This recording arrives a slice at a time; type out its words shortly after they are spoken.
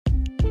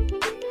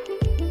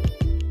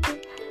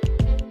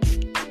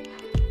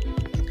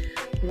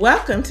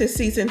Welcome to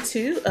Season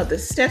 2 of the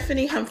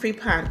Stephanie Humphrey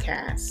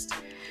podcast.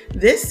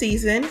 This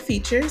season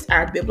features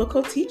our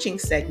biblical teaching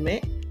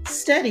segment,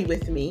 Study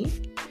With Me,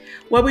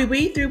 where we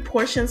read through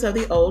portions of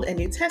the Old and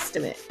New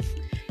Testament,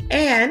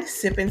 and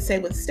Sip and Say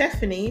with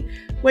Stephanie,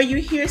 where you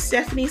hear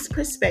Stephanie's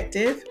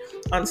perspective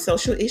on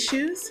social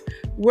issues,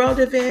 world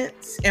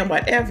events, and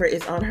whatever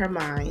is on her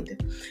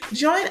mind.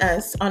 Join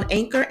us on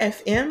Anchor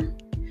FM,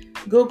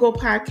 Google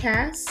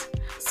Podcasts,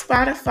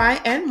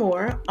 Spotify, and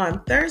more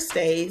on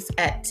Thursdays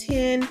at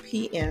 10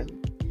 p.m.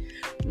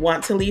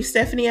 Want to leave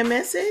Stephanie a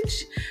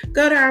message?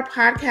 Go to our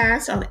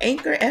podcast on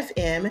Anchor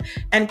FM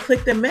and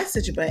click the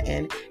message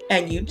button,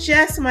 and you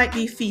just might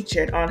be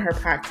featured on her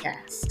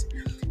podcast.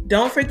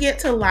 Don't forget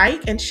to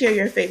like and share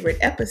your favorite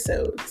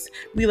episodes.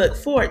 We look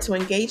forward to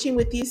engaging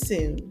with you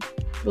soon.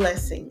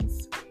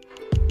 Blessings.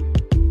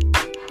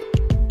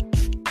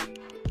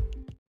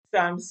 So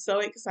I'm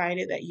so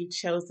excited that you've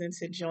chosen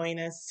to join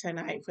us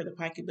tonight for the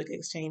Pocketbook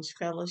Exchange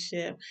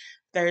Fellowship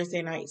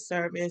Thursday night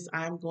service.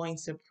 I'm going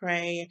to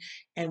pray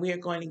and we are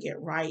going to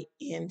get right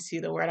into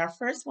the word. I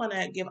first want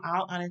to give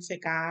all honor to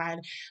God.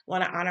 I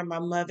want to honor my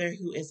mother,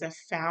 who is a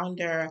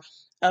founder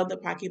of the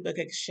Pocketbook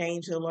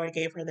Exchange. The Lord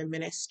gave her the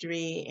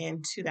ministry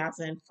in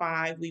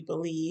 2005, we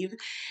believe,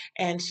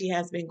 and she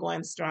has been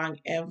going strong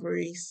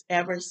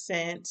ever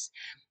since.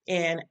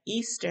 In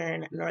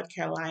Eastern North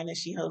Carolina,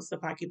 she hosts the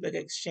Pocketbook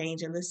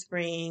Exchange in the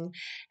spring,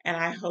 and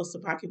I host the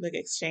Pocketbook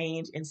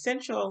Exchange in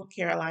Central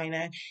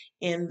Carolina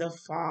in the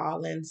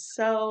fall. And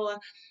so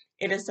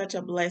it is such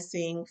a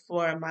blessing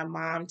for my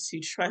mom to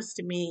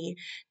trust me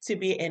to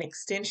be an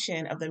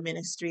extension of the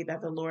ministry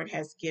that the Lord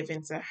has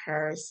given to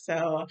her.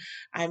 So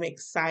I'm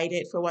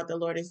excited for what the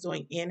Lord is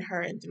doing in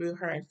her and through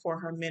her and for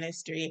her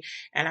ministry.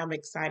 And I'm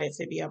excited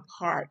to be a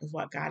part of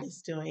what God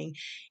is doing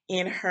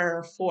in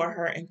her, for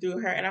her, and through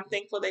her. And I'm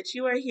thankful that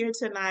you are here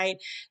tonight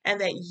and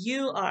that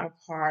you are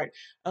a part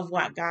of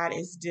what God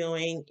is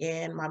doing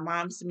in my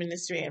mom's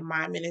ministry and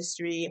my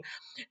ministry,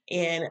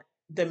 and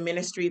the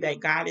ministry that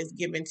God has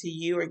given to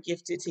you or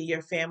gifted to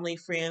your family,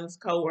 friends,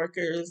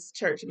 co-workers,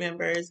 church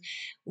members.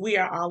 We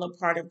are all a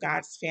part of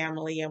God's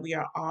family, and we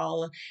are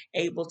all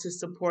able to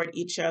support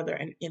each other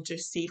and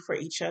intercede for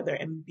each other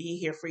and be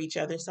here for each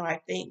other. So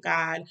I thank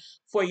God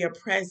for your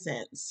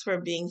presence,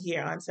 for being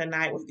here on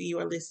tonight, whether you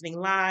are listening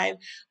live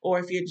or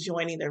if you're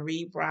joining the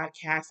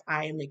rebroadcast.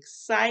 I am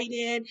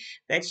excited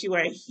that you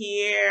are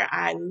here.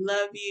 I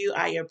love you.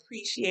 I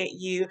appreciate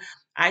you.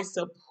 I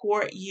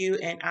support you,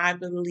 and I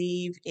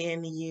believe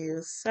in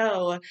you.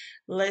 So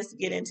let's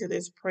get into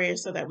this prayer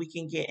so that we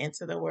can get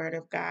into the word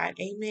of God.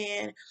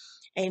 Amen.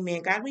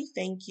 Amen. God, we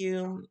thank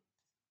you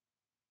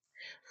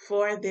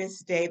for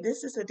this day.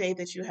 This is a day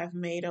that you have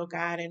made, oh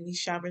God, and we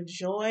shall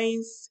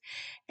rejoice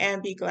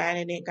and be glad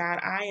in it. God,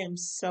 I am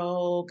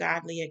so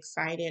godly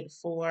excited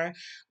for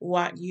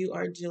what you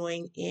are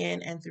doing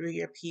in and through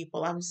your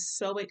people. I'm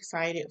so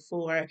excited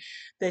for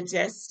the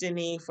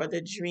destiny, for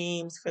the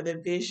dreams, for the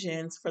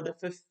visions, for the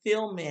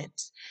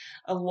fulfillment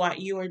of what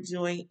you are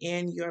doing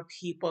in your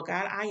people.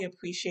 God, I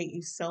appreciate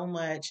you so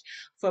much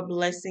for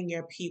blessing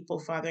your people,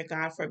 Father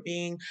God, for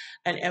being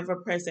an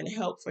ever-present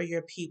help for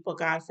your people,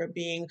 God, for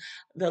being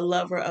the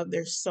lover of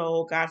their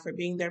soul, God, for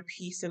being their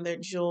peace and their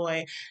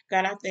joy.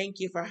 God, I thank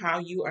you for how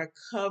you are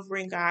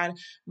covering, God,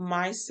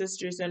 my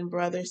sisters and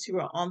brothers who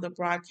are on the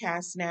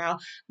broadcast now,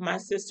 my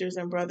sisters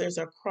and brothers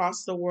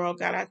across the world.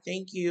 God, I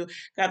thank you,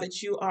 God,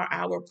 that you are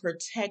our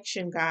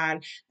protection,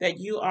 God, that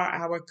you are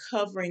our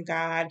covering,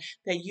 God,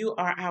 that you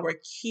are our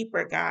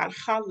keeper, God.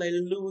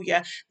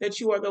 Hallelujah. That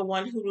you are the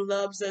one who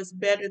loves us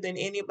better than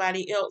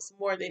anybody else,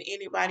 more than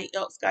anybody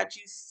else. God,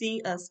 you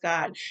see us,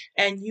 God,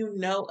 and you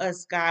know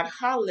us, God.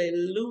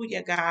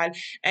 Hallelujah, God.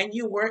 And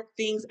you work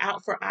things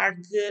out for our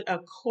good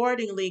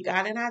accordingly,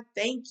 God. And I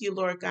thank you,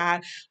 Lord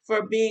God,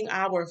 for being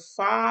our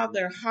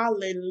Father.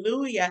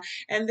 Hallelujah.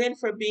 And then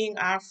for being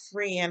our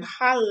friend.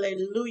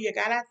 Hallelujah,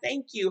 God. I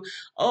thank you,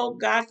 oh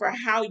God, for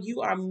how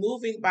you are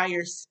moving by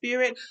your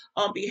Spirit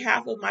on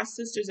behalf of my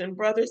sisters and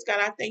brothers. God,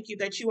 I thank you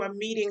that you are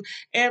meeting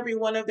every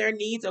one of their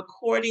needs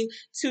according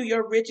to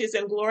your riches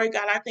and glory.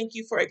 God, I thank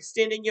you for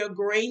extending your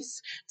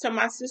grace to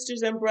my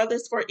sisters and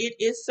brothers, for it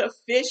is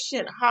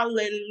sufficient.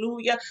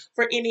 Hallelujah.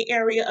 For any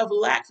area of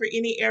lack, for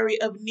any area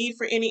of need,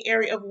 for any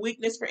area of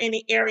weakness, for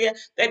any area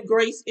that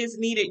grace is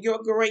needed. Your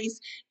grace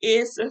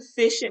is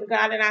sufficient,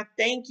 God. And I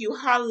thank you,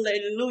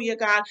 hallelujah,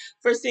 God,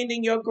 for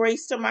sending your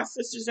grace to my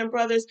sisters and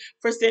brothers,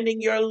 for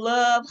sending your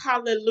love,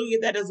 hallelujah,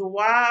 that is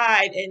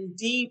wide and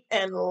deep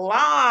and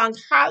long,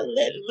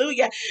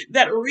 hallelujah,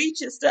 that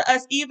reaches to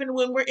us even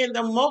when we're in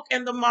the muck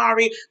and the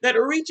mire, that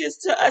reaches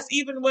to us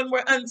even when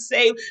we're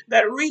unsaved,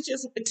 that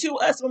reaches to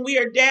us when we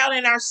are down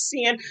in our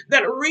sin,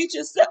 that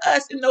reaches to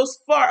us in those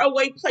far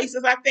away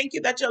places. I thank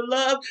you that your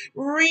love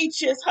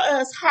reaches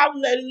us.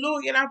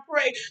 Hallelujah. And I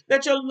pray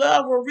that your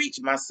love will reach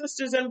my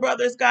sisters and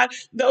brothers, God,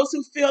 those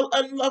who feel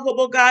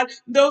unlovable, God,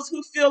 those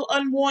who feel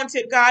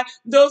unwanted, God,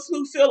 those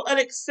who feel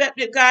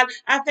unaccepted, God.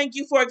 I thank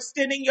you for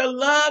extending your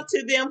love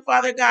to them,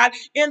 Father God,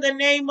 in the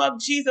name of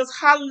Jesus.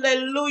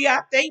 Hallelujah.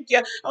 I thank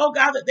you, oh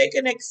God, that they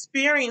can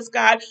experience,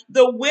 God,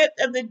 the width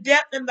and the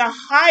depth and the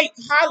height,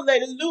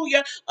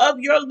 hallelujah, of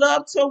your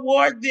love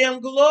toward them.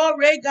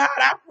 Glory, God.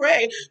 I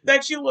pray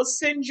that you will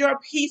send your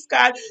peace,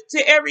 God,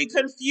 to every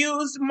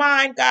confused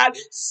mind, God.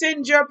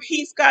 Send your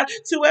peace, God,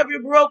 to every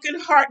broken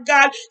heart,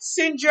 God.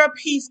 Send your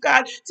peace,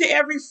 God, to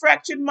every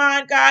fractured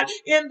mind, God.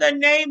 In the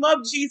name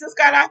of Jesus,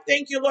 God, I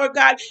thank you, Lord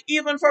God,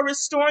 even for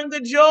restoring the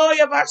joy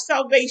of our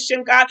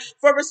salvation, God,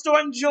 for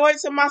restoring joy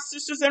to my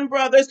sisters and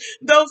brothers,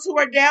 those who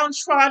are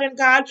downtrodden,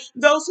 God,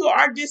 those who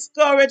are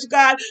discouraged,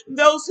 God,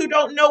 those who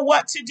don't know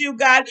what to do,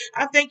 God.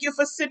 I thank you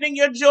for sending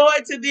your joy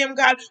to them,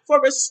 God,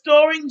 for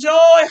restoring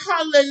joy,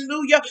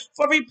 hallelujah,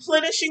 for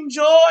replenishing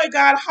joy,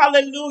 God,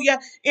 hallelujah.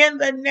 In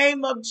the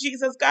name of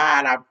Jesus,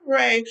 God, I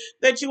pray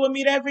that you will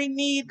meet every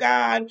need,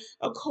 God,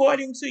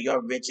 according to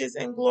your riches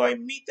and glory.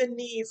 Meet the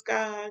needs,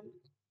 God,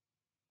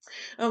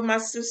 of my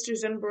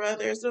sisters and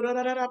brothers. God,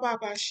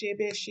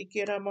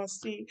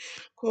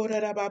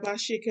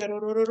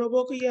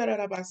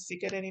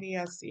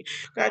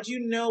 you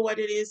know what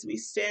it is we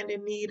stand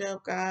in need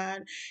of,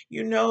 God.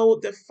 You know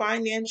the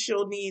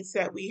financial needs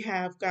that we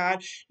have,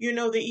 God. You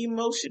know the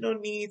emotional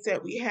needs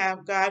that we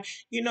have, God.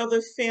 You know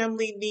the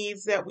family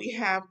needs that we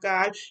have,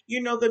 God.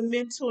 You know the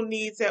mental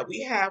needs that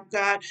we have,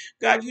 God.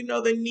 God, you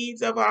know the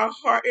needs of our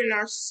heart and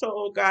our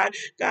soul, God.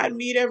 God,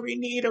 meet every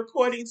need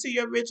according to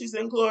your riches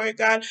and glory,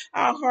 God.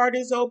 Our heart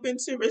is open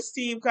to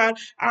receive, God.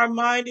 Our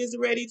mind is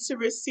ready to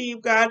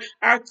receive, God.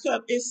 Our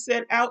cup is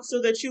set out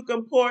so that you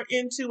can pour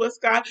into us,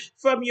 God,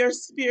 from your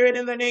spirit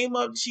in the name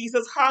of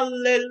Jesus.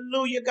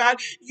 Hallelujah, God.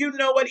 You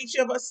know what each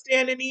of us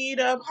stand in need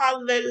of.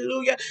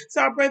 Hallelujah.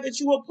 So I pray that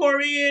you will pour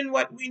in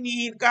what we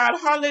need, God.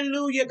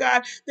 Hallelujah,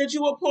 God. That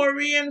you will pour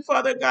in,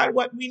 Father God,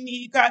 what we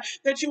need, God.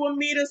 That you will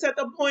meet us at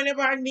the point of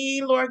our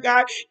need, Lord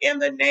God, in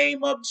the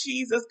name of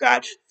Jesus,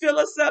 God. Fill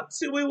us up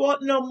till we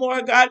want no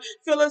more, God.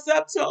 Fill us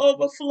up to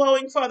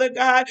overflowing, Father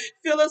God.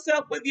 Fill us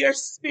up with your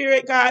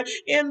spirit, God,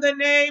 in the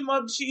name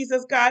of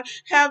Jesus, God.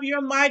 Have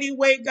your mighty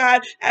way,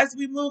 God, as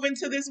we move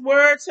into this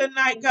word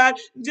tonight, God.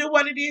 Do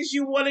what it is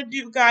you want to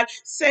do, God.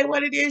 Say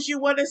what it is you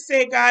want to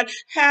say, God.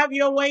 Have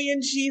your way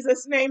in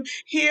Jesus' name.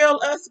 Heal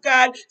us,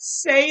 God.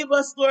 Save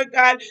us, Lord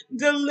God.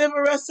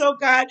 Deliver us, oh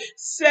God.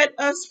 Set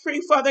us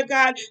free, Father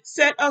God.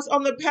 Set us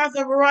on the path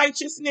of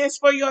righteousness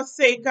for your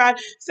sake, God.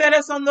 Set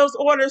us on those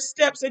order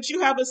steps that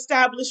you have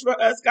established for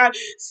us, God.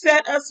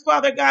 Set us,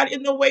 Father God,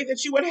 in the way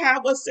that you would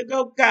have us to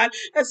go, God.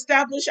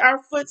 Establish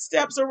our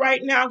footsteps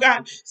right now,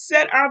 God.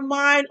 Set our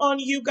mind on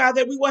you, God,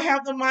 that we will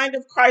have the mind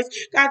of Christ.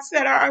 God,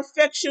 set our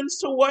affections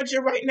towards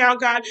you right now,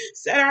 God.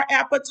 Set our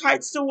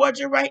appetites towards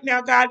you right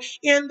now, God.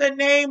 In the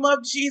name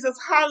of Jesus,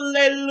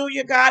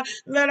 hallelujah, God.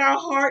 Let our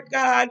heart,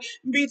 God,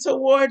 be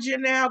towards you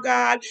now,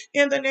 God.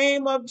 In the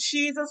name of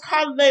Jesus,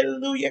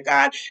 hallelujah,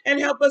 God. And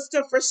help us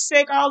to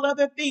forsake all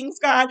other things,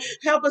 God.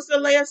 Help us to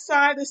lay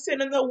aside the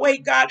sin and the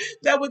weight, God,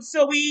 that would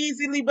so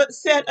easily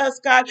beset us,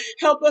 God.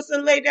 Help us to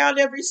lay down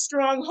every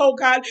stronghold,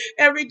 God,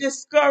 every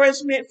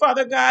discouragement,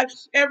 Father God,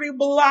 every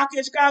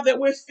blockage, God, that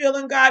we're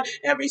feeling, God,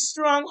 every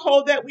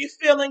stronghold that we're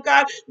feeling,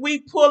 God, we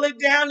pull it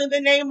down in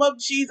the name of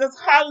Jesus.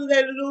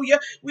 Hallelujah.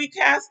 We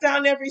cast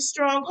down every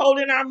stronghold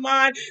in our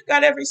mind,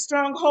 God, every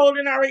stronghold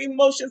in our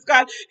emotions,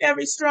 God,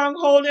 every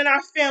stronghold in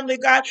our family,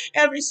 God,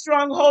 every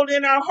stronghold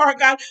in our heart,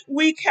 God.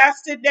 We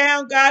cast it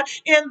down, God,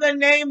 in the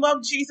name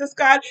of Jesus,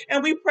 God,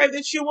 and we pray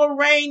that you will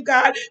reign,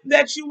 God,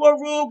 that you will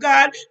rule,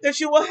 God, that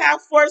you will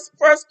have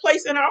first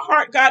place in our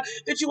heart, God,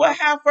 that you will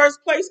have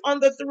first place on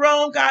the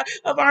throne, God,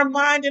 of our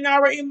mind and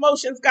our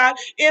emotions, God,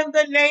 in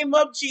the name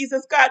of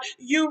Jesus, God.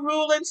 You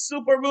rule and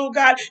super rule,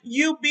 God.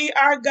 You be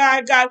our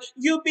guide, God.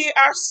 You be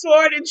our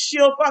sword and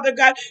shield, Father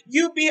God.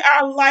 You be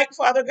our light,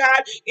 Father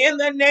God, in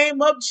the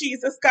name of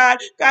Jesus, God.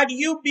 God,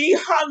 you be,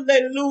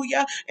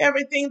 hallelujah,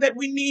 everything that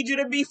we need you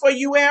to be, for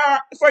you are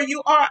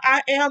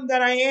I am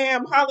that I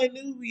am.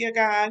 Hallelujah,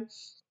 God.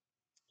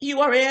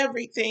 You are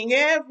everything,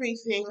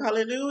 everything,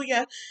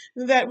 hallelujah,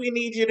 that we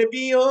need you to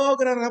be. Oh,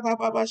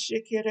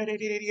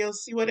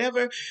 see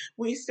whatever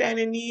we stand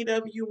in need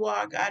of, you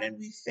are, God, and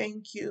we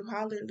thank you.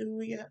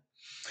 Hallelujah.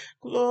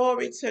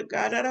 Glory to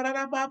God. God.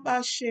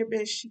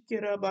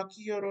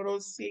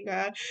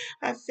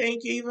 I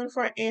thank you even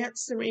for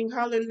answering,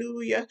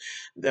 hallelujah,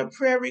 the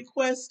prayer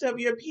request of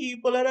your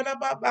people.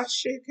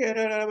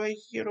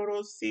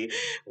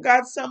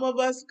 God, some of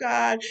us,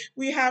 God,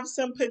 we have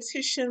some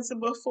petitions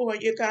before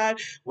you, God.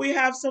 We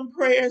have some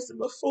prayers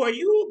before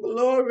you.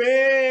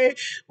 Glory.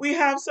 We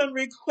have some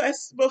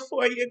requests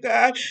before you,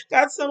 God.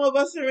 God, some of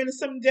us are in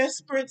some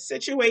desperate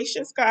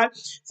situations, God.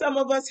 Some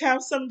of us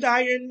have some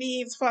dire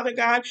needs, Father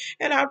God.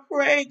 And I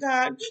pray,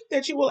 God,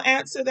 that you will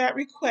answer that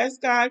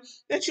request, God,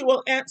 that you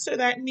will answer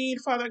that need,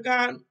 Father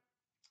God.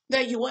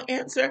 that you will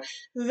answer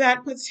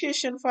that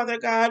petition, Father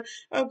God,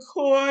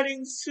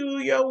 according to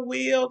your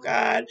will,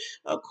 God,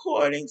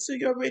 according to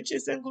your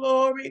riches and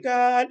glory,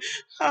 God.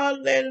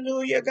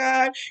 Hallelujah,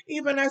 God.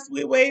 Even as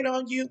we wait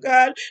on you,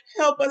 God,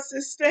 help us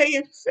to stay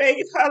in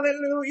faith.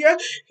 Hallelujah.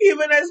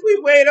 Even as we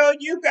wait on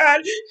you,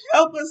 God,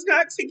 help us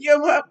not to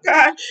give up,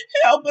 God.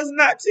 Help us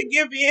not to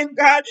give in,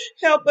 God.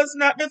 Help us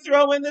not to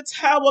throw in the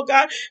towel,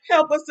 God.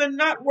 Help us to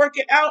not work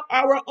it out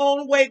our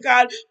own way,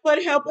 God,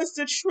 but help us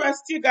to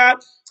trust you, God.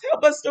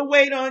 Help us to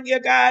wait on you,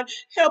 God.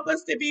 Help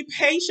us to be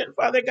patient,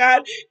 Father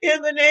God,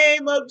 in the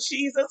name of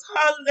Jesus.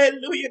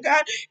 Hallelujah,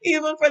 God.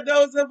 Even for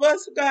those of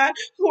us, God,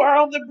 who are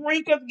on the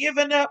brink of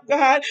giving up,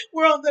 God,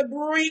 we're on the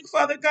brink,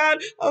 Father God,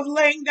 of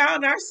laying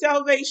down our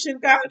salvation,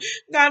 God.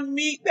 God,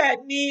 meet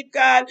that need,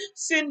 God.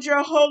 Send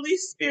your Holy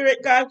Spirit,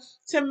 God,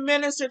 to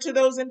minister to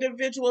those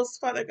individuals,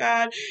 Father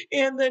God,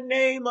 in the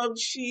name of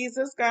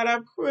Jesus, God. I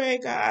pray,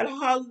 God.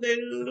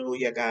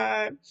 Hallelujah,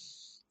 God,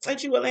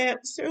 that you will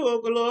answer,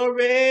 oh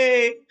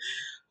glory.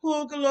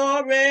 Oh,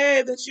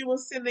 glory, that you will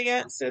send the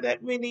answer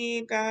that we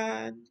need,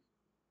 God.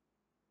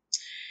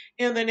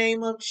 In the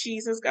name of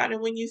Jesus, God.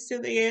 And when you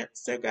send the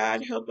answer,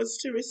 God, help us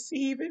to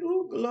receive it.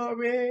 Oh,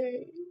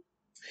 glory.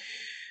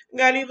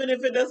 God, even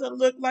if it doesn't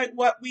look like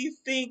what we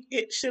think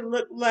it should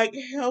look like,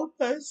 help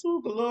us,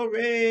 oh,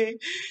 glory,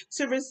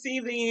 to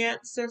receive the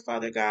answer,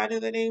 Father God,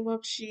 in the name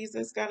of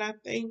Jesus. God, I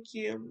thank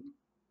you.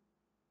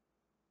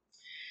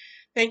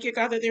 Thank you,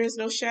 God, that there is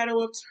no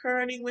shadow of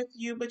turning with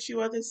you, but you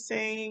are the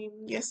same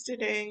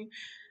yesterday,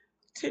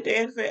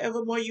 today and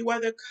forevermore. You are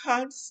the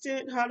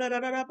constant. God,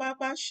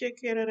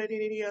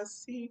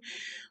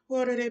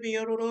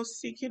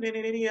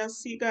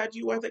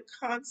 you are the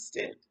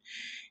constant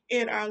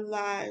in our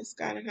lives,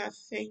 God, and I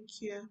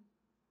thank you.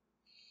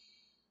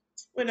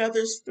 When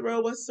others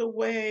throw us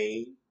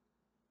away,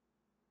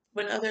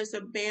 when others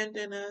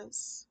abandon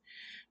us,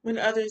 when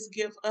others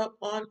give up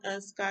on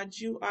us, God,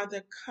 you are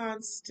the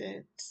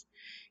constant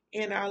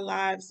in our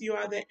lives. You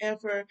are the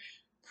ever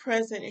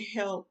present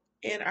help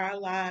in our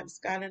lives,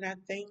 God, and I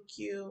thank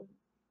you.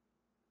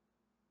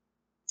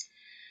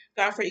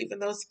 God, for even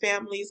those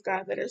families,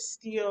 God, that are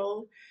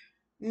still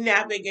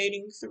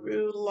navigating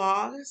through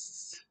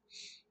loss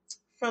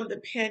from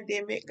the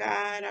pandemic,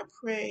 God, I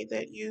pray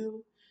that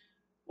you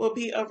will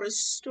be a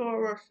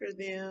restorer for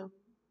them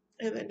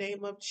in the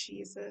name of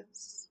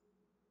Jesus.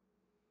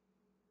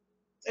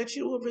 That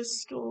you will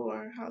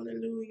restore,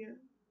 hallelujah,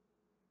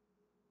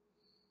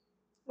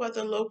 what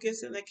the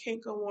locust and the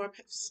cankerworm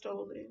have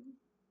stolen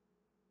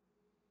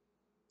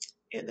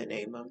in the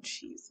name of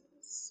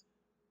Jesus.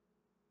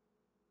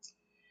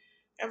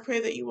 I pray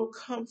that you will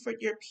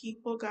comfort your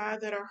people,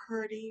 God, that are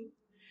hurting.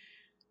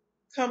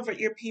 Comfort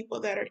your people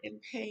that are in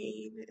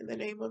pain in the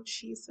name of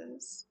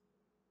Jesus.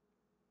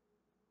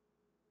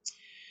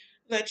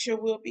 Let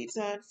your will be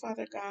done,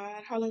 Father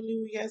God.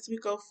 Hallelujah. As we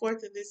go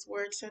forth in this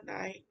word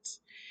tonight,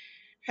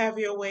 have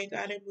your way,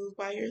 God, and move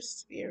by your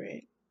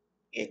spirit.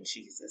 In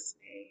Jesus'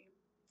 name,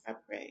 I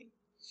pray.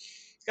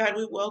 God,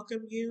 we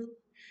welcome you.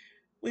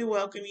 We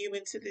welcome you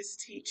into this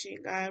teaching,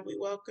 God. We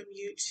welcome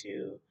you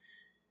to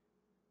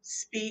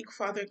speak,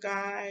 Father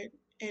God,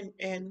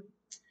 and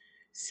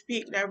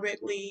speak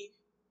directly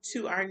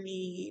to our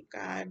need,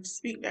 God.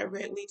 Speak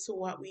directly to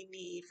what we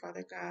need,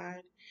 Father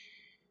God.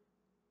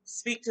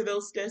 Speak to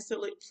those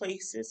desolate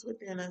places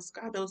within us,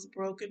 God, those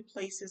broken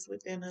places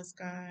within us,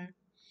 God,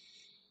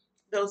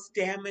 those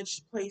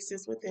damaged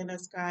places within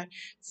us, God.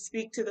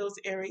 Speak to those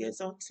areas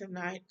on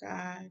tonight,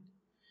 God,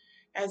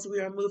 as we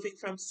are moving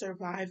from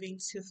surviving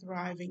to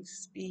thriving.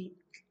 Speak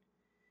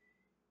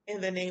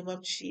in the name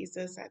of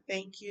Jesus. I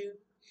thank you.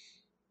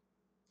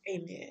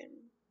 Amen.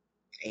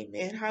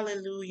 Amen.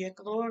 Hallelujah.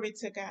 Glory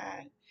to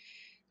God.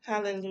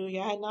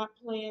 Hallelujah. I not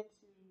plan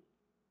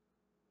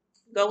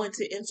to go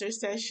into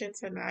intercession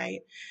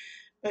tonight,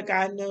 but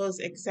God knows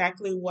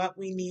exactly what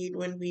we need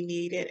when we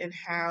need it and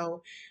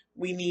how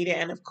we need it.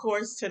 And of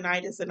course,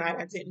 tonight is the night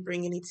I didn't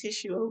bring any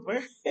tissue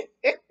over.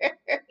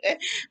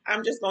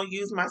 I'm just going to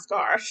use my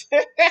scarf.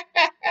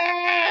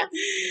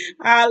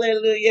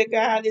 Hallelujah.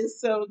 God is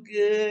so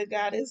good.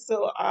 God is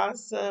so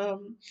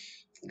awesome.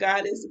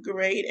 God is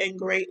great and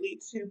greatly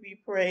to be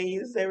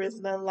praised. There is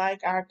none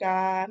like our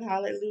God.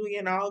 Hallelujah.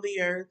 In all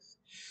the earth.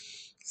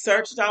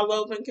 Searched all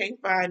over and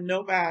can't find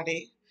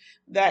nobody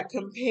that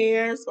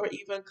compares or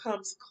even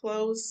comes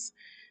close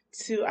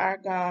to our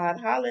God.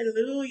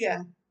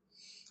 Hallelujah.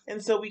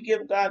 And so we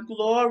give God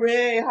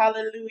glory.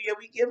 Hallelujah.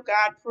 We give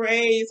God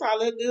praise.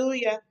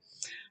 Hallelujah.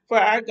 For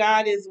our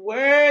God is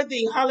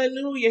worthy.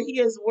 Hallelujah. He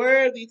is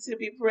worthy to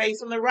be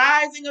praised. From the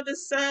rising of the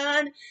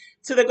sun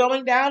to the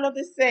going down of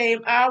the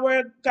same,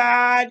 our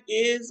God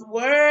is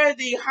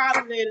worthy.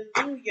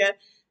 Hallelujah.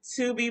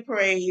 To be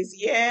praised.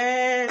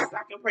 Yes,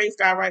 I can praise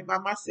God right by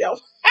myself.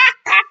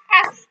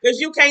 Because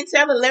you can't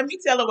tell it. Let me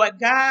tell her what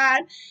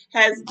God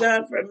has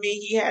done for me.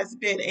 He has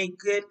been a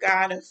good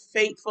God, a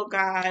faithful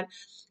God,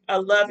 a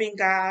loving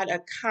God,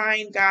 a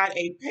kind God,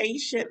 a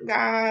patient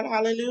God.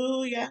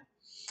 Hallelujah.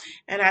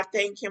 And I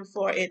thank him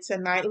for it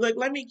tonight. Look,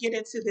 let me get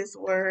into this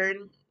word.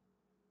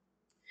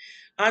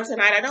 on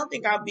tonight. I don't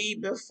think I'll be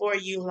before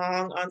you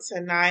long on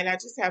tonight. I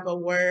just have a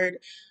word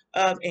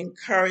of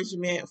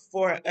encouragement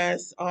for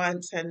us on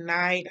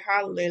tonight.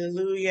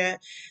 Hallelujah.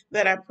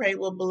 That I pray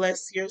will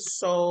bless your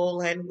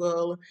soul and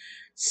will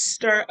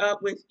stir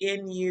up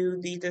within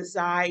you the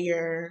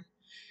desire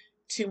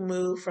to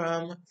move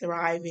from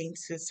thriving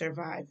to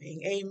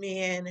surviving.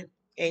 Amen.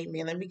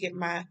 Amen. Let me get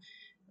my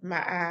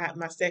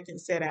second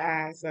set of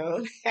eyes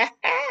on.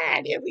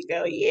 There we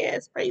go.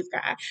 Yes, praise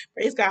God.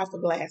 Praise God for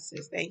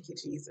glasses. Thank you,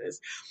 Jesus.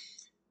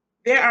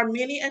 There are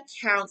many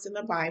accounts in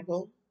the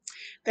Bible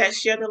that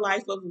share the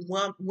life of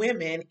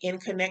women in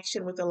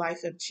connection with the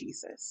life of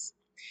Jesus.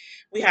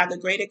 We have the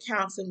great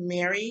accounts of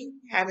Mary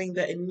having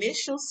the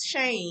initial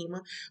shame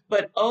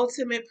but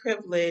ultimate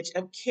privilege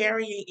of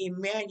carrying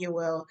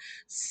Emmanuel,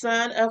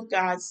 Son of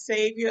God,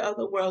 Savior of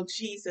the world,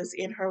 Jesus,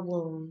 in her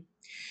womb.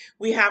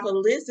 We have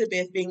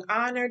Elizabeth being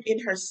honored in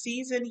her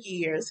season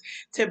years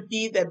to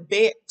be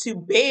to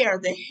bear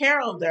the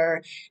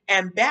heralder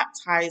and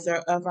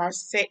baptizer of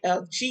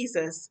of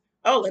Jesus.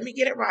 Oh, let me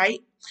get it right.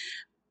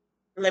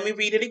 Let me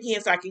read it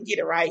again so I can get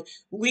it right.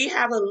 We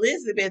have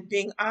Elizabeth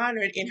being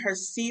honored in her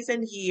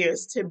seasoned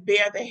years to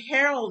bear the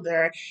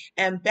heralder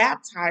and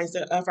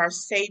baptizer of our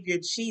Savior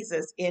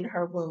Jesus in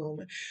her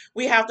womb.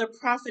 We have the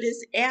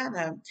prophetess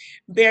Anna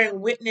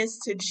bearing witness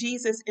to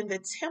Jesus in the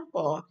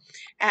temple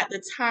at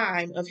the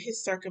time of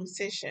his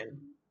circumcision.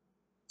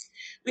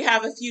 We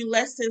have a few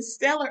less than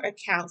stellar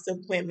accounts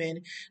of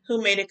women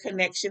who made a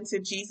connection to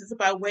Jesus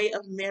by way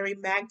of Mary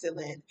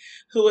Magdalene,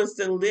 who was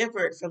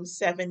delivered from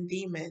 7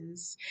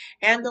 demons,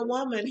 and the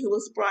woman who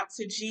was brought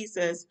to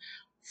Jesus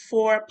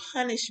for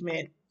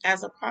punishment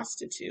as a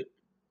prostitute.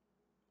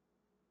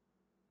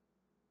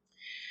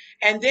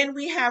 And then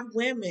we have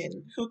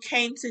women who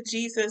came to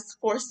Jesus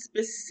for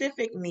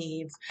specific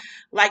needs,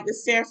 like the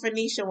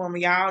Syrophoenician woman.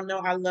 Y'all know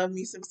I love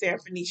me some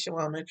Syrophoenician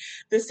woman.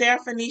 The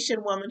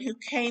Syrophoenician woman who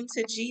came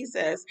to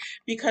Jesus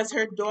because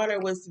her daughter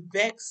was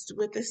vexed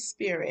with the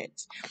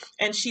spirit,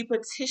 and she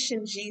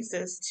petitioned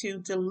Jesus to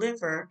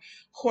deliver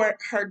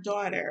her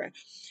daughter.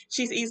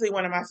 She's easily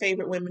one of my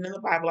favorite women in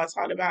the Bible. I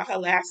talked about her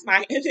last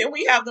night. And then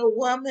we have the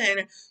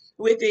woman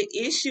with the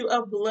issue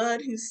of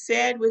blood who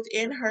said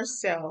within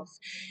herself,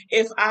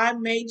 if I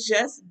may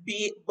just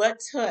be but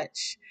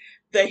touch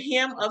the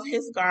hem of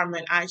his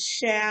garment, I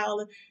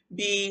shall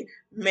be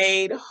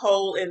made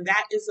whole. And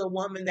that is a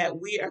woman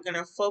that we are going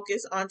to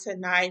focus on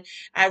tonight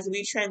as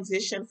we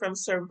transition from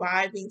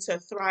surviving to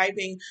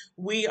thriving.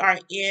 We are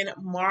in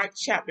Mark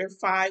chapter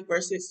 5,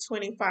 verses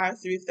 25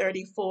 through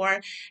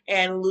 34,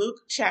 and Luke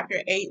chapter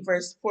 8,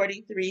 verse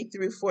 43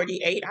 through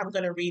 48. I'm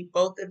going to read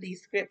both of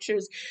these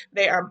scriptures.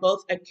 They are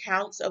both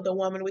accounts of the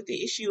woman with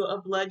the issue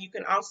of blood. You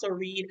can also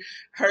read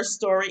her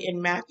story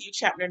in Matthew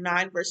chapter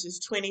 9, verses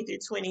 20 through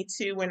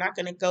 22. We're not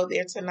going to go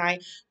there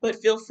tonight, but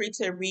feel free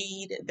to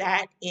read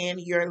that in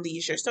your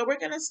leisure. So we're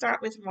going to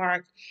start with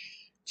Mark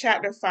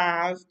chapter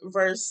 5,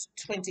 verse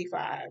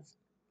 25.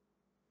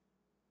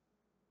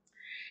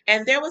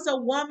 And there was a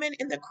woman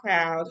in the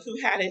crowd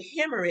who had a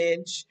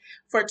hemorrhage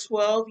for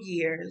 12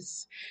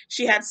 years.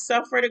 She had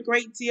suffered a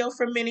great deal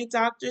from many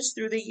doctors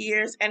through the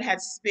years and had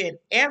spent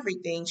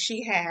everything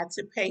she had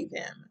to pay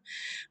them.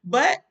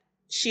 But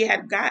she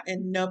had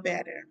gotten no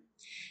better.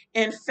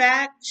 In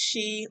fact,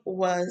 she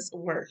was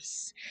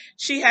worse.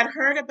 She had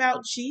heard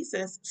about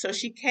Jesus, so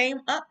she came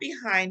up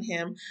behind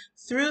him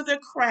through the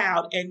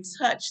crowd and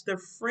touched the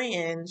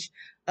fringe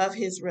of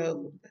his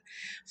robe.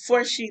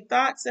 For she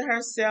thought to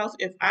herself,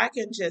 if I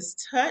can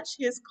just touch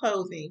his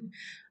clothing,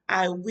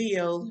 I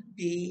will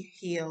be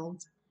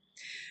healed.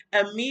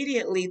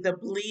 Immediately, the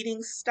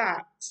bleeding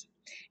stopped,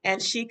 and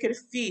she could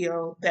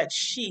feel that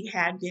she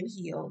had been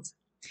healed.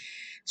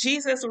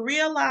 Jesus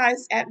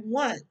realized at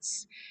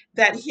once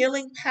that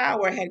healing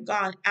power had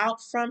gone out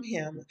from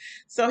him,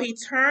 so he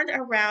turned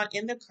around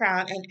in the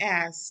crowd and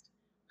asked,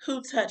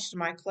 who touched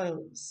my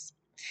clothes?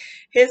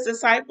 His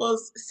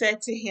disciples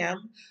said to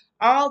him,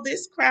 all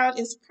this crowd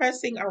is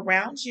pressing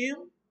around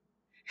you.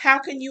 How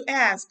can you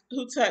ask,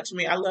 who touched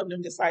me? I love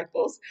them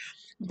disciples.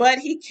 But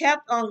he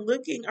kept on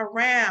looking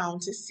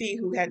around to see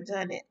who had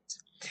done it.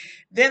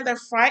 Then the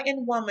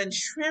frightened woman,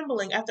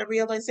 trembling at the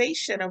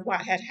realization of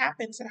what had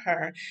happened to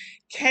her,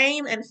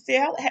 came and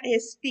fell at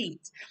his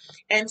feet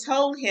and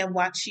told him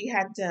what she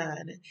had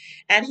done.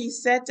 And he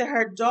said to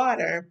her,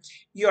 daughter,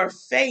 your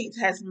faith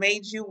has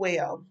made you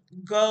well.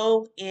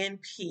 Go in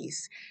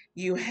peace.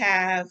 You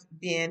have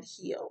been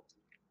healed.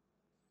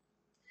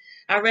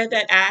 I read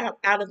that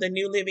out of the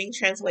New Living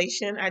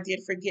Translation. I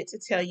did forget to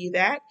tell you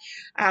that.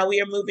 We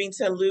are moving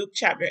to Luke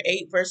chapter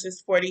 8,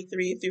 verses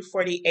 43 through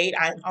 48.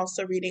 I'm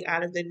also reading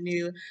out of the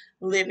New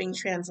Living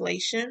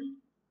Translation.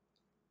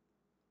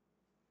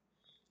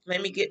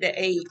 Let me get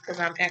the 8 because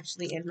I'm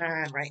actually in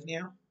 9 right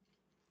now.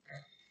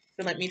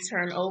 So let me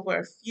turn over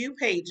a few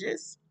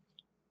pages.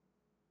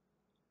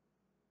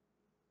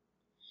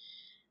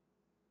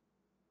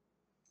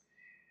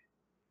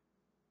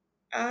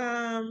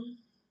 Um,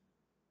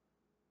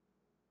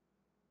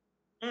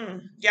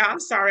 Yeah, I'm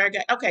sorry. I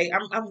got okay.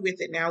 I'm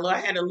with it now. Look, I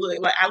had to look.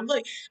 Like I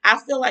look, I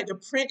feel like the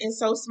print is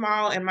so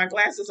small, and my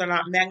glasses are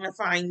not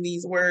magnifying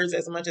these words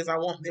as much as I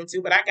want them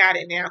to. But I got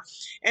it now.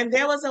 And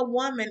there was a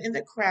woman in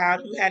the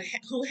crowd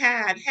who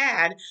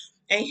had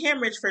a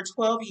hemorrhage for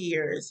 12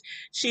 years.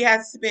 She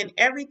had spent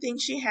everything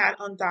she had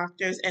on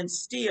doctors and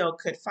still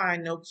could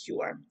find no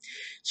cure.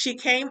 She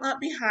came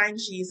up behind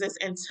Jesus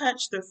and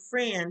touched the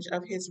fringe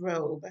of his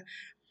robe.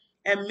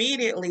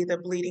 Immediately, the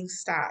bleeding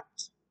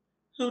stopped.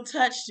 Who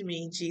touched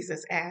me?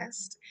 Jesus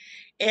asked.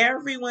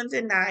 Everyone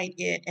denied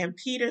it, and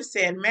Peter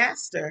said,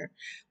 Master,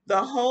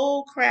 the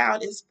whole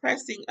crowd is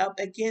pressing up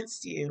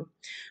against you.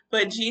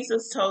 But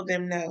Jesus told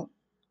them, No,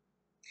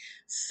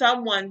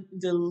 someone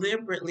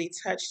deliberately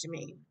touched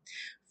me,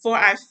 for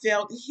I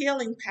felt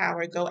healing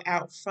power go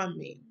out from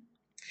me.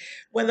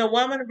 When the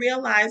woman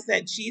realized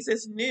that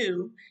Jesus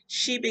knew,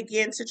 she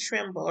began to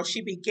tremble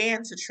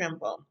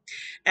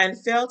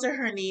and fell to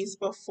her knees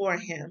before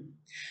him.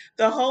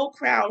 The whole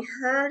crowd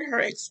heard her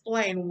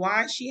explain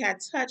why she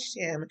had touched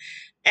him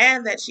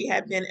and that she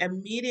had been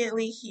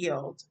immediately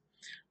healed.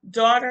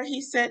 Daughter,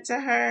 he said to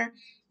her,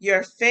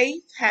 your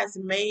faith has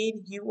made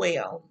you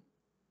well.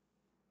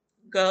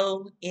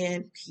 Go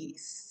in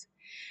peace.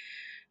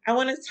 I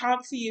want to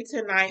talk to you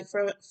tonight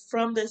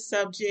from the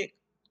subject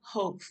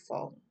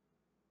hopeful.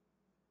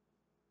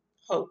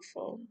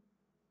 Hopeful.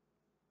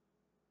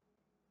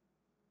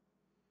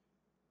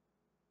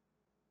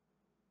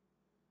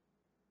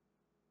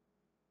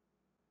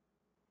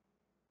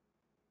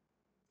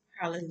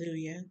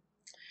 Hallelujah.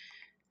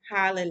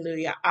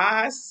 Hallelujah.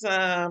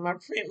 Awesome. My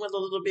print was a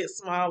little bit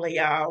smaller,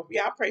 y'all.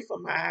 Y'all pray for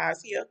my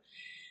eyes here.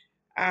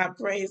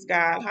 Praise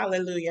God.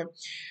 Hallelujah.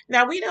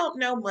 Now, we don't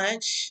know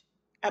much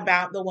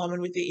about the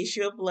woman with the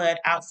issue of blood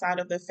outside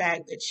of the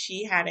fact that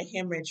she had a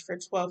hemorrhage for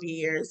 12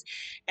 years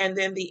and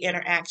then the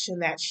interaction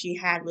that she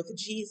had with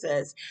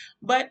Jesus.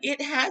 But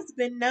it has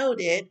been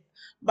noted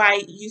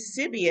by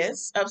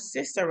Eusebius of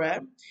Caesarea,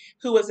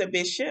 who was a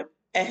bishop,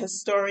 a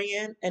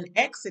historian, an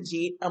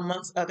exegete,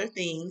 amongst other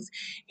things.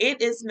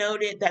 It is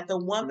noted that the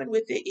woman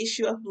with the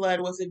issue of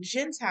blood was a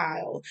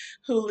Gentile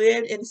who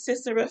lived in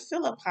Caesarea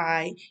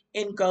Philippi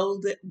in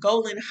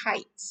Golan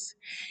Heights.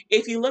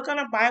 If you look on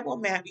a Bible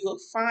map, you will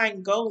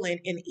find Golan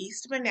in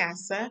East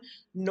Manasseh,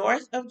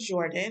 north of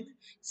Jordan,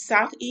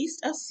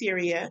 southeast of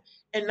Syria,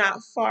 and not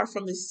far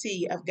from the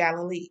Sea of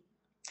Galilee.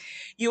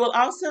 You will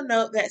also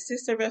note that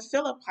Caesarea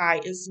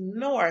Philippi is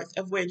north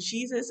of where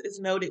Jesus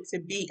is noted to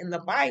be in the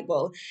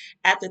Bible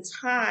at the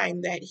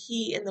time that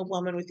he and the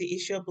woman with the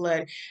issue of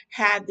blood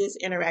had this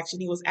interaction.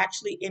 He was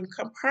actually in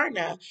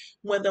Capernaum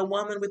when the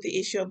woman with the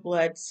issue of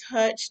blood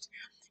touched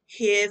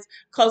his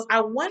clothes.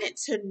 I wanted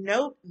to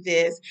note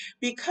this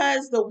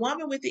because the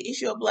woman with the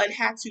issue of blood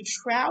had to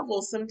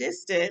travel some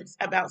distance,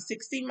 about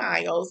 60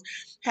 miles,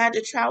 had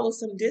to travel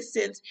some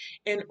distance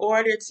in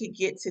order to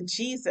get to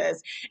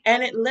Jesus.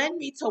 And it led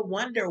me to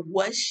wonder,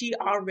 was she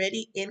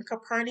already in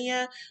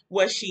Capernaum?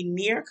 Was she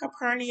near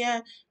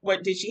Capernaum?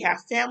 What did she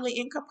have family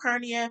in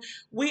Capernaum?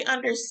 We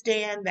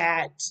understand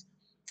that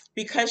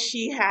because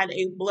she had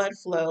a blood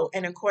flow,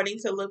 and according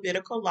to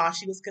Levitical law,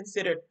 she was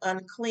considered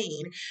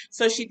unclean.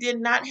 So she did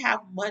not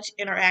have much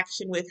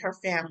interaction with her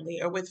family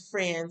or with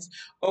friends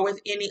or with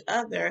any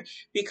other,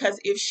 because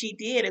if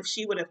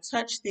she would have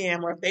touched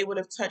them, or if they would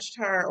have touched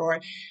her,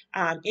 or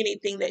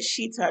anything that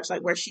she touched,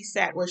 like where she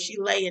sat, where she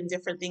lay, and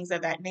different things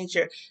of that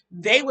nature,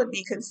 they would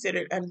be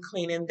considered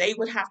unclean and they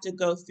would have to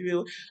go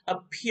through a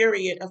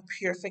period of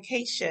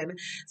purification.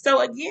 So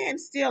again,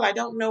 still, I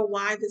don't know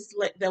why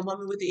the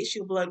woman with the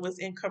issue of blood was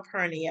in Capernaum,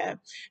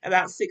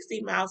 about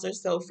 60 miles or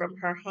so from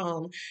her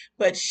home,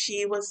 but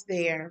she was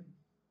there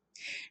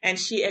and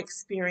she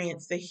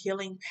experienced the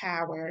healing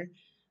power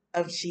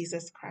of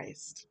Jesus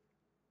Christ.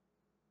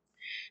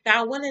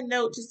 Now, I want to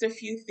note just a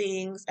few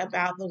things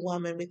about the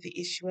woman with the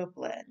issue of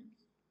blood.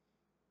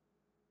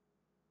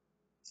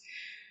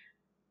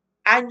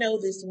 I know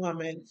this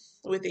woman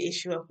with the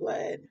issue of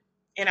blood,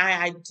 and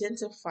I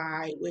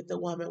identify with the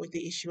woman with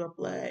the issue of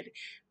blood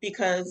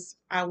because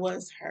I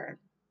was her.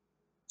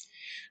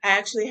 I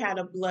actually had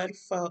a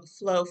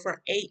flow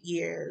for 8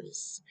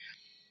 years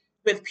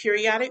with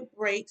periodic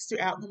breaks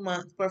throughout the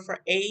month, but for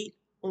 8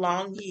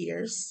 long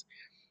years,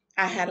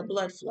 I had a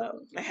blood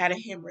flow. I had a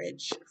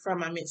hemorrhage from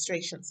my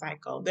menstruation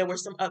cycle. There were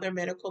some other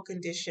medical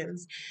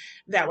conditions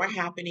that were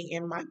happening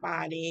in my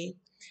body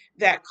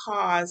that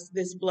caused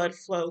this blood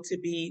flow to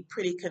be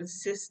pretty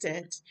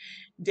consistent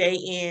day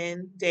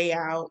in, day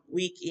out,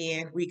 week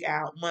in, week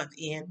out, month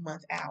in,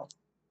 month out.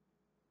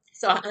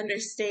 So I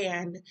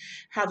understand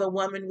how the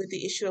woman with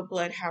the issue of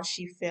blood, how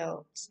she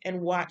felt and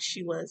what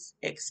she was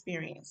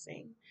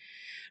experiencing.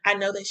 I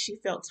know that she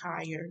felt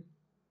tired.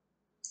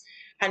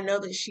 I know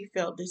that she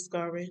felt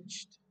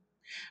discouraged.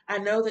 I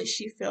know that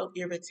she felt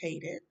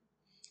irritated.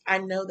 I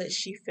know that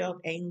she felt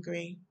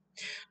angry.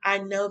 I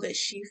know that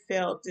she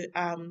felt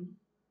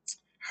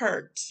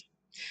hurt.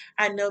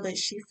 I know that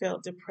she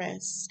felt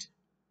depressed.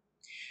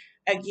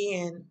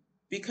 Again,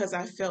 because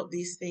I felt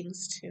these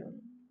things too.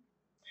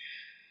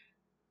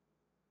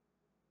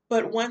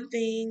 But one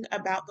thing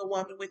about the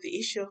woman with the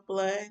issue of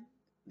blood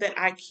that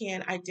I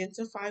can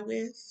identify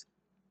with,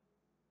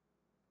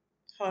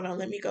 hold on,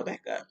 let me go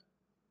back up.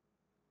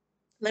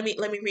 Let me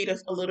read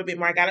a little bit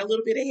more. I got a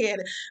little bit ahead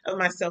of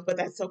myself, but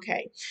that's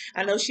okay.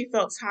 I know she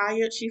felt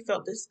tired, she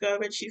felt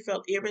discouraged, she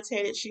felt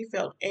irritated, she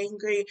felt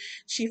angry,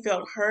 she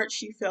felt hurt,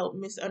 she felt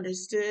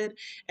misunderstood,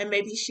 and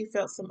maybe she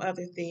felt some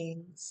other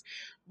things.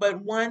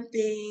 But one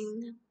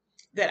thing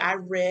that I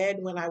read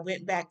when I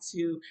went back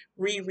to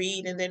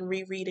reread and then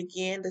reread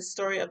again the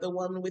story of the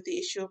woman with the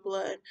issue of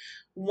blood,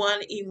 one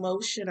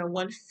emotion or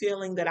one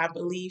feeling that I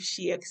believe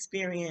she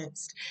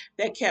experienced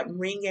that kept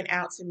ringing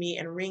out to me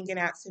and ringing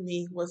out to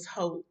me was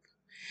hope.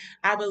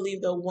 I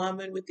believe the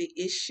woman with the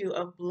issue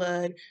of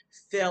blood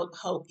felt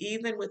hope,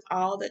 even with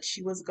all that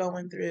she was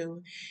going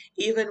through,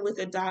 even with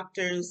the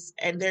doctors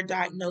and their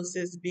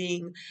diagnosis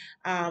being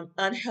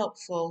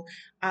unhelpful.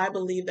 I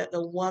believe that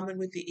the woman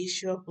with the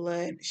issue of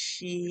blood,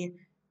 she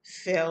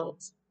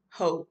felt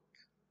hope.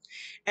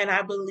 And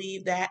I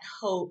believe that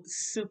hope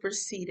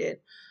superseded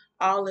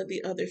all of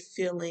the other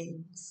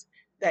feelings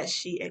that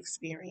she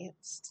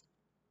experienced.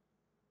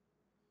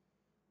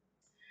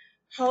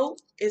 Hope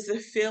is a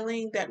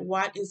feeling that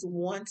what is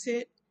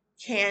wanted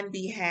can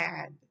be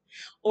had,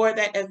 or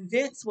that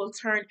events will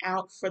turn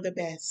out for the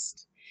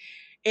best.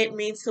 It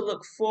means to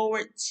look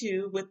forward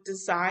to with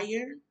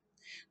desire,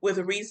 with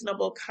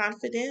reasonable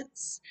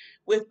confidence,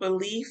 with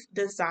belief,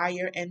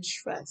 desire, and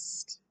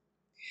trust.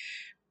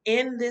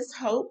 In this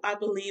hope, I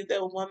believe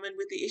the woman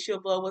with the issue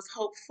of blood was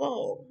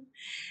hopeful.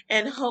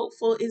 And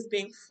hopeful is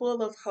being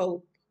full of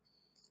hope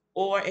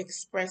or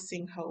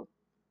expressing hope.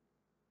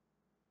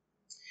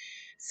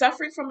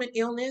 Suffering from an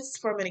illness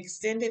from an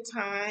extended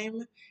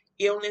time,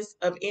 illness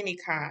of any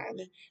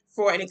kind,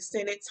 for an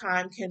extended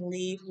time can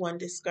leave one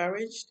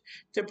discouraged,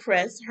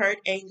 depressed, hurt,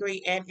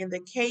 angry, and in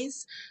the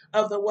case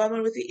of the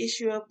woman with the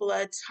issue of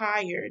blood,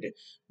 tired,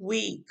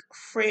 weak,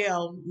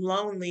 frail,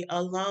 lonely,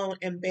 alone,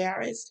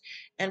 embarrassed,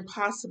 and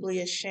possibly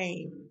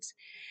ashamed.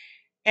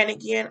 And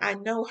again, I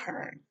know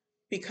her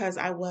because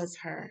I was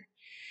her.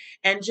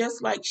 And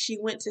just like she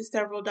went to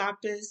several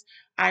doctors,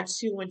 I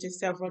too went to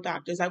several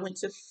doctors. I went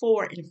to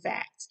four, in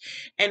fact.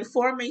 And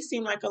four may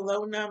seem like a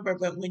low number,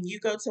 but when you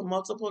go to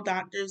multiple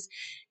doctors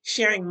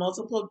sharing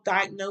multiple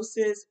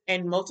diagnoses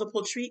and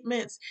multiple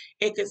treatments,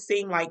 it could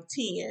seem like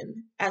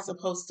 10 as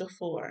opposed to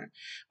four.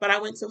 But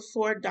I went to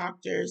four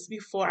doctors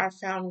before I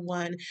found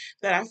one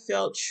that I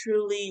felt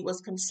truly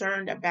was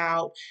concerned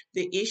about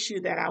the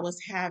issue that I was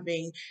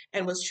having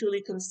and was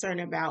truly concerned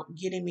about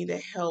getting me the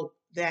help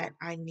that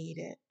I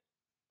needed.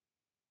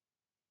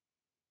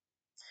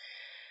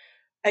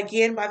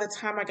 Again, by the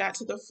time I got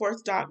to the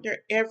fourth doctor,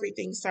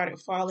 everything started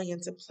falling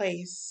into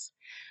place.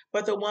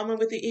 But the woman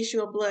with the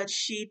issue of blood,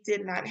 she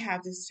did not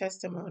have this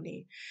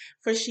testimony,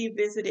 for she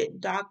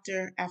visited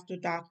doctor after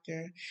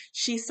doctor.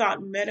 She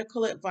sought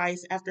medical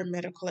advice after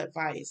medical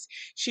advice.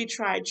 She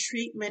tried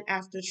treatment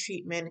after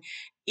treatment,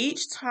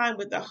 each time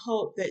with the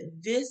hope that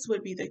this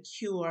would be the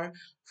cure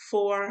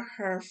for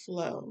her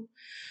flow.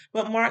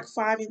 But Mark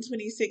 5 and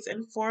 26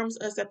 informs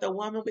us that the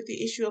woman with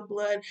the issue of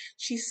blood,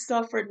 she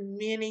suffered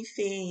many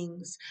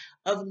things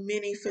of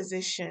many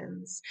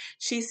physicians.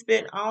 She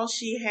spent all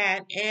she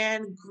had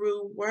and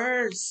grew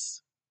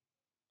worse.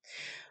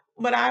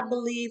 But I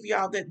believe,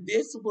 y'all, that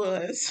this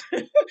was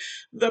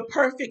the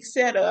perfect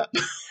setup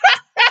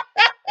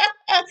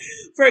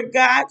for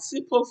God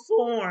to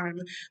perform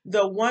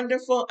the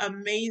wonderful,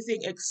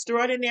 amazing,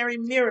 extraordinary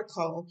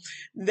miracle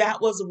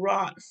that was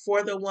wrought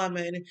for the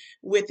woman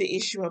with the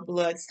issue of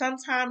blood.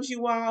 Sometimes,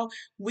 you all,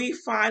 we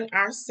find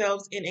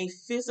ourselves in a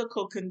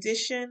physical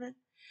condition,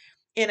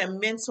 in a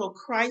mental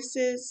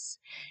crisis,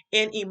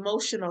 in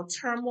emotional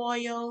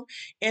turmoil,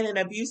 in an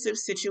abusive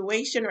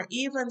situation, or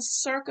even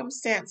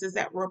circumstances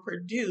that were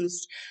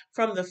produced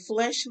from the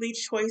fleshly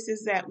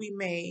choices that we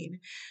made.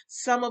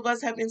 Some of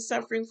us have been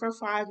suffering for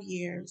 5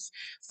 years.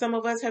 Some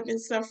of us have been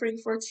suffering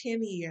for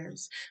 10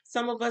 years.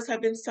 Some of us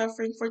have been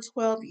suffering for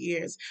 12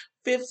 years.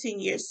 15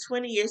 years,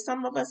 20 years.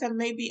 Some of us have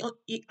maybe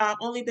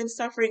only been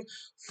suffering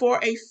for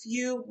a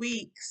few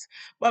weeks.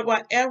 But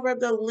whatever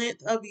the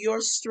length of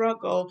your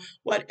struggle,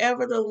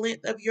 whatever the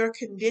length of your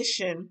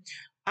condition,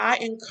 I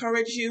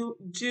encourage you,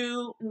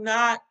 do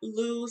not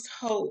lose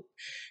hope.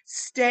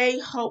 Stay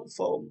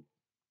hopeful.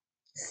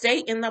 Stay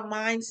in the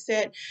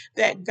mindset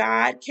that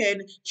God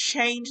can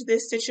change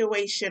this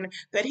situation,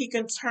 that He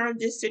can turn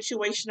this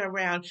situation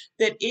around,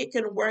 that it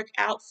can work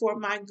out for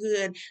my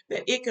good,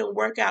 that it can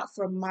work out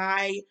for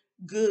my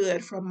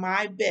good, for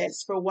my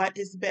best, for what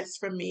is best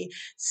for me.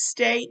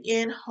 Stay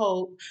in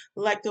hope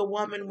like the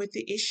woman with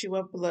the issue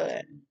of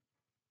blood.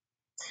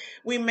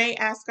 We may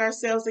ask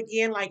ourselves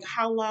again, like,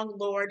 how long,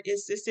 Lord,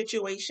 is this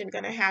situation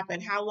going to happen?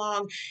 How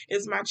long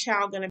is my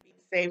child going to be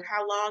saved?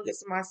 How long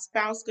is my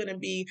spouse going to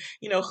be,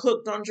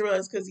 hooked on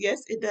drugs? Because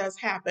yes, it does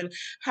happen.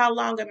 How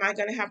long am I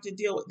going to have to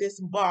deal with this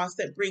boss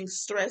that brings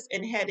stress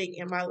and headache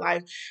in my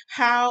life?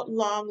 How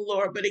long,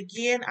 Lord? But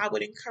again, I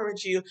would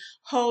encourage you,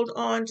 hold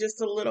on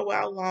just a little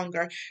while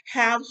longer.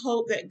 Have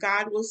hope that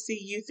God will see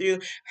you through.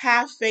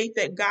 Have faith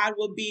that God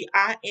will be,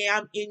 I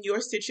am in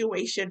your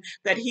situation,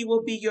 that He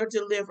will be your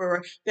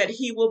deliverer, that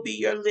He will be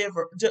your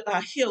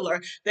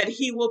healer, that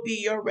He will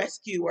be your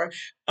rescuer.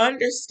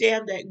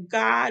 Understand that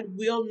God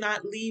will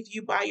not leave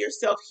you by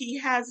yourself. He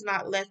has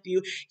not left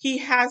you. He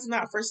has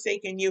not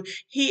forsaken you.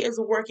 He is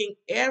working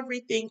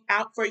everything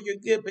out for your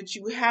good, but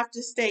you have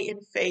to stay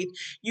in faith.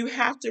 You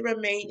have to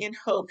remain in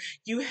hope.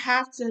 You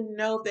have to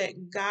know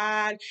that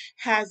God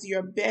has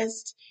your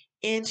best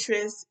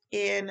interest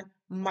in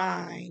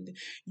mind.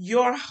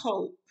 Your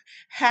hope,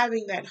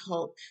 having that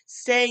hope,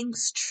 staying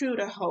true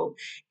to hope,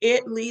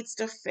 it leads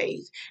to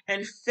faith.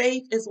 And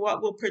faith is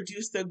what will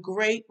produce the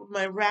great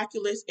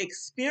miraculous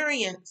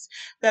experience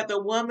that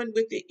the woman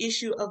with the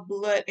issue of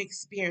blood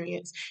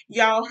experienced.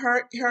 Y'all,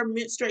 her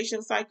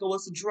menstruation cycle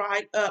was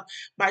dried up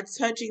by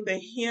touching the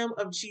hem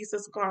of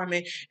Jesus'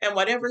 garment. And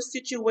whatever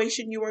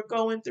situation you are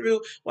going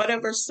through,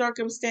 whatever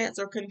circumstance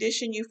or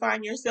condition you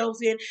find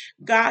yourselves in,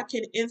 God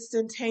can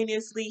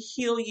instantaneously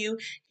heal you.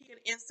 He can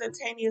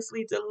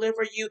instantaneously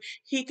deliver you.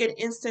 He can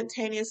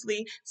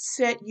instantaneously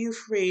set you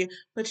free.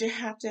 But you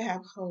have to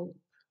have hope.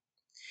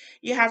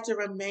 You have to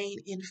remain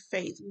in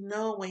faith,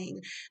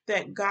 knowing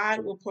that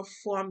God will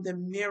perform the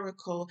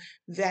miracle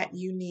that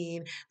you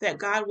need, that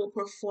God will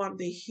perform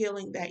the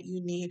healing that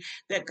you need,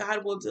 that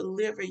God will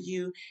deliver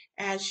you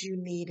as you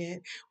need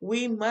it.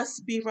 We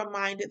must be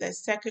reminded that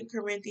 2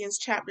 Corinthians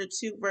chapter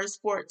 2, verse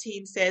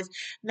 14 says,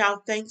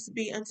 "Now thanks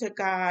be unto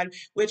God,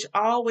 which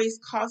always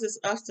causes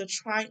us to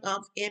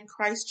triumph in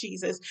Christ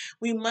Jesus."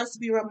 We must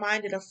be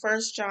reminded of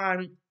 1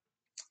 John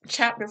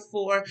chapter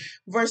 4,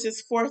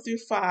 verses 4 through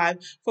 5.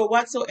 For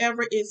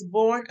whatsoever is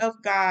born of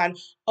God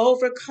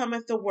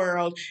overcometh the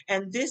world,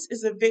 and this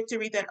is a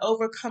victory that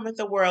overcometh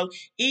the world,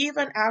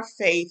 even our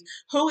faith.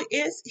 Who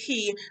is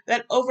he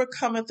that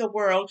overcometh the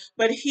world,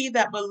 but he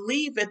that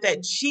believeth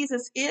that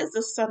Jesus is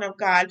the Son of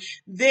God?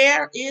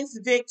 There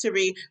is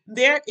victory,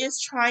 there is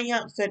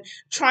triumph.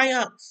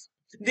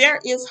 There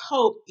is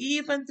hope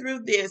even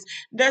through this.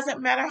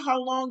 Doesn't matter how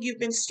long you've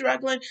been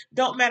struggling,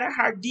 don't matter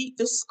how deep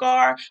the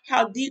scar,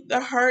 how deep the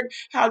hurt,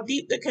 how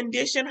deep the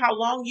condition, how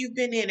long you've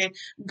been in it.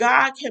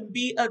 God can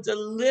be a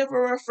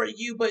deliverer for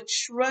you, but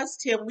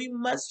trust Him. We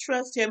must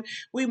trust Him.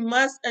 We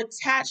must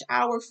attach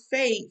our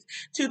faith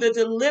to the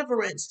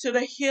deliverance, to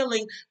the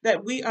healing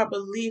that we are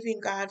believing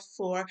God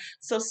for.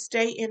 So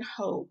stay in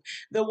hope.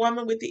 The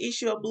woman with the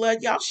issue of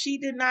blood, y'all, she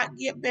did not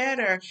get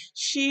better.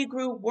 She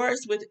grew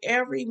worse with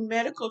every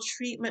medical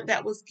treatment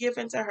that was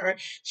given to her.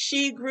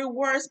 She grew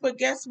worse, but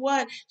guess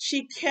what?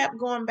 She kept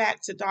going back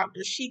to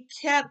doctors. She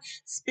kept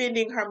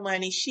spending her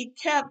money. She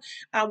kept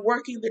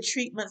working the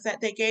treatments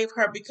that they gave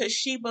her because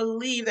she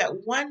believed that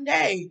one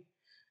day,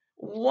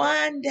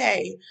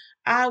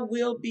 I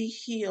will be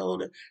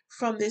healed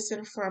from this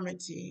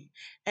infirmity.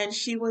 And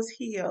she was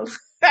healed.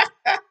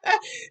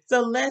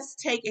 So let's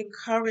take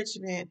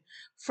encouragement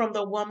from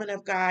the woman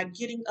of God,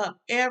 getting up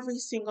every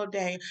single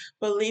day,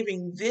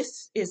 believing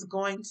this is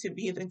going to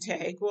be the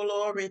day.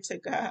 Glory to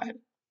God.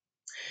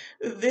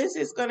 This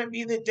is going to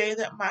be the day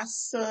that my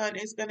son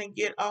is going to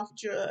get off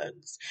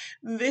drugs.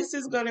 This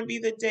is going to be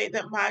the day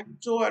that my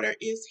daughter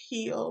is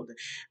healed.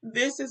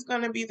 This is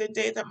going to be the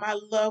day that my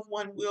loved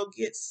one will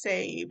get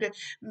saved.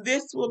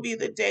 This will be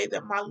the day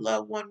that my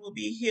loved one will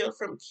be healed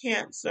from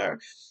cancer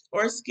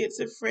or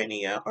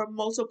schizophrenia or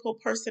multiple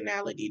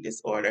personality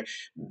disorder.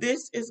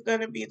 This is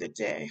going to be the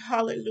day.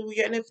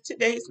 Hallelujah. And if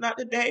today is not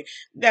the day,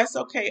 that's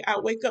okay. I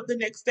wake up the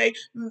next day.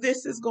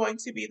 This is going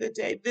to be the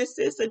day. This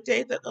is the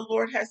day that the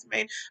Lord has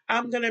made.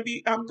 I'm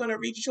gonna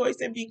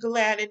rejoice and be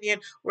glad in it,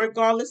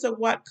 regardless of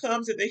what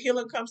comes. If the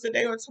healing comes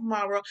today or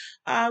tomorrow,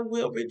 I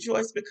will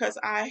rejoice because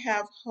I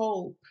have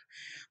hope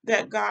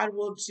that God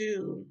will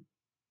do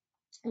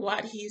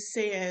what He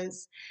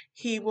says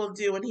He will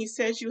do. And He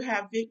says you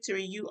have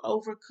victory, you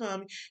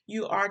overcome,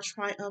 you are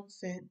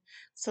triumphant.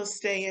 So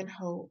stay in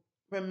hope,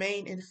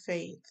 remain in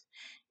faith,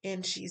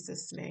 in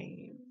Jesus'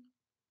 name.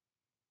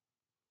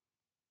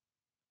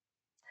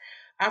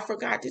 I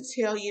forgot to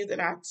tell you that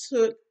I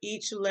took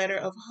each letter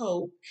of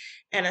hope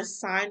and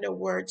assigned a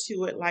word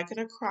to it like an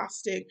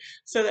acrostic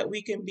so that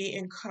we can be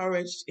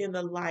encouraged in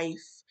the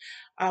life,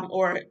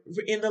 or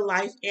in the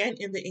life and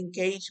in the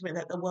engagement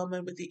that the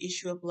woman with the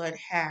issue of blood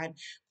had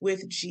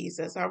with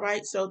Jesus. All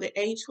right. So the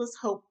H was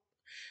hope.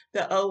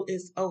 The O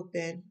is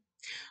open.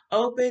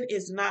 Open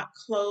is not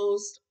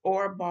closed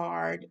or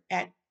barred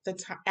at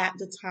at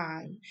the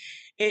time.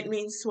 It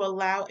means to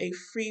allow a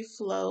free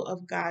flow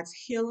of God's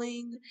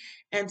healing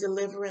and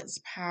deliverance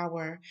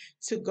power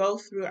to go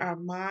through our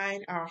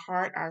mind, our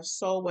heart, our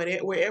soul,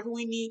 wherever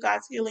we need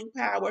God's healing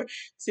power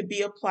to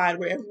be applied,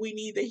 wherever we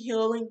need the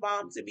healing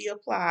balm to be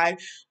applied,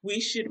 we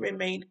should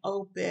remain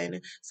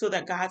open so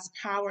that God's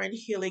power and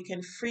healing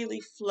can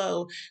freely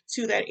flow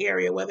to that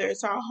area, whether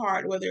it's our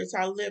heart, whether it's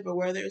our liver,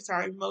 whether it's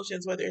our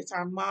emotions, whether it's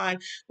our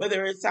mind,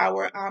 whether it's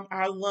our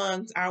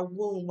lungs, our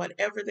womb,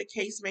 whatever the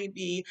case may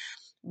be,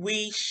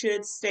 we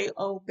should stay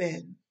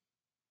open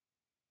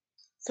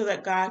so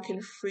that God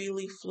can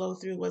freely flow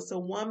through us. A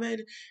woman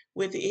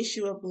with the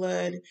issue of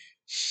blood,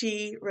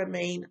 she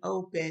remained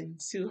open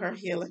to her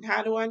healing.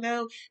 How do I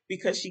know?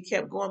 Because she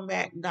kept going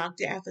back,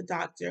 doctor after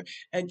doctor,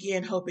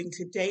 again, hoping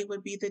today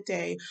would be the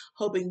day,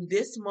 hoping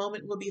this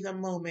moment will be the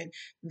moment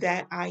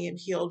that I am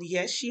healed.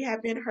 Yes, she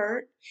had been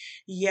hurt.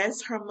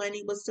 Yes, her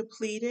money was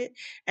depleted.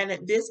 And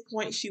at this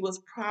point, she was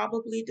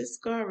probably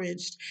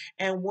discouraged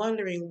and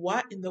wondering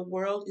what in the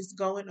world is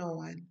going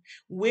on.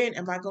 When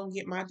am I going to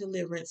get my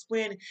deliverance?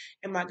 When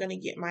am I going to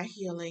get my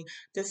healing?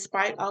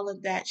 Despite all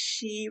of that,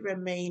 she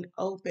remained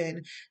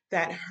open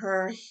that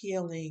her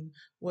healing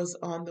was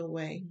on the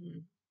way.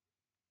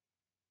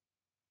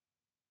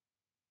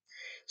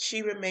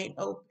 She remained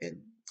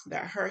open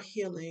that her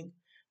healing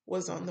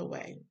was on the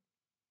way.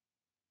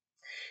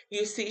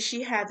 You see,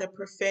 she had the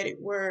prophetic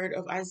word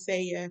of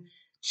Isaiah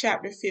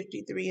chapter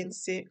 53 and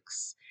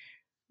 6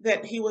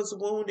 that he was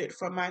wounded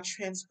for my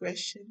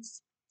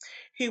transgressions,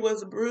 he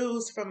was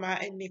bruised for my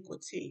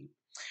iniquity,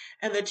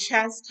 and the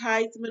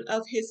chastisement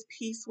of his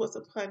peace was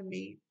upon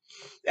me.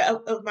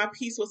 Of my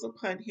peace was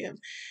upon him,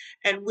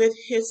 and with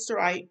his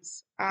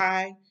stripes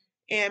I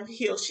am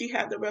healed. She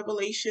had the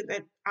revelation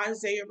that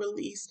Isaiah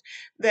released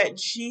that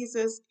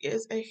Jesus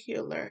is a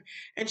healer,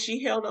 and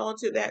she held on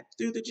to that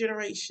through the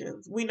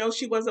generations. We know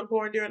she wasn't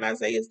born during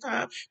Isaiah's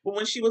time, but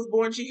when she was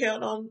born, she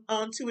held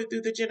on to it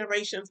through the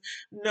generations,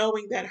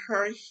 knowing that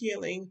her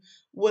healing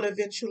would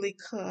eventually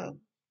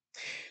come.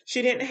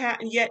 She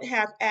didn't yet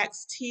have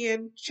Acts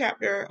 10,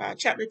 chapter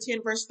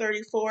 10, verse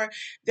 34,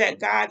 that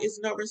God is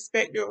no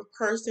respecter of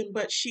person,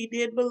 but she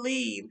did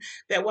believe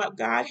that what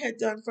God had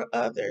done for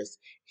others,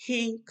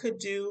 he could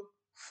do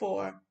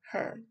for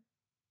her.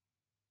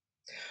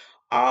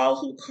 All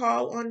who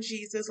call on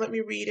Jesus, let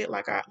me read it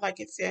like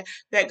it said,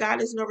 that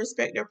God is no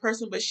respecter of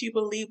person, but she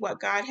believed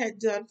what God had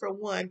done for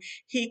one,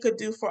 he could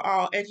do for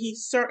all, and he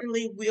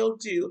certainly will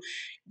do.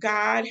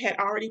 God had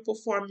already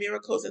performed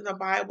miracles in the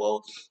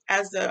Bible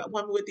as the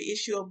woman with the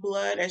issue of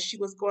blood, as she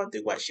was going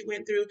through what she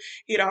went through.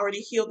 He had already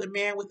healed the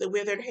man with the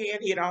withered hand.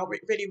 He had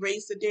already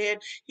raised the dead.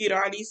 He had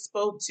already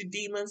spoke to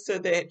demons so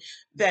that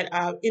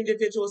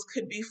individuals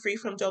could be free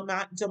from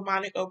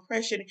demonic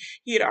oppression.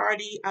 He had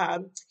already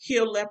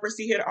healed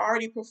leprosy. He had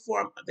already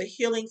performed the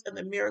healings and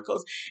the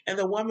miracles. And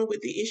the woman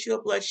with the issue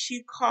of blood,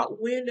 she caught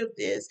wind of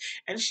this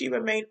and she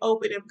remained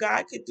open. If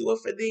God could do it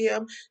for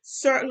them,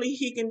 certainly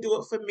he can do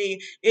it for me.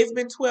 It's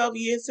been 12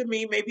 years for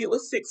me. Maybe it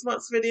was 6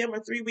 months for them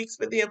or 3 weeks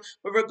for them.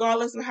 But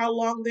regardless of how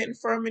long the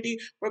infirmity,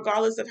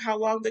 regardless of how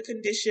long the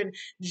condition,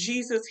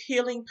 Jesus'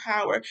 healing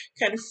power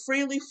can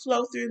freely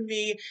flow through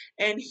me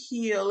and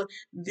heal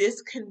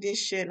this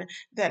condition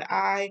that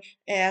I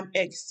am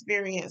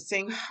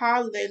experiencing.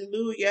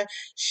 Hallelujah.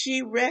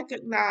 She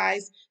recognized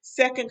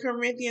 2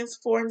 Corinthians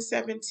 4 and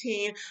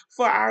 17,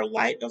 for our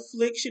light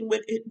affliction,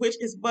 which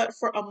is but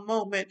for a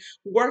moment,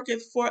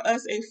 worketh for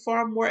us a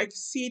far more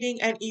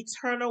exceeding and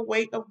eternal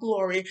weight of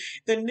glory.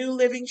 The New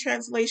Living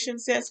Translation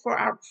says, for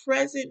our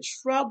present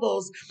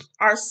troubles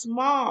are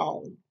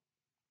small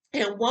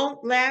and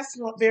won't last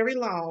very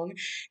long,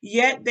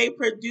 yet they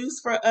produce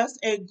for us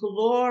a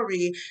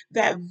glory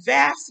that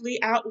vastly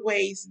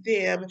outweighs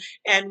them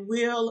and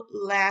will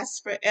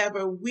last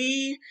forever.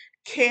 We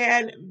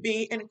can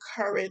be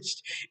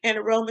encouraged. In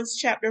Romans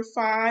chapter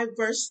 5,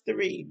 verse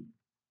 3,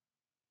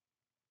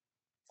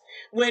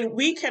 when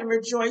we can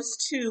rejoice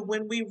too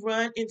when we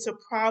run into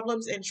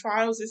problems and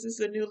trials. This is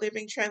the New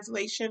Living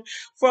Translation.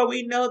 For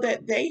we know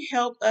that they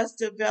help us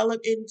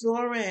develop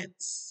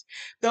endurance.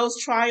 Those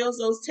trials,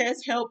 those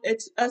tests help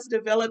us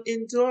develop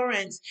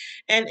endurance,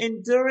 and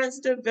endurance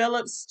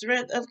develops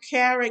strength of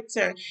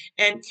character,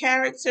 and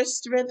character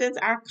strengthens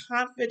our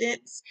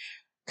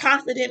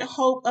confident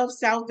hope of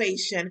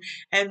salvation.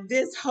 And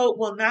this hope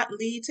will not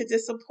lead to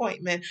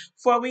disappointment,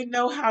 for we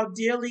know how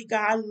dearly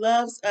God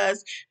loves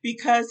us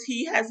because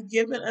he has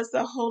given us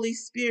the Holy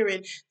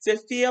Spirit to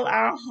fill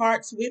our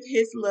hearts with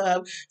his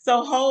love.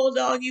 So hold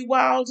on, you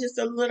all, just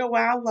a little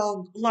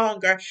while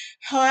longer.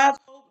 Have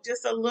hope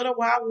just a little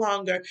while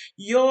longer.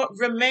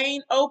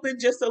 Remain open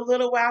just a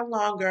little while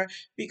longer,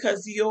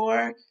 because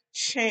your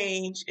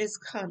change is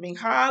coming.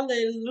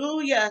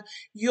 Hallelujah.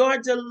 Your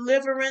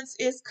deliverance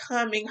is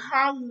coming.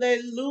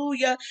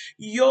 Hallelujah.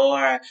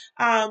 Your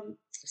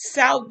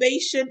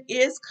salvation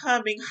is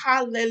coming.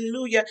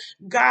 Hallelujah.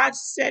 God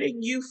setting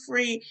you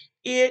free.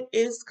 It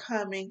is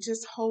coming.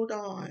 Just hold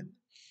on.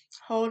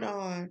 Hold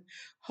on.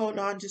 Hold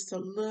on just a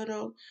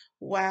little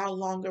while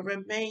longer.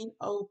 Remain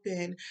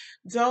open.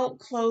 Don't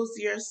close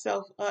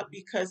yourself up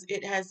because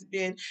it has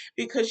been,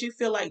 because you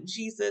feel like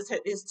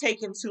is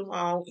taking too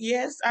long.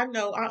 Yes, I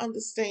know, I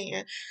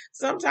understand.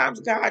 Sometimes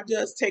God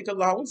does take a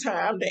long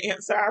time to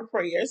answer our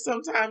prayers.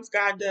 Sometimes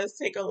God does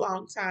take a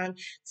long time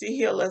to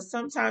heal us.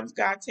 Sometimes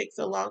God takes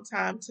a long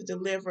time to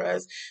deliver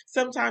us.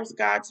 Sometimes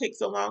God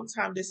takes a long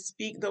time to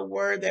speak the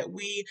word that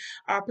we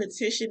are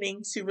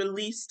petitioning to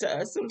release to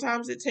us.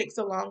 Sometimes it takes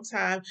a long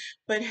time,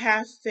 but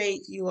have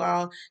faith, you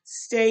all.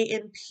 Stay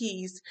in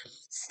peace.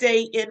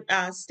 Stay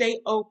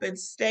open.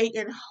 Stay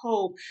in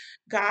hope.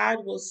 God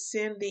will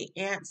send the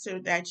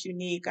answer that you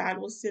need. God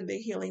will send the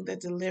healing, the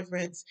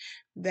deliverance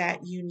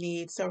that you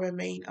need. So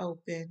remain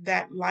open.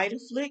 That light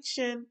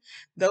affliction,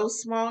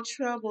 those small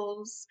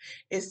troubles,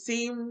 it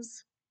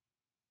seems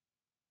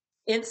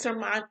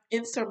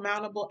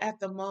insurmountable at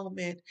the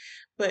moment,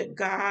 but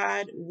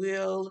God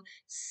will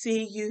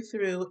see you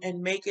through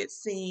and make it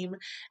seem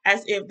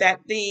as if that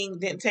thing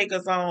didn't take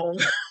us long.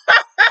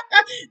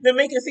 To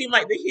make it seem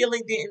like the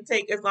healing didn't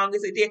take as long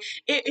as it did.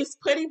 It is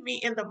putting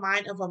me in the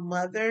mind of a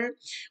mother.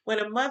 When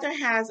a mother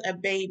has a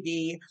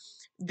baby,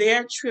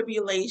 their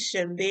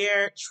tribulation,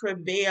 their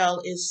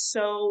travail is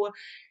so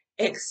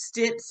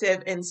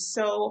extensive and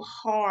so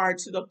hard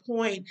to the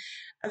point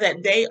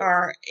that they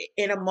are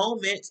in a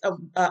moment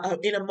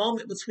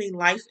between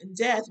life and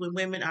death. When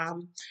women are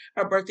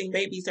birthing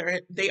babies,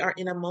 they are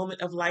in a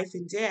moment of life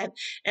and death.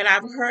 And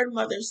I've heard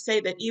mothers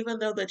say that even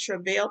though the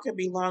travail can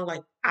be long,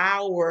 like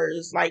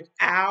hours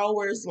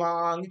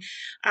long,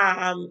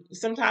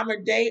 sometimes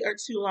a day or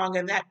two long,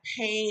 and that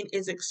pain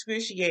is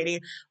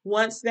excruciating.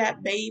 Once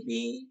that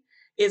baby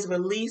is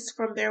released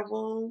from their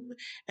womb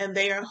and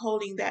they are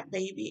holding that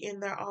baby in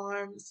their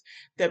arms,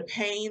 the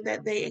pain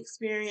that they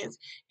experience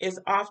is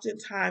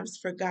oftentimes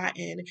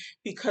forgotten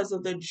because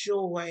of the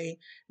joy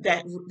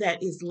that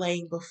is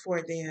laying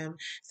before them.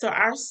 So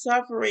our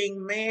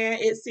suffering, man,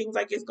 it seems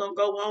like it's gonna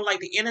go on like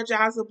the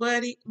Energizer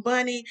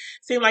bunny.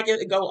 Seem like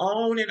it go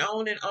on and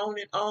on and on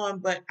and on.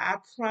 But I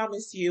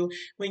promise you,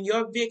 when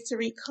your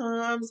victory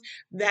comes,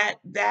 that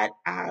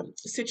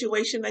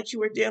situation that you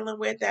were dealing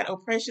with, that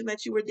oppression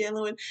that you were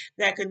dealing with,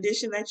 that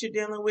condition that you're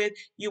dealing with,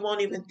 you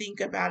won't even think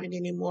about it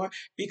anymore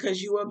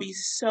because you will be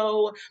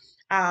so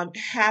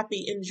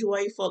happy and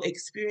joyful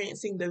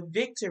experiencing the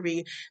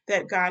victory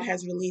that God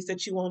has released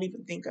that you won't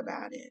even think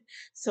about it.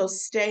 So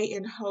stay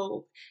in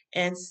hope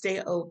and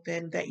stay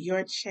open that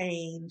your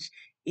change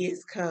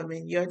is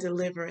coming, your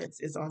deliverance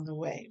is on the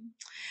way.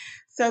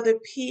 So the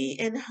P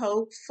in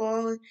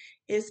hopeful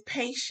is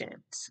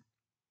patient.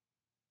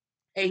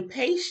 A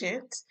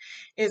patient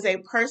is a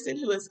person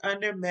who is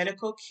under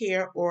medical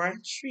care or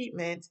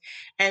treatment,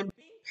 and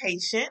being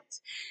patient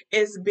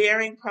is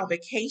bearing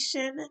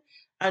provocation,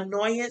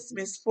 annoyance,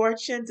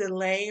 misfortune,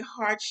 delay,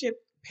 hardship,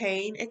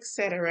 pain,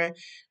 etc.,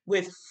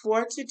 with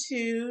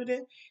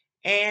fortitude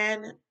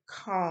and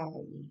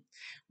calm,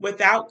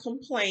 without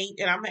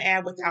complaint, and I'm going to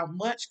add without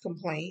much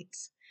complaint,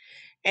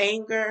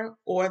 anger,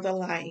 or the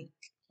like.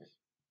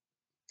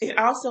 It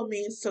also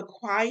means to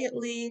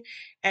quietly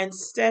and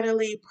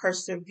steadily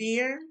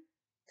persevere,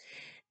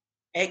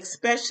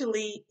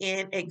 especially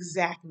in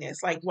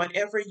exactness, like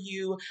whatever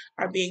you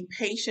are being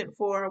patient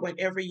for,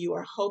 whatever you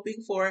are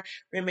hoping for,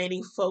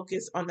 remaining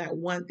focused on that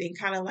one thing,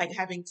 kind of like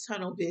having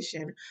tunnel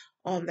vision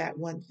on that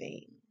one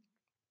thing.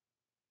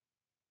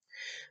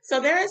 So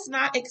there is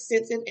not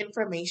extensive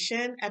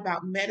information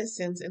about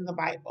medicines in the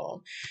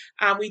Bible.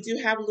 We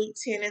do have Luke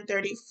 10 and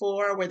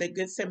 34, where the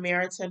Good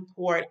Samaritan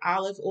poured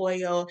olive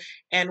oil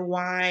and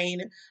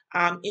wine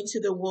into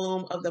the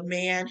womb of the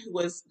man who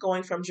was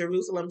going from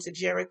Jerusalem to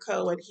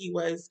Jericho, and he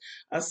was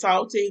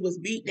assaulted, he was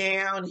beat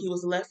down, he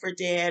was left for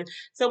dead.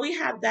 So we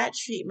have that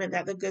treatment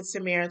that the Good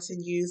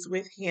Samaritan used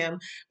with him,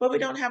 but we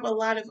don't have a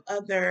lot of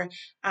other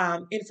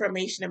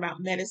information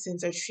about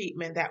medicines or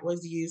treatment that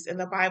was used in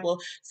the Bible.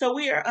 So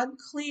we are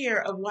unclear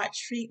of what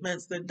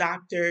treatments the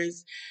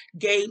doctors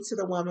gave to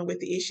the woman with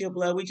the issue of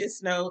blood. We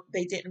just know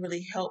they didn't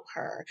really help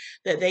her,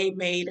 that they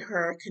made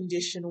her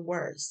condition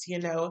worse.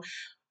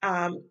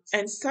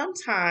 And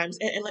sometimes,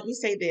 and let me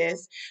say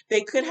this,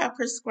 they could have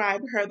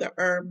prescribed her the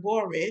herb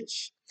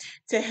borage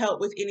to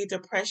help with any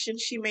depression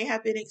she may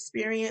have been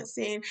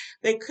experiencing.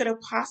 They could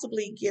have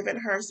possibly given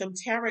her some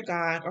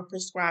tarragon or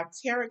prescribed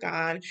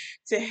tarragon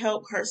to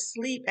help her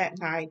sleep at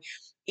night.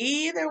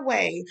 Either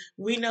way,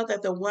 we know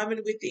that the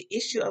woman with the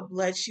issue of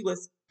blood, she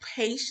was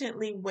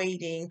patiently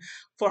waiting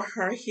for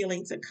her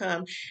healing to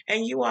come.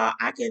 And you all,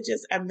 I can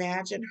just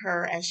imagine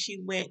her as she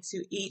went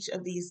to each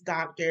of these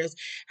doctors,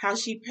 how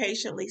she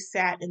patiently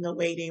sat in the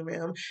waiting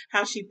room,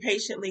 how she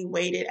patiently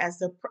waited as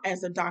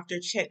the doctor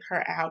checked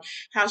her out,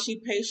 how she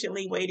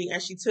patiently waiting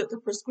as she took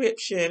the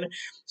prescription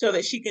so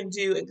that she can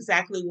do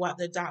exactly what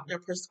the doctor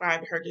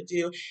prescribed her to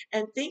do.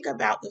 And think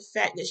about the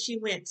fact that she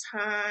went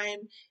time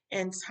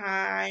and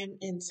time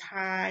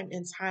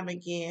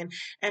again,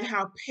 and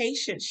how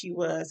patient she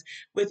was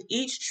with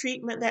each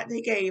treatment that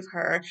they gave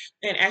her.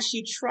 And as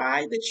she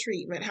tried the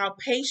treatment, how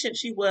patient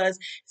she was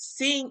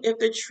seeing if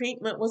the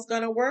treatment was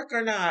going to work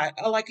or not.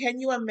 Oh, like, can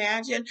you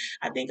imagine?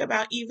 I think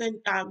about even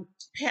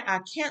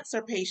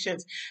cancer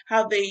patients,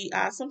 how they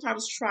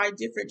sometimes try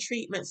different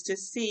treatments to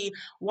see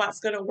what's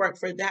going to work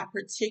for that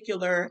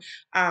particular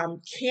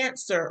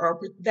cancer or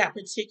that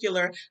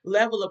particular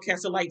level of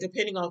cancer, like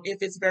depending on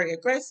if it's very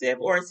aggressive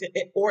or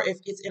if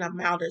it's in a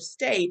milder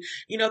state.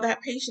 You know,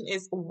 that patient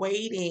is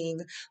waiting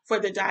for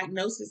the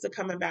diagnosis to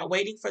come about,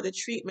 waiting for the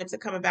treatment to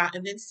come about,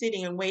 and then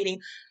sitting and waiting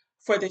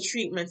for the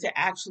treatment to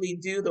actually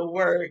do the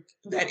work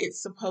that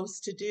it's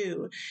supposed to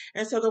do.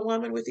 And so the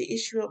woman with the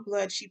issue of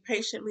blood, she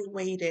patiently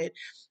waited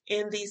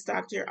in these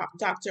doctor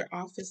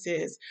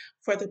offices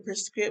for the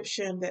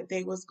prescription that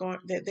they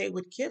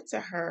would give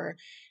to her.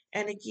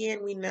 And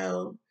again, we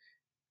know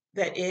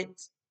that it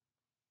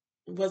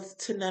was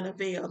to none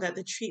avail, that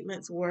the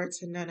treatments were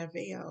to none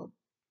avail.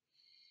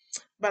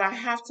 But I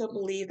have to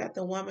believe that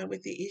the woman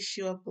with the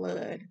issue of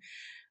blood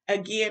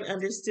again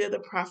understood the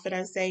prophet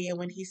Isaiah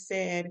when he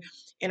said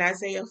in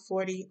Isaiah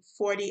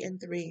 40:40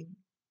 and 3,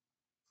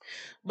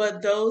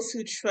 but those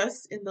who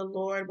trust in the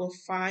Lord will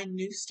find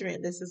new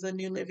strength. This is a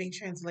New Living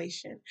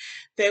Translation.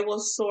 They will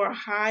soar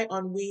high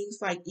on wings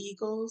like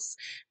eagles.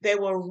 They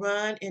will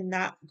run and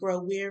not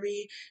grow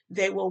weary.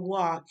 They will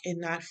walk and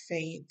not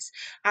faint.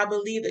 I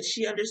believe that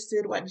she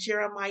understood what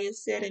Jeremiah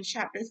said in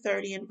chapter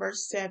 30 and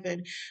verse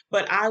 7.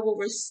 But I will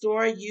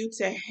restore you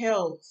to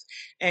health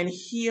and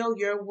heal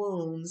your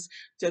wounds,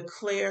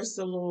 declares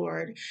the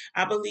Lord.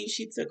 I believe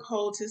she took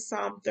hold to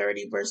Psalm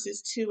 30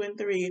 verses 2 and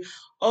 3.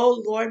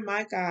 O Lord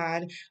my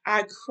God,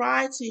 I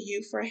cried to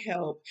you for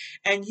help,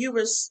 and you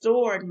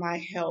restored my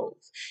health.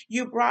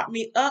 You brought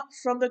me up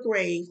from the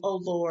grave, O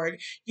Lord.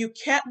 You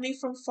kept me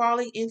from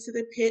falling into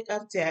the pit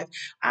of death.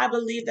 I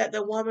believe that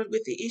the woman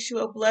with the issue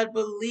of blood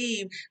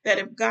believed that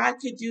if God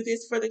could do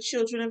this for the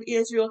children of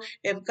Israel,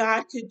 if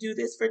God could do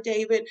this for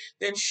David,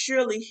 then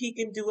surely he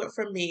can do it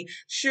for me.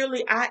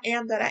 Surely I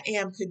am that I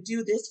am could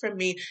do this for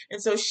me.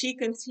 And so she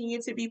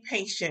continued to be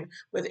patient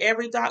with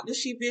every doctor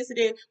she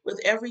visited, with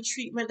every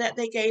treatment that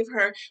they gave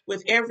her,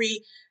 with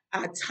every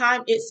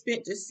time it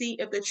spent to see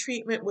if the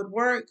treatment would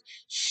work.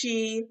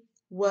 She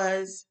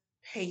was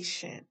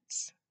patient.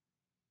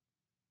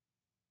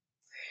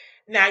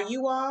 Now,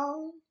 you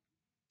all,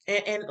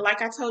 and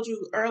like I told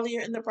you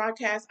earlier in the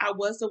broadcast, I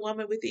was the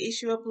woman with the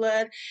issue of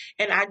blood,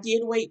 and I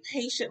did wait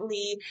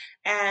patiently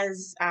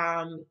as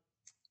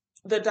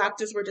the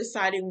doctors were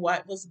deciding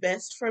what was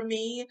best for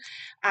me.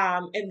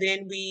 And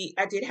then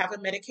I did have a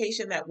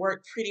medication that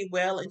worked pretty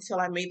well until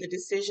I made the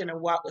decision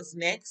of what was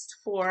next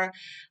for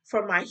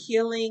my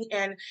healing.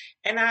 And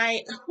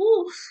I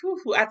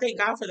thank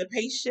God for the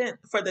patient,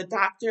 for the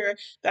doctor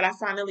that I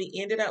finally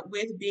ended up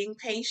with being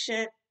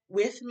patient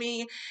with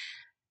me,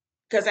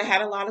 because I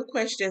had a lot of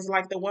questions.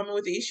 Like the woman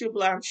with the issue of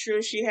blood, I'm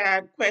sure she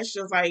had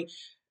questions like,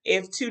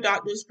 if two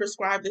doctors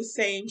prescribe the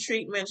same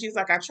treatment, she's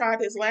like, I tried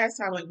this last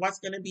time. Like, what's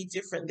going to be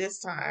different this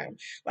time?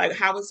 Like,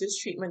 how is this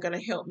treatment going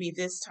to help me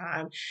this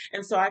time?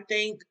 And so I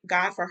thank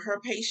God for her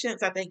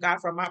patience. I thank God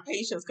for my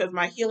patience because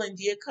my healing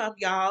did come,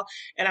 y'all,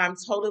 and I'm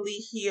totally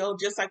healed,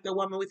 just like the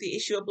woman with the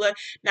issue of blood.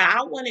 Now,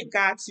 I wanted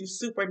God to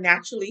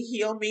supernaturally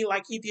heal me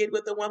like he did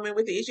with the woman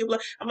with the issue of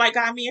blood. I'm like,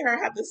 God, me and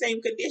her have the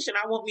same condition.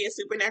 I want me a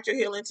supernatural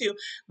healing too.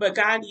 But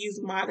God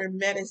used modern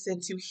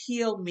medicine to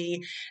heal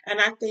me. And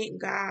I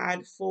thank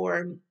God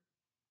for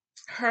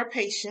her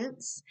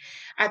patience.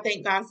 I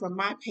thank God for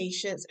my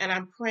patience. And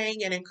I'm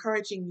praying and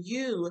encouraging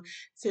you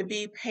to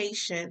be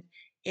patient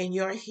in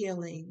your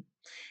healing.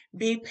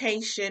 Be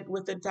patient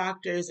with the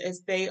doctors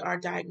as they are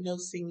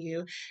diagnosing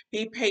you.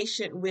 Be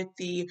patient with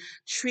the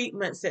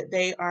treatments that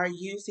they are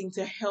using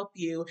to help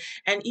you.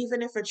 And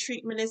even if a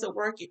treatment isn't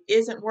working,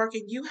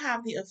 you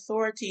have the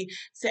authority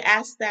to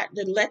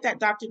let that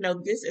doctor know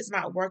this is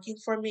not working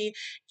for me.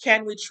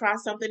 Can we try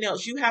something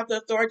else? You have the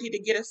authority to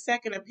get a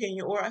second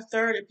opinion or a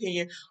third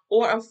opinion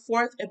or a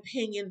fourth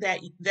opinion that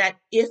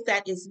if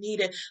that is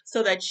needed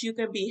so that you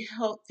can be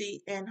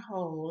healthy and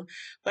whole.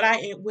 But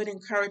I would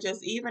encourage us,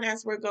 even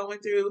as we're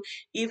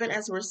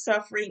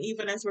suffering,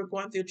 even as we're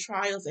going through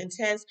trials and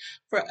tests,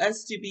 for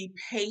us to be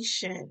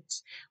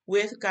patient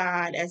with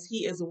God as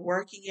He is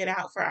working it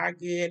out for our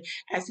good,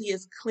 as He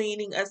is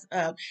cleaning us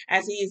up,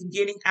 as He is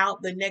getting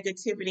out the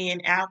negativity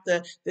and out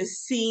the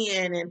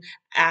sin and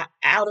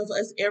out of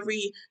us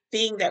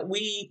everything that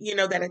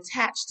that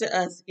attached to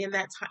us in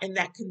that time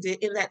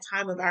in that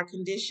time of our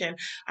condition.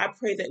 I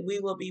pray that we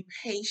will be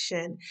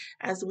patient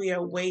as we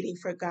are waiting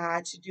for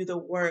God to do the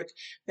work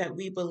that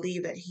we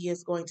believe that He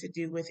is going to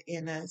do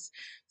within us.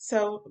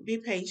 So be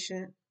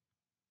patient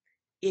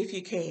if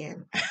you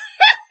can.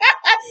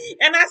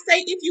 And I say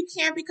if you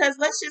can, because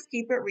let's just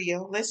keep it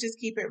real. Let's just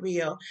keep it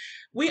real.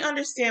 We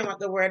understand what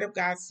the Word of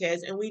God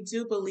says, and we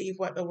do believe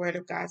what the Word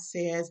of God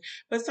says.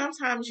 But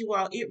sometimes, you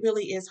all, it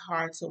really is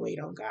hard to wait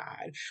on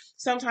God.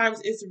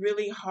 Sometimes it's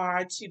really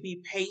hard to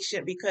be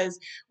patient because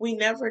we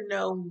never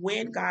know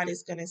when God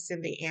is going to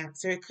send the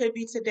answer. It could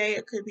be today,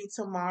 it could be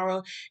tomorrow,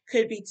 it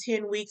could be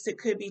 10 weeks, it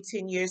could be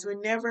 10 years. We're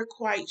never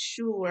quite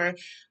sure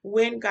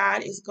when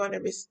God is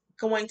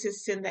going to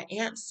send the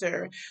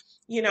answer.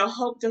 You know,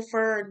 hope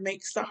deferred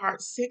makes the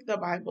heart sick, the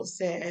Bible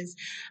says.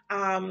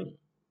 Um,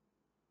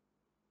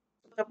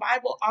 the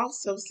Bible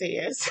also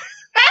says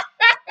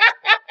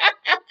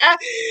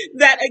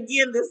that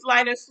again, this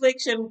light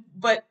affliction,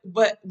 but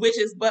which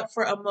is but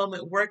for a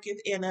moment, worketh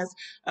in us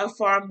a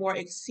far more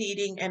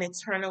exceeding and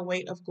eternal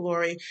weight of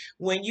glory.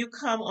 When you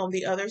come on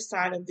the other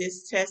side of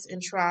this test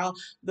and trial,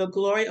 the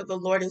glory of the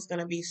Lord is going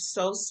to be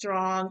so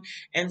strong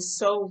and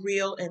so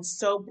real and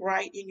so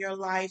bright in your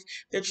life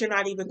that you're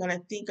not even going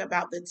to think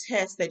about the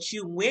test that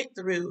you went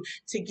through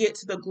to get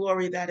to the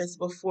glory that is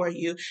before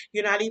you.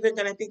 You're not even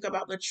going to think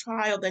about the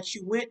trial that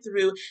you went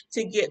through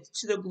to get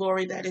to the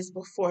glory that is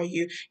before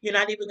you. You're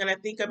not even going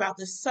to think about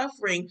the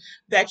suffering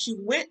that you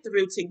went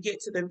through to get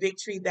to the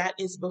victory that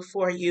is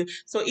before you.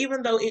 So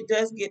even though it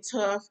does get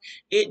tough,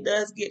 it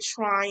does get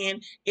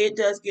trying, it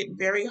does get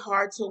very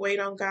hard to wait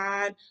on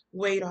God,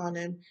 wait on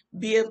Him.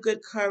 Be of good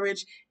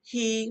courage.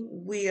 He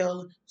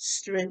will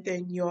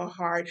strengthen your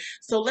heart.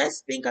 So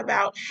let's think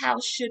about how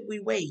should we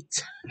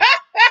wait?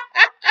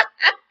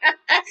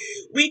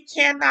 We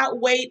cannot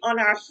wait on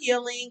our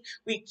healing.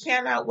 We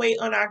cannot wait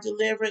on our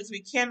deliverance.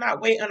 We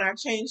cannot wait on our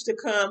change to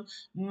come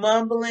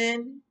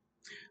mumbling,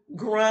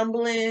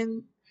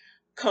 grumbling,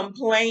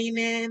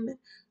 complaining,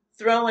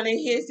 throwing a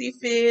hissy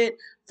fit,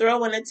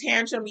 throwing a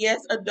tantrum.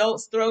 Yes,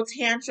 adults throw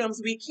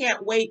tantrums. We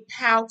can't wait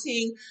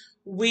pouting.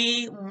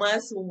 We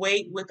must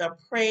wait with a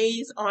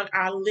praise on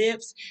our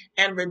lips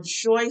and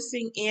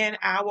rejoicing in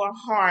our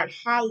heart.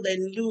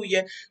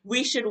 Hallelujah.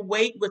 We should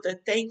wait with a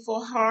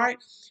thankful heart,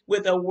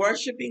 with a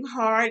worshiping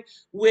heart,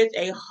 with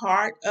a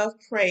heart of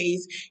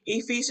praise.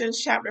 Ephesians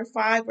chapter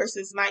 5,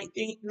 verses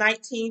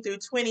 19 through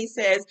 20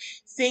 says,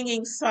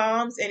 singing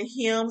psalms and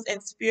hymns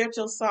and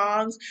spiritual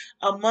songs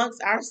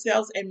amongst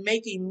ourselves and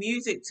making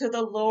music to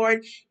the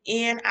Lord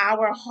in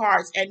our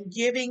hearts and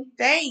giving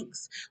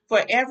thanks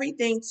for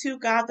everything to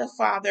God the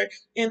Father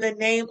in the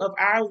name of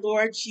our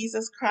Lord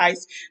Jesus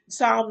Christ.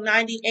 Psalm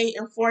 98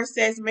 and 4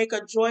 says, make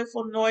a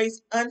joyful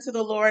noise unto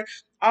the Lord,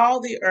 all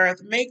the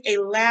earth. Make a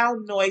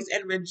loud noise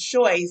and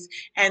rejoice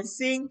and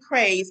sing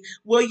praise.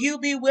 Will you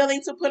be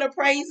willing to put a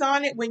praise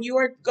on it when you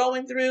are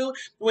going through,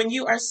 when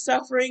you are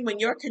suffering, when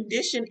your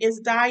condition is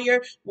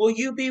dire? Will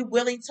you be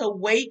willing to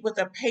wait with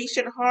a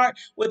patient heart,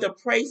 with a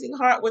praising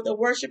heart, with a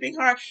worshiping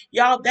heart?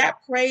 Y'all, that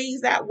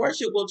praise, that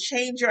worship will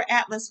change your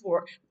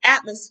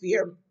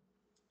atmosphere.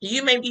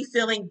 You may be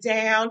feeling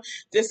down,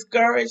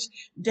 discouraged,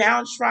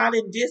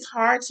 downtrodden,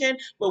 disheartened,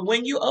 but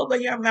when you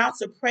open your mouth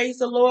to praise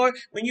the Lord,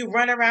 when you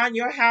run around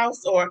your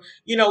house or,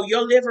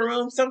 your living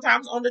room,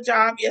 sometimes on the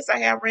job, yes, I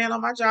have ran on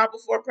my job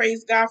before,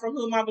 praise God, from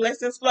whom my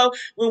blessings flow.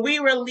 When we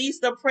release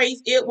the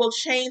praise, it will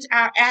change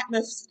our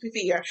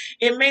atmosphere.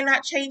 It may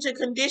not change a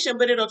condition,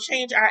 but it'll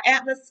change our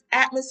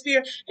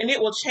atmosphere, and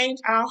it will change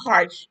our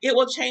heart. It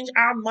will change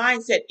our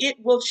mindset. It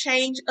will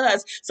change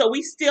us. So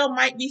we still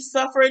might be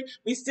suffering.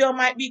 We still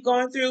might be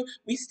going through.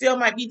 We still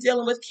might be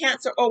dealing with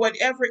cancer or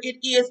whatever it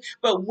is.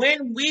 But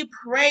when we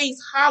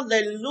praise,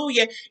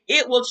 hallelujah,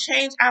 it will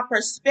change our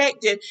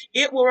perspective.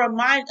 It will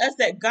remind us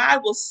that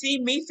God will see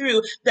me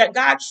through, that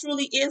God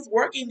truly is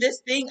working this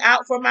thing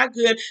out for my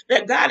good,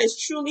 that God is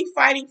truly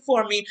fighting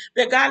for me,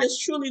 that God is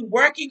truly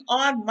working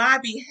on my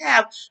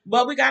behalf.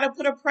 But we got to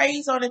put a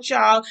praise on it,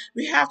 y'all.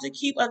 We have to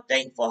keep a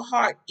thankful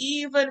heart,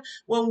 even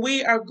when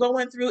we are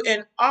going through.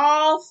 In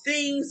all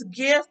things,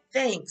 give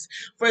thanks,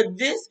 for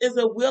this is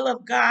the will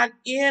of God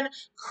in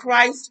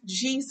Christ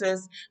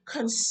Jesus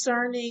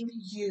concerning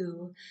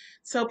you.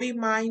 So be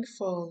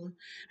mindful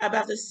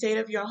about the state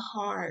of your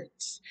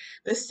heart,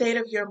 the state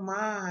of your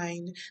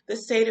mind, the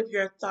state of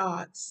your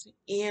thoughts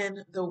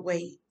in the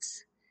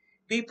wait.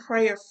 Be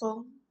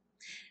prayerful,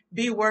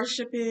 be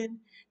worshiping,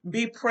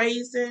 be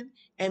praising,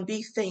 and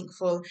be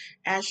thankful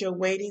as you're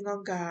waiting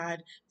on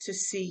God to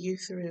see you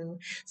through.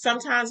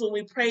 Sometimes when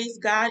we praise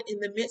God in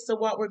the midst of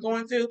what we're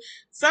going through,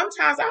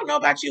 sometimes, I don't know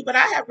about you, but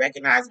I have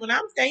recognized when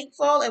I'm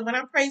thankful and when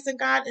I'm praising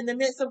God in the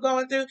midst of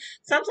going through,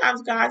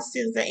 sometimes God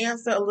sends the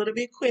answer a little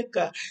bit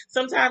quicker.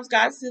 Sometimes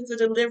God sends the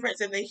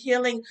deliverance and the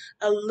healing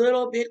a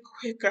little bit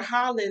quicker.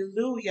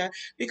 Hallelujah.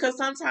 Because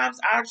sometimes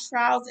our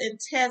trials and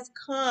tests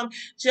come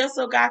just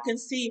so God can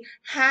see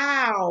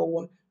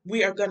how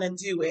we are going to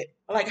do it.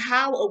 Like,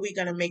 how are we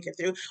going to make it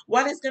through?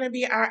 What is going to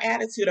be our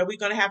attitude? Are we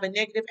going to have a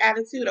negative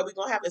attitude? Are we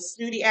going to have a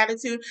snooty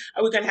attitude?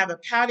 Are we going to have a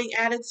pouting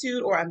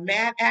attitude or a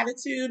mad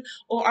attitude?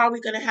 Or are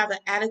we going to have an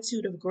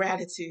attitude of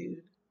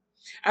gratitude?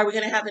 Are we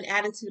going to have an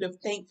attitude of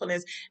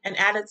thankfulness, an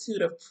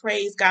attitude of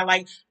praise, God?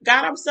 Like,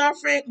 God, I'm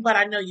suffering, but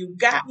I know you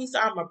got me, so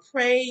I'm going to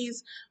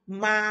praise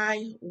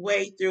my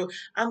way through.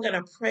 I'm going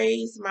to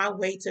praise my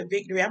way to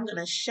victory. I'm going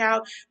to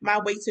shout my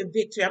way to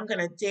victory. I'm going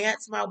to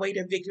dance my way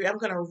to victory. I'm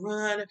going to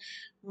run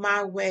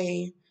my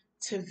way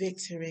to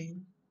victory.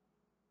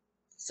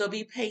 So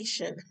be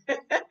patient.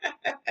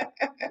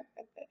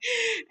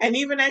 And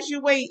even as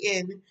you wait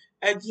in,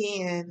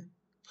 again,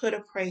 put a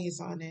praise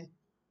on it.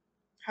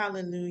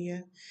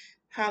 Hallelujah.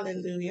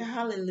 Hallelujah.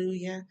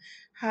 Hallelujah.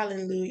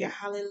 Hallelujah.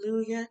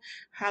 Hallelujah.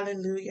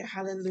 Hallelujah.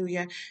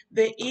 Hallelujah.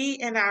 The E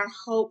in our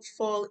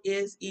hopeful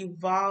is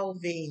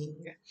evolving.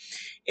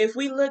 If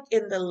we look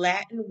in the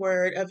Latin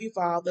word of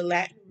evolve, the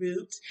Latin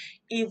root,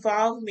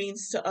 evolve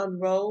means to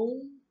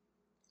unroll,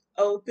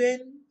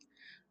 open,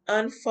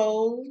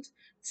 unfold,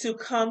 to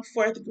come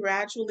forth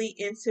gradually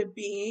into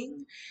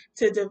being,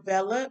 to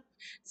develop,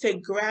 to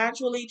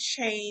gradually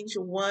change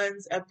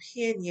one's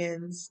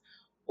opinions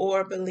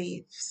or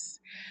beliefs.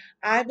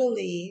 I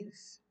believe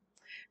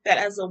that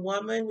as a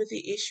woman with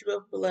the issue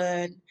of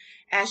blood,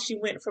 as she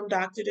went from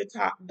doctor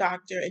to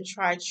doctor and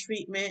tried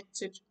treatment,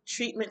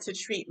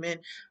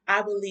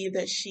 I believe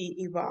that she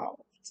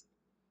evolved.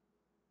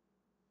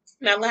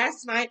 Now,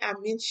 last night I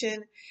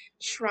mentioned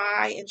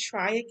try and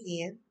try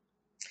again.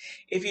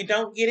 If you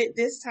don't get it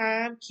this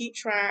time, keep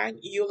trying.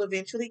 You'll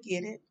eventually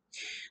get it.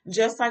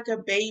 Just like a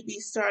baby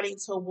starting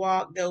to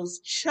walk, those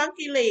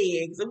chunky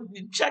legs,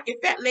 chunky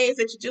fat legs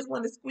that you just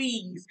want to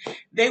squeeze,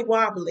 they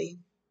wobbly.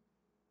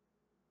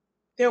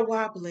 They're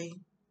wobbly.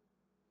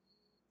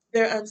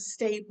 They're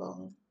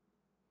unstable.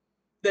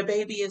 The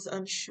baby is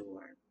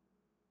unsure.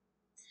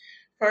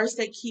 First,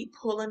 they keep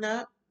pulling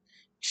up,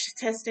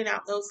 testing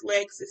out those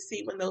legs to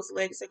see when those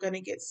legs are going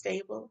to get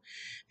stable.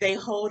 They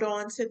hold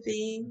on to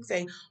things.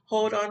 They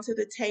hold on to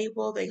the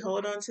table. They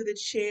hold on to the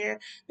chair.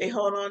 They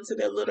hold on to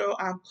their little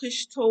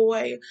push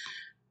toy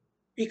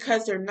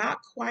because they're not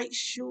quite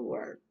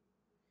sure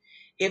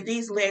if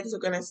these legs are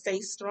going to stay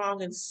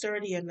strong and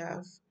sturdy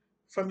enough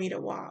for me to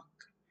walk.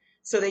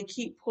 So they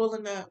keep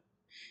pulling up.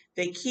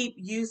 They keep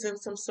using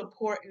some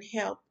support and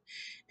help.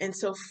 And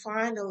so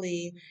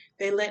finally,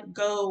 they let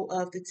go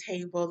of the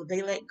table.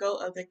 They let go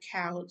of the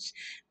couch.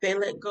 They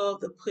let go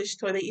of the push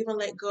toy. They even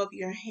let go of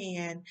your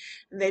hand.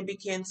 And they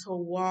begin to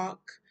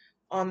walk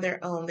on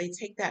their own. They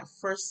take that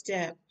first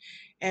step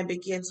and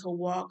begin to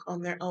walk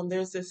on their own.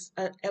 There's this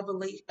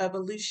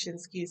evolution,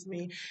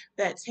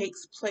 that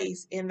takes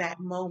place in that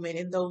moment,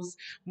 in those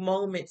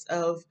moments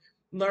of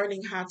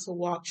learning how to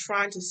walk,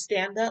 trying to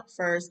stand up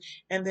first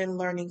and then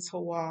learning to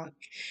walk.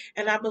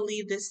 And I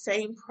believe this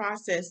same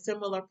process,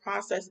 similar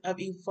process of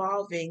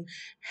evolving,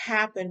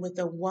 happened with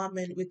a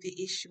woman with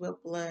the issue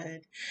of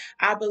blood.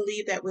 I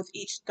believe that with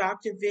each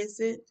doctor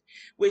visit,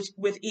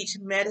 with each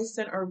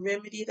medicine or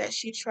remedy that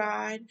she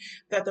tried,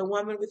 that the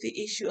woman with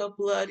the issue of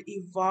blood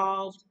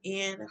evolved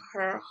in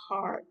her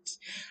heart.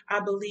 I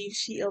believe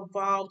she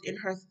evolved in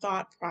her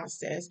thought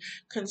process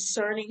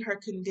concerning her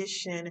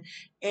condition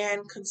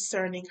and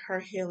concerning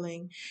her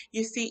healing.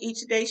 You see,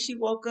 each day she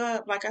woke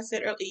up, like I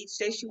said earlier, each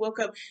day she woke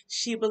up,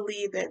 she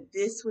believed that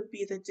this would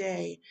be the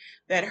day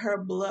that her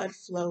blood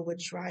flow would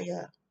dry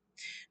up.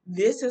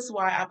 This is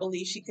why I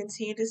believe she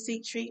continued to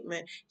seek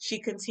treatment. She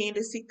continued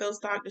to seek those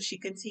doctors. She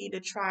continued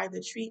to try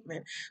the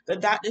treatment. The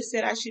doctor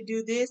said I should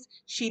do this.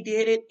 She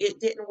did it. It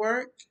didn't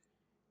work.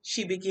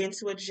 She began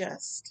to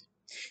adjust.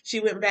 She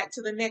went back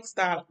to the next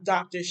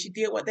doctor. She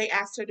did what they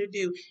asked her to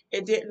do.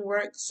 It didn't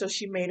work, so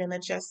she made an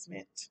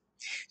adjustment.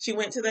 She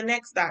went to the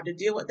next doctor,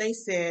 did what they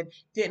said,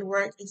 didn't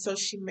work, and so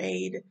she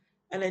made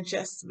an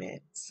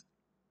adjustment.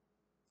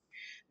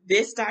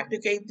 This doctor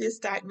gave this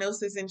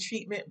diagnosis and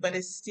treatment, but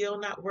it's still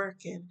not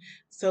working.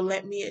 So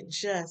let me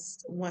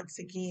adjust once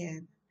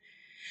again.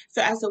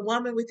 So as a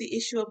woman with the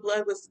issue of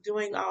blood was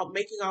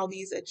making all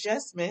these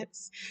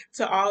adjustments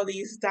to all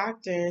these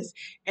doctors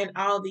and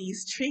all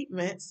these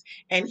treatments,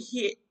 and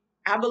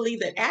I believe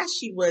that as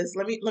she was,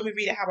 let me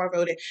read it how I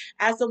wrote it.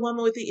 As the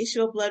woman with the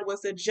issue of blood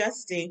was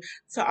adjusting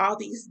to all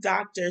these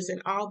doctors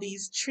and all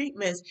these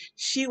treatments,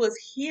 she was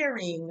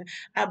hearing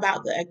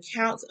about the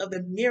accounts of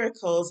the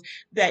miracles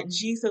that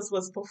Jesus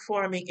was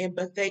performing in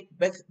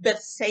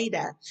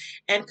Bethsaida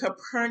and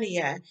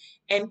Capernaum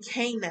and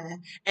Cana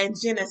and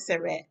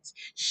Gennesaret.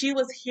 She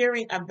was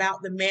hearing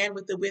about the man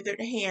with the withered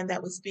hand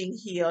that was being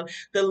healed,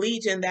 the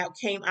legion that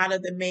came out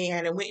of the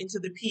man and went into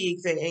the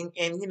pigs and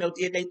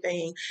did their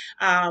thing.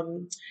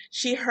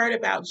 She heard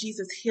about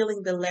Jesus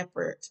healing the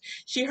leopard.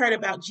 She heard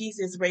about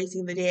Jesus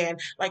raising the dead.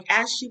 Like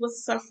as she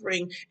was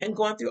suffering and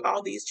going through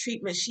all these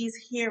treatments, she's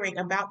hearing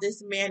about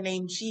this man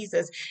named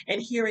Jesus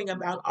and hearing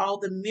about all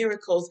the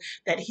miracles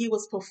that he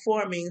was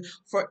performing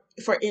for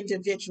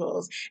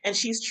individuals. And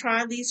she's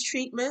trying these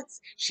treatments.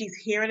 She's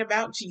hearing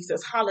about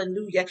Jesus.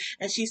 Hallelujah.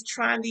 And she's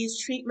trying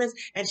these treatments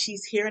and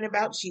she's hearing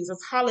about Jesus.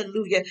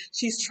 Hallelujah.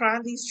 She's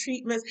trying these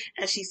treatments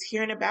and she's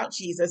hearing about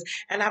Jesus.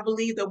 And I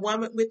believe the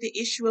woman with the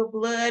issue of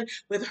blood blood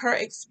with her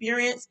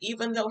experience,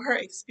 even though her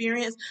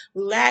experience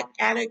lacked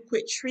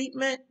adequate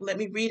treatment. Let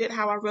me read it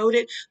how I wrote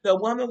it. The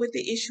woman with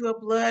the issue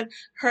of blood,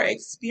 her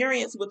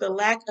experience with the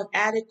lack of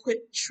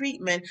adequate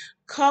treatment,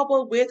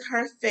 coupled with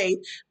her faith,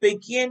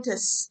 began to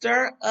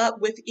stir up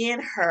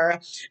within her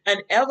an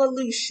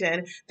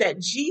evolution that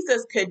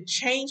Jesus could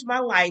change my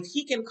life.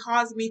 He can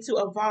cause me to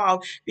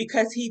evolve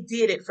because he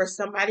did it for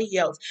somebody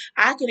else.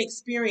 I can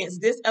experience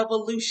this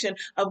evolution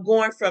of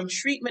going from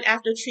treatment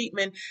after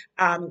treatment,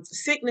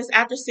 sickness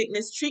after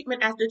sickness,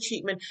 treatment after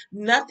treatment,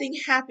 nothing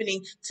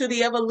happening, to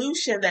the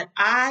evolution that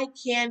I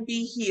can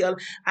be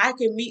healed. I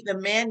can meet the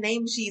man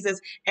named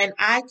Jesus and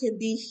I can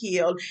be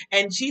healed.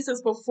 And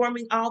Jesus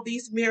performing all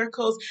these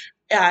miracles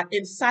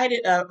incited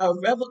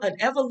an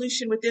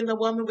evolution within the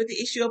woman with the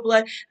issue of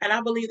blood. And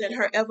I believe that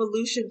her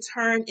evolution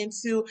turned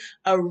into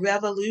a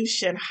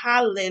revolution.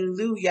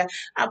 Hallelujah.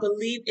 I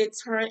believe it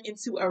turned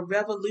into a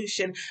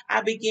revolution.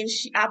 I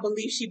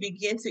believe she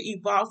began to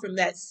evolve from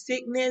that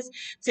sickness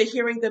to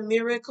hearing the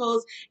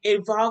miracles,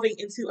 evolving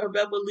into a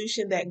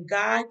revolution that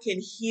God can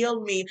heal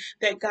me,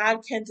 that God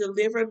can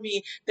deliver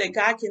me, that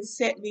God can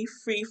set me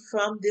free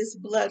from this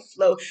blood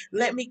flow.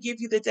 Let me give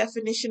you the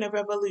definition of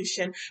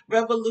revolution.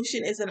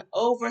 Revolution is an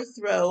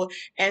overthrow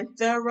and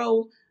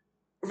thorough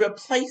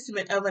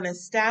replacement of an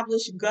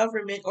established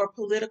government or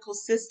political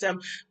system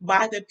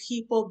by the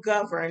people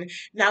governed.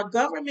 Now,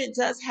 government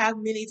does have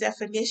many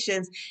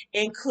definitions,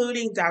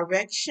 including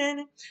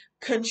direction,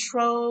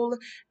 control,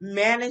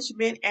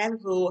 management, and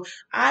rule.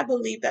 I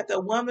believe that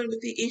the woman with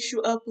the issue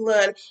of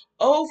blood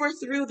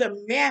overthrew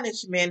the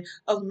management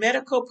of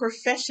medical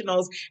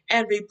professionals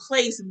and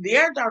replaced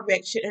their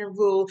direction and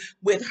rule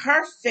with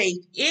her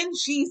faith in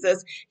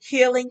Jesus'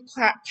 healing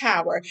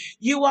power.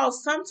 You all,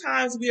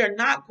 sometimes we are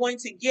not going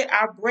to get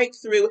our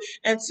breakthrough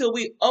until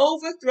we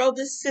overthrow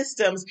the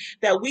systems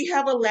that we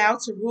have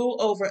allowed to rule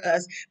over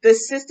us. The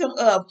system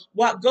of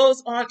what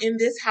goes on in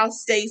this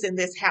house stays in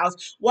this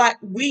house. What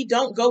we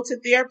don't go to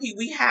therapy,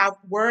 we have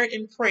word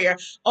and prayer.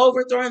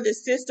 Overthrowing the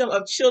system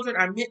of children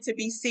are meant to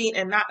be seen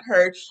and not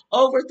heard.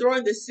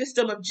 Overthrowing the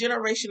system of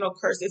generational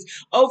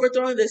curses.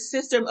 Overthrowing the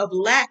system of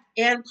lack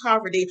and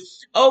poverty.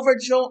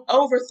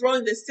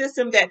 Overthrowing the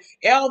system that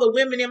all the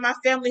women in my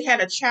family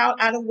had a child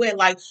out of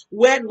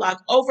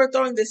wedlock,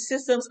 overthrowing the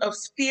systems of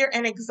fear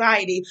and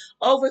anxiety,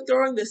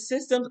 overthrowing the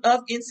systems of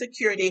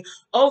insecurity,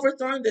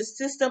 overthrowing the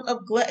system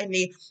of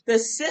gluttony. The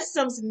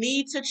systems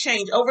need to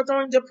change.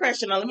 Overthrowing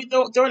depression. Now, let me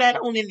throw that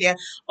on in there.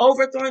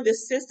 Overthrowing the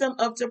system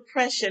of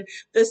depression,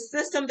 the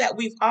system that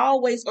we've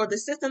always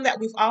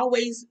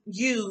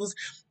used,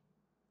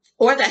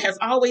 or that has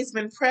always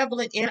been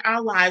prevalent in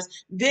our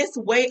lives. This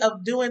way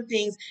of doing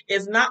things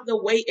is not the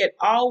way it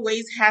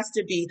always has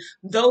to be.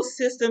 Those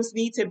systems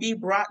need to be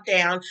brought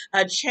down.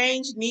 A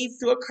change needs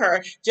to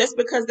occur. Just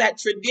because that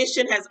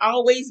tradition has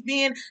always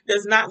been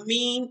does not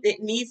mean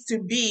it needs to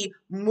be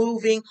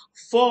moving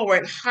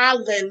forward.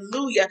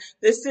 Hallelujah.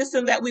 The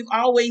system that we've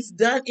always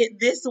done it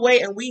this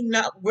way, and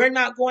we're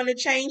not going to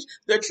change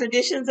the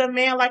traditions of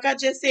man, like I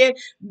just said,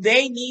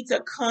 they need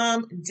to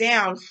come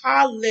down.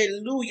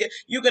 Hallelujah.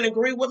 You can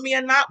agree with me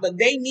or not, but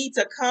they need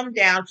to come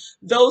down.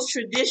 Those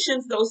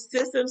traditions, those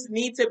systems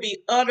need to be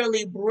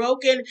utterly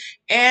broken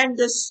and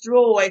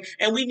destroyed.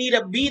 And we need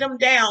to beat them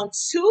down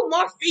 2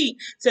 more feet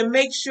to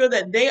make sure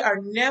that they are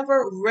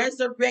never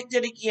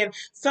resurrected again.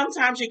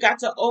 Sometimes you got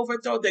to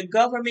overthrow the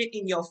government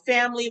in your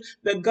family,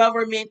 the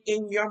government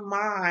in your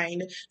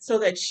mind, so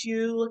that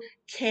you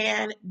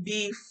can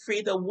be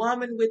free. The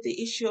woman with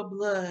the issue of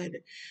blood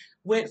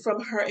went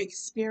from her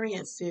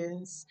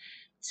experiences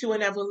to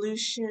an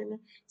evolution,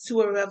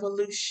 to a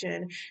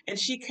revolution. And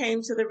she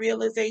came to the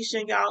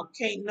realization, y'all,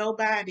 can't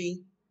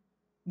nobody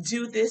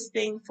do this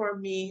thing for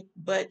me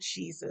but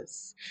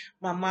Jesus.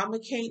 My mama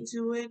can't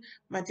do it.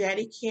 My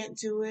daddy can't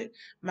do it.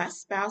 My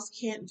spouse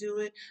can't do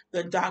it.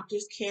 The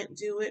doctors can't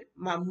do it.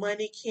 My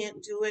money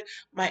can't do it.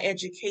 My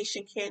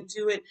education can't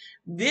do it.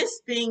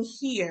 This thing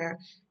here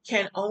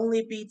can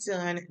only be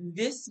done.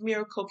 This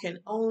miracle can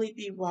only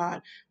be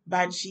wrought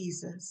by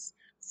Jesus.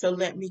 So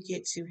let me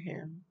get to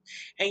him.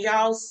 And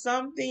y'all,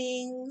 some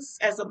things,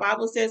 as the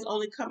Bible says,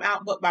 only come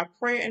out but by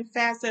prayer and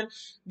fasting.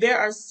 There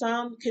are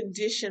some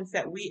conditions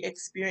that we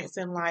experience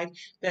in life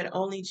that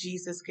only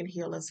Jesus can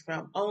heal us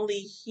from. Only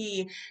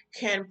he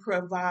can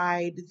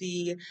provide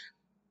the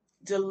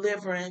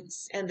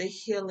deliverance and the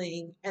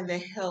healing and the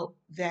help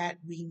that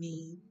we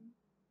need.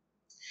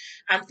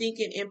 I'm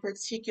thinking in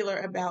particular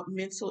about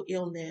mental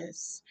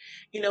illness.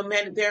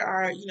 There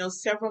are,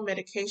 several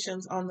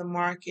medications on the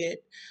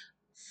market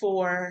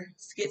for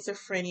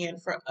schizophrenia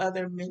and for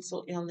other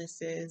mental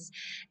illnesses.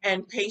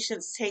 And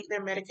patients take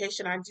their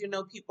medication. I do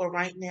know people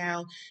right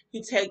now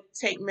who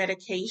take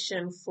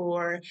medication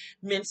for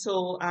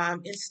mental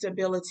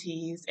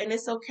instabilities. And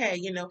it's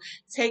okay,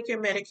 take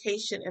your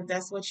medication if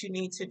that's what you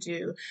need to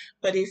do.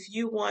 But if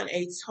you want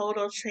a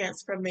total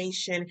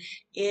transformation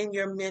in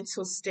your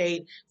mental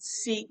state,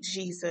 seek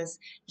Jesus.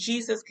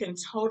 Jesus can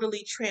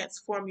totally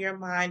transform your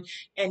mind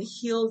and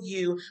heal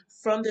you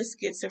from the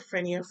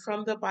schizophrenia,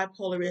 from the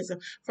bipolarism,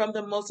 from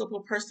the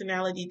multiple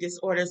personality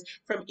disorders,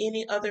 from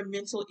any other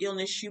mental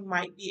illness you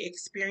might be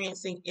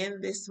experiencing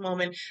in this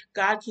moment.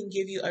 God can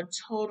give you a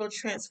total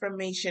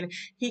transformation.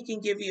 He can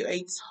give you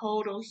a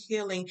total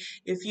healing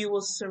if you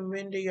will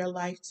surrender your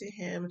life to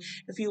Him,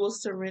 if you will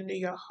surrender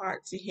your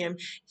heart to Him.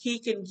 He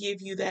can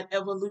give you that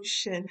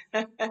evolution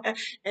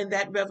and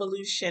that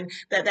revolution,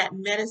 that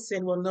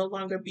medicine will no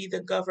longer be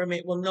the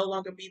government, will no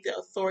longer be the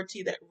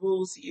authority that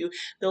rules you.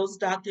 Those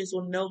doctors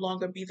will no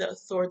longer be the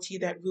authority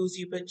that rules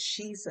you, but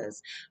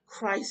Jesus,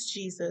 Christ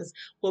Jesus,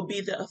 will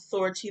be the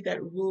authority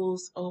that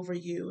rules over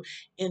you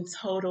in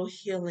total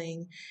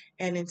healing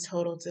and in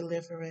total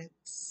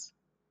deliverance.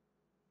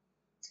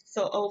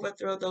 So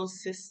overthrow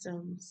those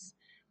systems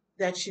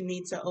that you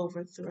need to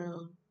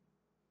overthrow.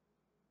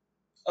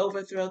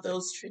 Overthrow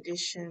those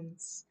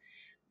traditions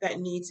that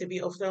need to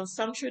be overthrown.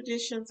 Some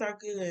traditions are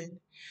good,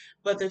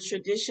 but the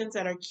traditions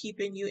that are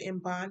keeping you in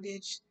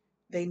bondage,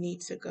 they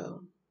need to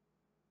go.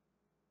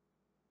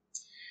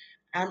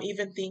 I'm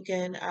even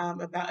thinking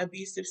about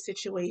abusive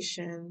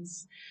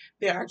situations.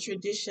 There are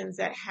traditions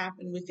that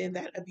happen within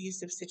that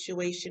abusive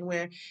situation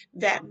where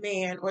that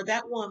man or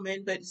that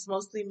woman, but it's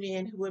mostly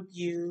men who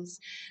abuse,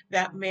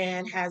 that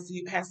man has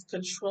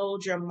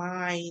controlled your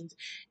mind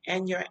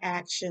and your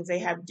actions. They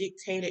have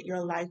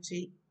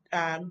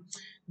um,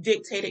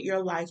 dictated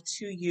your life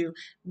to you.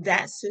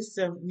 That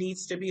system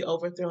needs to be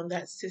overthrown.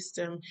 That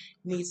system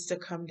needs to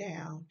come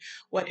down.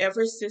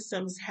 Whatever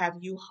systems have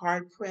you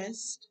hard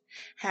pressed,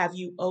 have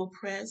you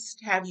oppressed?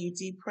 Have you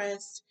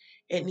depressed?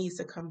 It needs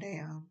to come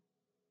down.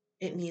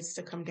 It needs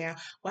to come down.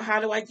 Well,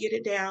 how do I get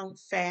it down?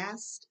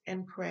 Fast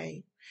and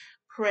pray.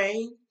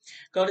 Pray.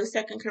 Go to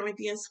 2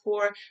 Corinthians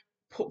 4.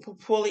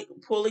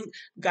 Pulling.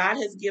 God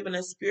has given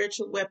us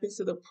spiritual weapons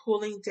to the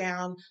pulling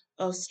down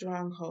of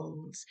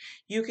strongholds.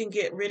 You can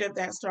get rid of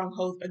that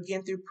stronghold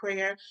again through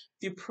prayer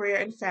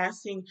and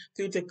fasting,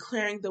 through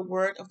declaring the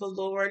word of the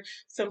Lord.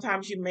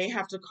 Sometimes you may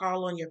have to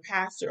call on your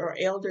pastor or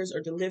elders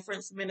or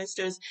deliverance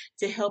ministers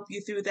to help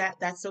you through that.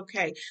 That's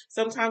okay.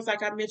 Sometimes,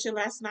 like I mentioned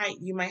last night,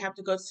 you might have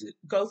to go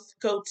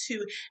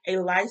to a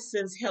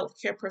licensed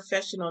healthcare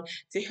professional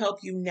to help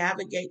you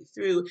navigate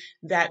through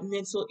that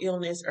mental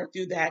illness or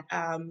through that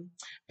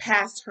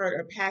past hurt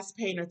or past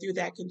pain or through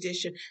that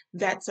condition.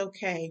 That's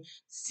okay.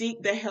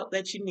 Seek the help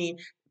that you need.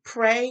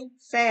 Pray,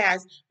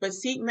 fast, but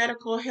seek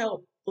medical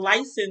help.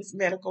 Licensed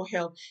medical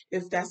help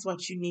if that's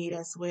what you need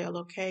as well,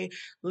 okay?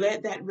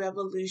 Let that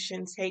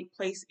revolution take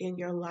place in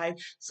your life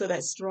so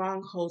that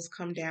strongholds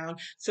come down,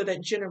 so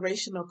that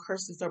generational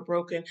curses are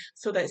broken,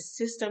 so that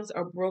systems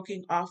are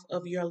broken off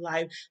of your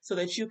life, so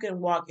that you can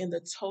walk in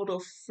the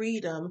total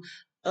freedom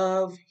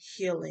of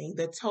healing,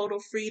 the total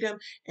freedom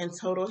and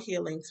total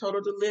healing,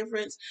 total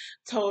deliverance,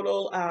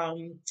 total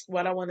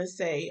what I want to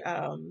say,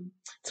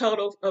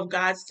 total of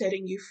God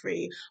setting you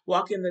free.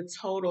 Walk in the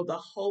total, the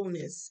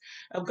wholeness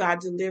of God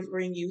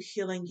delivering you,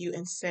 healing you,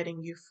 and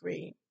setting you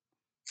free.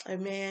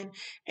 Amen.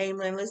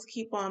 Amen. Let's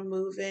keep on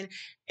moving.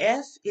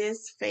 F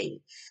is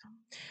faith.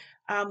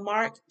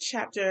 Mark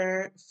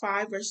chapter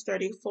 5, verse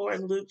 34,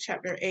 and Luke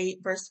chapter 8,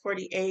 verse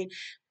 48.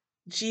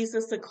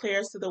 Jesus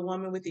declares to the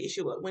woman with the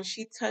issue, when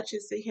she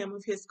touches the hem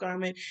of his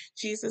garment,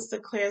 Jesus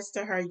declares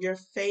to her, your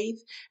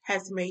faith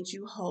has made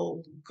you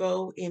whole.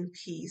 Go in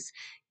peace.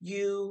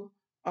 You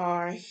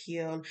are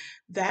healed.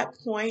 That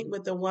point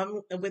with the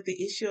woman with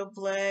the issue of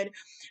blood,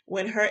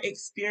 when her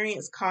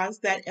experience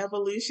caused that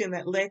evolution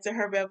that led to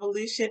her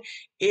revolution,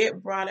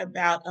 it brought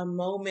about a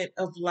moment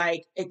of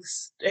like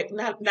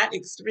not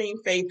extreme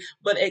faith,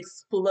 but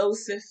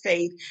explosive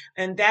faith.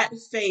 And that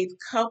faith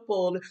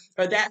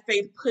that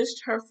faith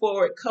pushed her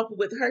forward, coupled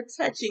with her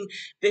touching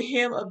the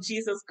hem of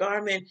Jesus'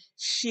 garment,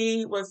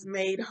 she was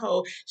made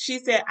whole. She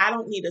said, I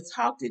don't need to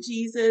talk to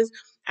Jesus.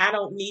 I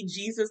don't need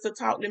Jesus to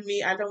talk to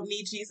me. I don't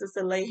need Jesus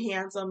to lay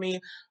hands on me.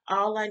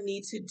 All I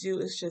need to do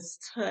is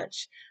just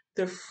touch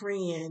the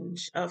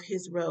fringe of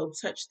his robe,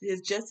 touch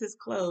his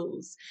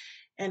clothes,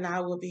 and I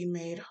will be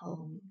made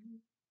whole.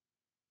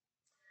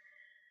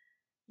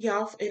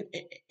 Y'all,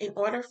 in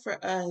order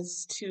for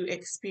us to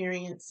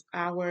experience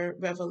our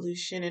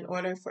revolution, in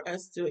order for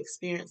us to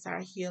experience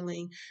our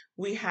healing,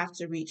 we have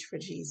to reach for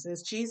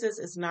Jesus. Jesus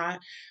is not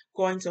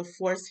going to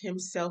force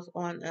himself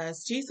on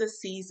us. Jesus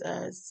sees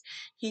us.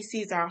 He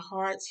sees our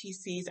hearts. He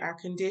sees our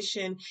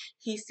condition.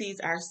 He sees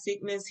our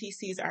sickness. He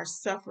sees our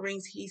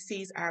sufferings. He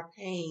sees our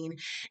pain.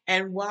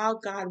 And while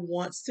God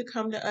wants to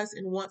come to us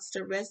and wants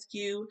to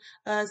rescue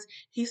us,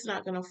 he's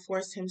not going to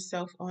force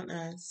himself on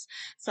us.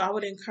 So I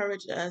would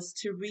encourage us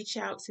to reach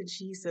out to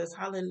Jesus.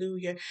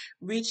 Hallelujah.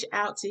 Reach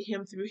out to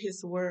him through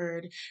his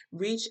word.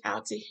 Reach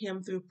out to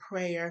him through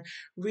prayer.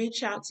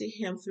 Reach out to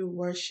him through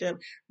worship.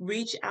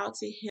 Reach out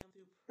to him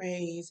through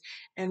praise,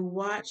 and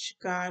watch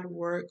God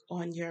work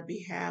on your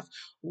behalf.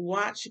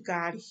 Watch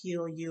God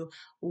heal you.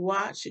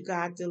 Watch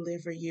God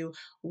deliver you.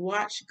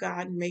 Watch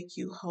God make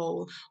you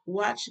whole.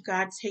 Watch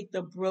God take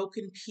the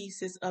broken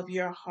pieces of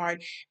your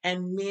heart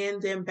and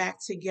mend them back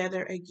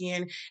together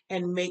again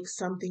and make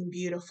something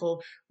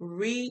beautiful.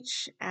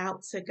 Reach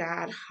out to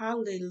God,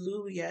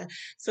 hallelujah,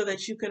 so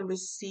that you can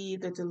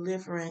receive the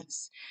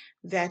deliverance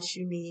that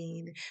you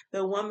need.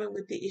 The woman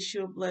with the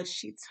issue of blood,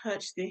 she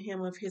touched the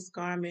hem of his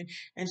garment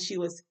and she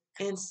was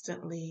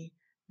instantly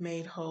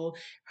made whole.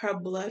 Her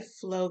blood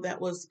flow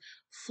that was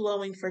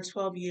flowing for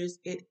 12 years,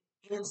 it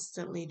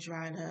instantly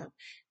dried up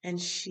and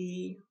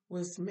she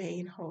was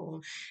made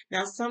whole.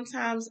 Now,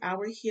 sometimes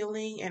our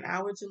healing and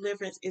our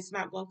deliverance is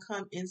not going to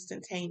come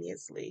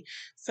instantaneously.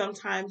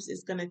 Sometimes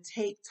it's going to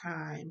take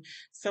time.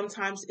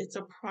 Sometimes it's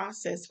a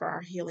process for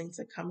our healing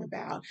to come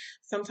about.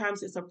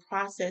 Sometimes it's a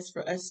process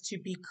for us to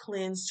be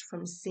cleansed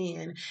from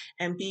sin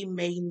and be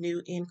made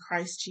new in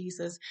Christ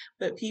Jesus.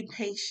 But be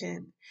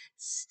patient,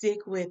 stick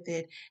with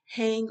it,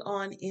 hang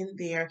on in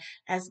there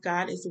as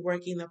God is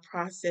working the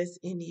process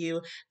in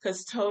you,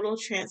 because total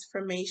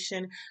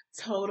transformation,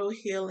 total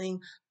healing,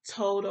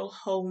 total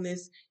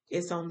wholeness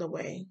is on the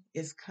way,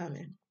 is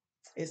coming,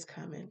 is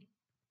coming.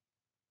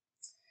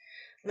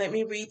 Let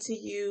me read to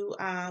you.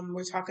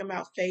 We're talking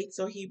about faith.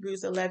 So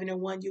Hebrews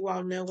 11:1, you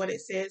all know what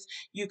it says.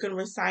 You can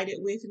recite it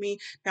with me.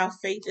 Now,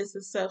 faith is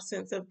the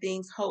substance of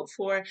things hoped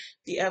for,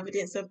 the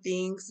evidence of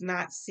things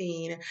not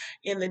seen.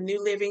 In the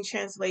New Living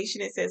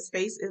Translation, it says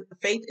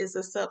faith is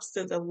the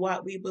substance of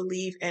what we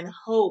believe and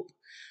hope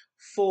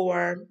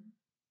for.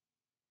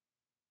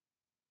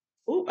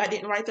 Oop, I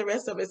didn't write the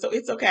rest of it, so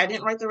it's okay. I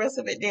didn't write the rest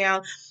of it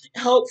down.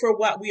 Hope for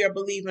what we are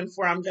believing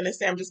for. I'm going to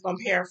say, I'm just going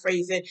to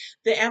paraphrase it.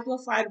 The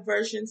Amplified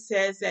Version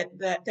says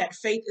that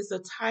faith is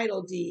a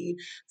title deed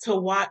to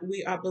what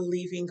we are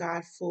believing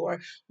God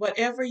for.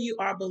 Whatever you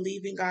are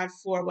believing God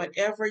for,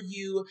 whatever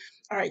you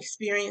are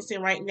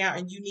experiencing right now,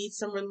 and you need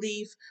some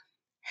relief,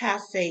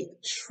 have faith,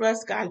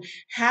 trust God,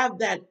 have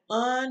that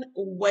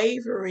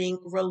unwavering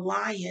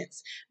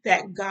reliance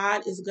that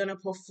God is going to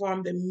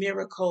perform the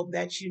miracle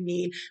that you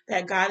need,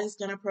 that God is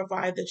going to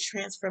provide the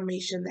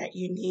transformation that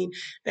you need,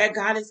 that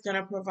God is going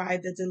to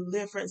provide the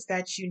deliverance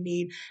that you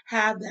need.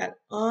 Have that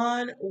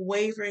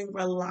unwavering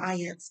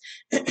reliance,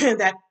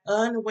 that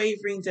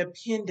unwavering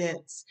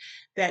dependence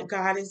that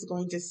God is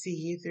going to see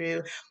you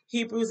through.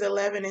 Hebrews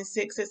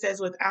 11:6, it says,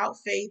 without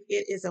faith,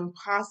 it is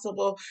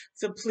impossible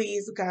to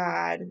please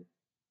God.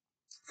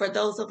 For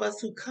those of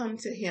us who come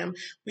to him,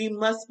 we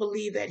must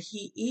believe that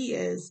he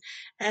is,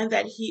 and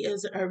that he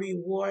is a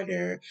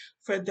rewarder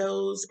for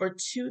those, or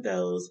to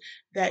those,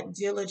 that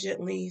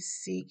diligently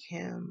seek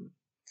him.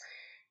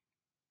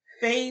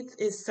 Faith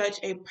is such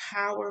a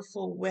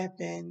powerful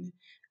weapon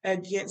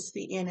against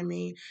the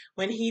enemy.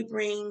 When he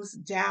brings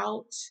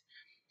doubt,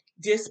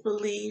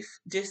 disbelief,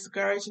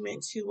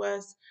 discouragement to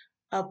us,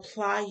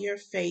 apply your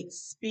faith.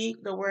 Speak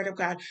the word of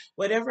God.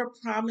 Whatever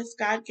promise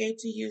God gave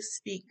to you,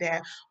 speak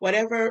that.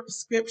 Whatever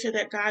scripture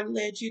that God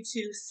led you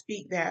to,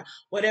 speak that.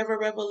 Whatever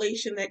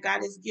revelation that God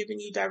has given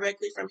you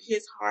directly from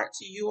his heart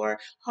to your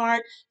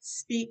heart,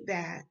 speak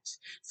that,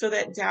 so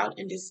that doubt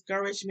and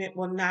discouragement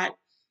will not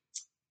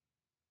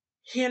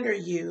hinder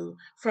you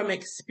from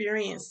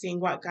experiencing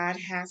what God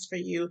has for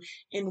you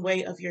in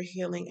way of your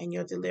healing and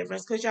your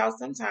deliverance. Because y'all,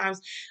 sometimes,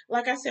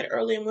 like I said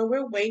earlier, when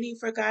we're waiting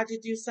for God to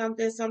do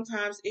something,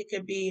 sometimes it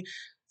could be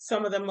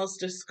some of the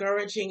most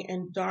discouraging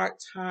and dark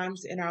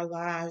times in our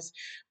lives.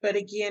 But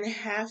again,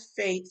 have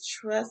faith,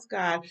 trust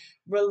God,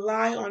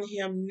 rely on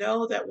him,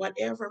 know that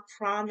whatever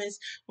promise,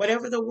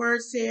 whatever the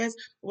word says,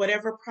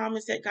 whatever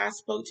promise that God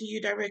spoke to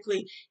you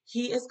directly,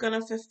 he is going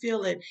to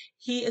fulfill it.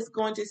 He is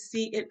going to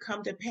see it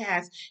come to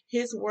pass.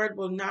 His word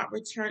will not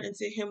return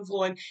unto him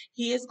void.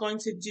 He is going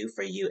to do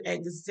for you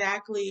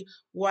exactly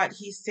what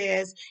he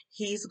says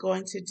he's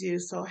going to do.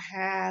 So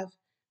have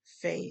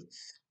faith.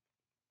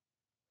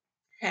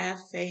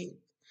 Have faith.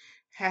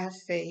 Have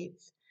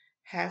faith.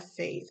 Have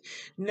faith.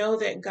 Know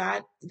that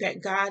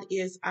God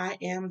is I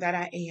am that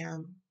I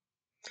am.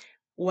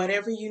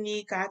 Whatever you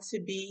need God to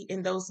be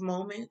in those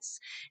moments,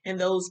 in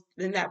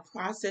that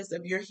process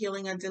of your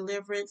healing and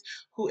deliverance,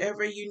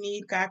 whoever you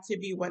need God to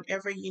be,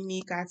 whatever you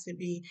need God to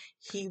be,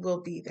 he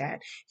will be that.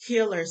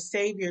 Healer,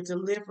 savior,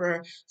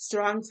 deliverer,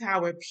 strong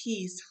tower,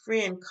 peace,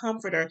 friend,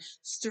 comforter,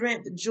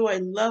 strength, joy,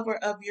 lover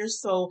of your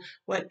soul,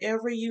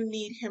 whatever you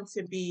need him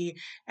to be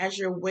as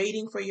you're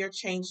waiting for your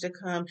change to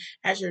come,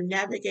 as you're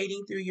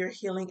navigating through your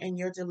healing and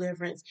your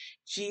deliverance,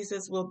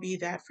 Jesus will be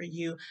that for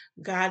you.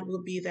 God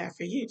will be that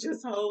for you.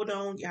 Just hold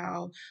on,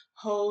 y'all.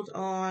 Hold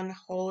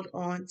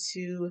on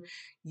to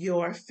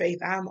your faith.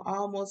 I'm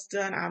almost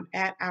done. I'm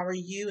at our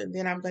U, and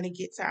then I'm going to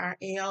get to our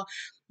L.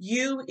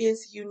 U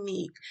is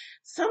unique.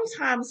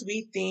 Sometimes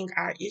we think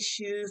our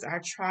issues,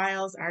 our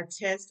trials, our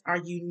tests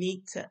are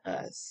unique to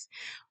us.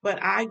 But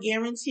I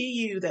guarantee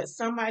you that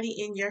somebody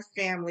in your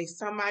family,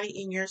 somebody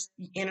in your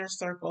inner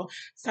circle,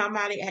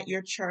 somebody at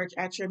your church,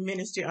 at your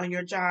ministry, on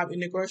your job, in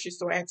the grocery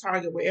store, at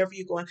Target, wherever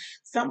you're going,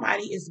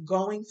 somebody is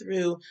going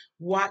through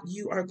what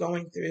you are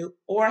going through,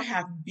 or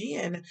have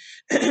been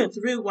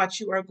through what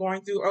you are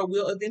going through, or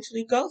will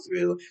eventually go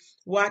through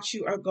what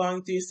you are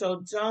going through.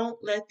 So don't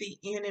let the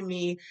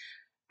enemy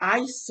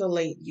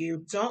isolate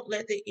you. Don't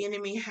let the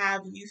enemy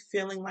have you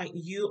feeling like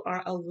you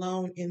are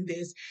alone in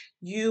this.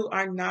 You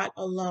are not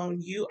alone.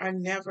 You are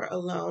never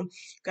alone.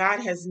 God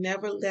has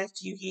never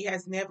left you. He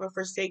has never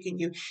forsaken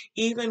you.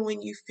 Even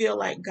when you feel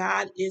like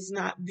God is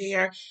not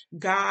there,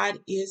 God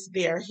is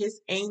there.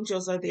 His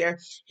angels are there.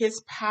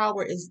 His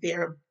power is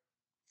there.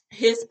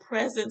 His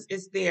presence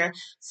is there,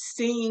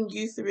 seeing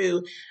you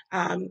through,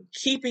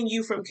 keeping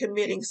you from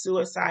committing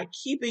suicide,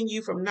 keeping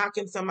you from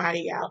knocking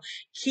somebody out,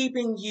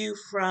 keeping you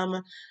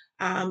from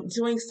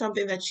doing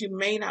something that you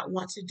may not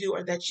want to do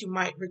or that you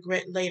might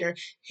regret later.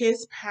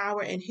 His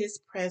power and His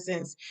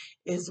presence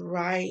is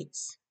right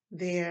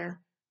there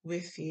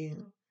with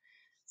you.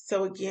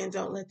 So, again,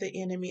 don't let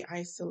the enemy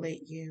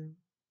isolate you.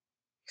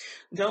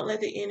 Don't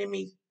let the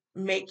enemy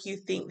make you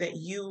think that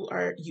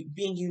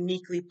being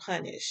uniquely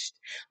punished.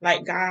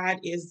 Like God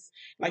is,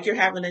 like you're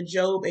having a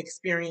Job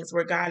experience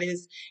where God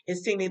is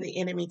sending the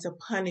enemy to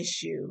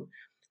punish you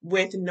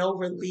with no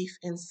relief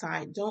in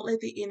sight. Don't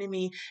let the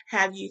enemy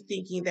have you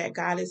thinking that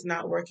God is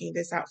not working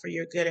this out for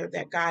your good or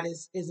that God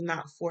is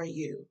not for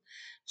you.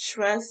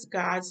 Trust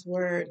God's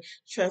word,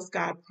 trust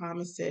God's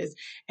promises,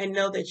 and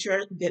know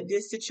that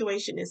this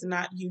situation is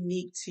not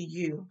unique to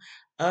you.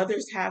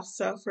 Others have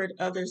suffered,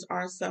 others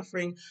are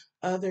suffering,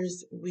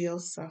 others will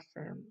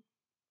suffer.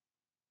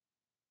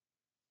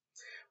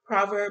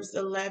 Proverbs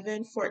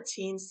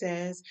 11:14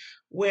 says,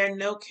 "Where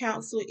no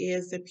counsel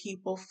is, the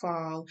people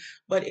fall,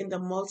 but in the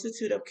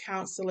multitude of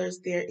counselors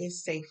there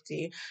is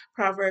safety."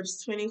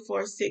 Proverbs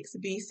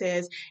 24:6b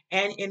says,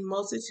 "And in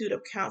multitude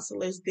of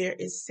counselors there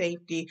is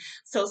safety."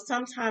 So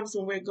sometimes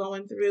when we're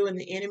going through and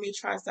the enemy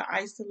tries to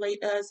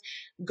isolate us,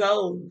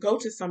 go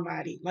to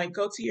somebody, like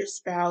go to your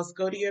spouse,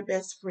 go to your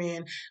best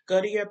friend,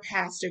 go to your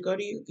pastor, go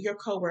to your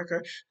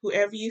coworker,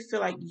 whoever you feel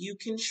like you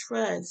can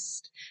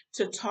trust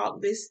to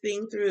talk this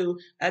thing through.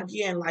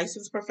 Again,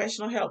 licensed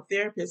professional help,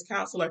 therapist,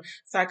 counselor,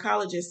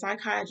 psychologist,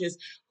 psychiatrist,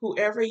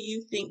 whoever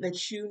you think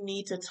that you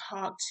need to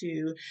talk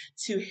to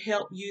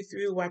help you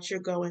through what you're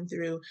going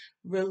through.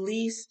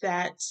 Release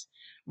that.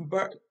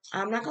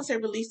 I'm not going to say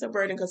release the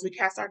burden because we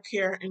cast our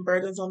care and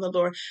burdens on the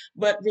Lord,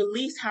 but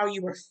release how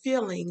you are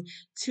feeling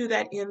to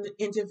that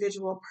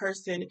individual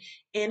person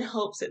in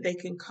hopes that they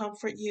can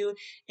comfort you,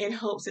 in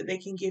hopes that they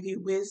can give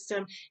you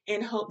wisdom,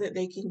 in hope that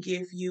they can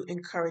give you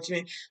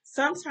encouragement.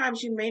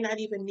 Sometimes you may not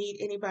even need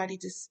anybody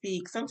to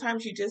speak.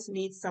 Sometimes you just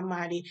need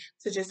somebody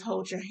to just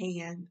hold your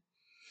hand.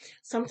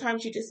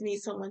 Sometimes you just need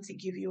someone to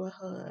give you a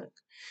hug.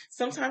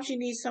 Sometimes you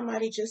need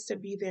somebody just to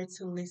be there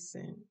to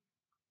listen.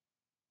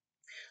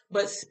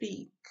 But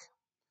speak.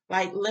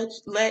 Like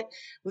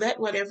let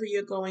whatever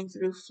you're going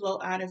through flow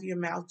out of your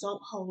mouth.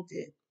 Don't hold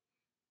it.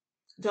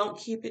 Don't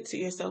keep it to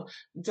yourself.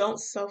 Don't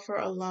suffer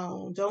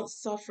alone. Don't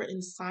suffer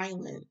in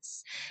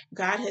silence.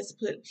 God has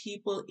put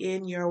people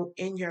in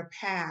your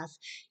path,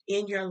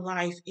 in your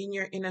life, in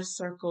your inner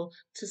circle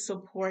to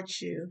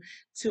support you,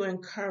 to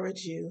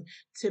encourage you,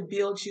 to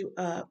build you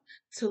up,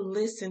 to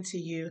listen to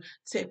you,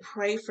 to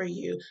pray for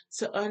you,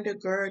 to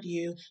undergird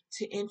you,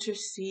 to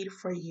intercede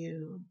for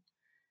you.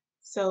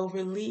 So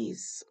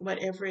release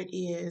whatever it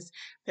is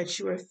that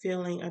you are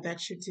feeling or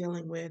that you're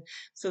dealing with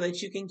so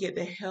that you can get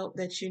the help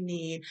that you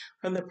need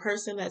from the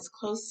person that's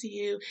close to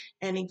you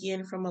and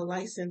again from a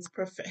licensed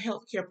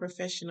healthcare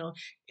professional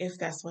if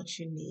that's what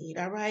you need.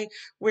 All right.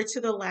 We're to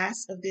the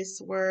last of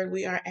this word.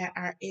 We are at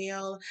our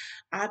L.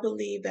 I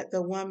believe that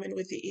the woman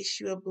with the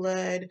issue of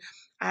blood,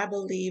 I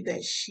believe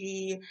that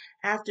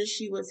after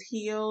she was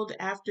healed,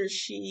 after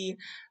she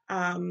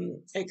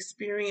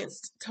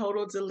experienced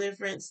total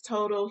deliverance,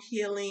 total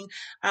healing,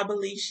 I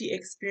believe she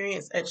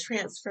experienced a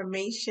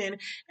transformation,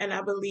 and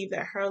I believe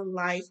that her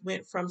life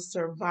went from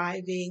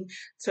surviving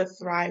to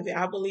thriving.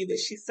 I believe that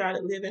she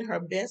started living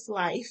her best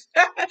life.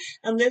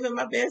 I'm living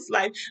my best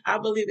life. I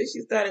believe that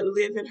she started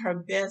living her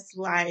best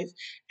life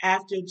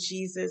after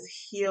Jesus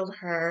healed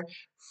her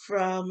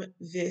from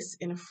this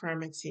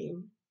infirmity.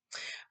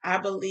 I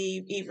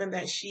believe even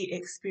that she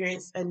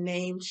experienced a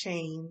name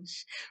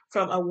change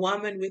from a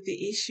woman with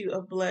the issue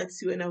of blood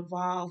to an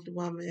evolved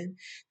woman,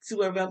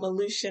 to a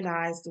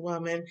revolutionized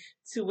woman,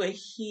 to a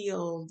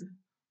healed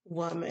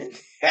woman.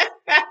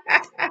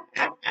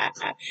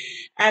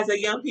 As the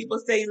young people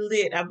say,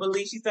 lit. I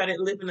believe she started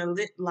living a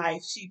lit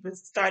life.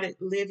 Started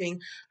living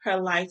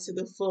her life to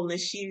the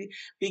fullness. She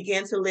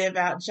began to live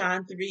out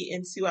John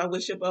 3:2. I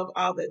wish above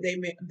all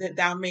that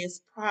thou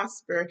mayest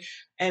prosper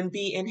and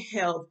be in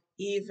health,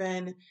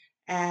 even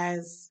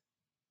as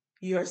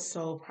your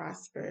soul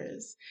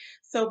prospers.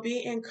 So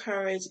be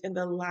encouraged in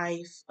the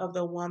life of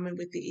the woman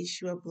with the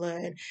issue of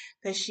blood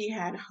that she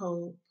had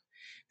hope,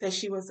 that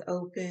she was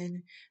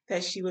open,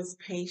 that she was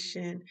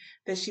patient,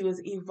 that she was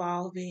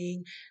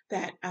evolving,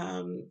 that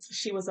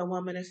she was a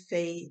woman of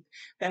faith,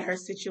 that her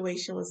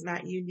situation was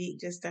not unique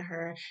just to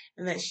her,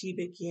 and that she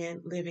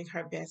began living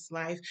her best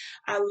life.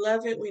 I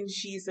love it when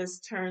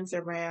Jesus turns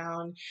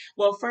around.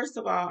 Well, first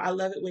of all, I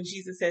love it when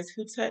Jesus says,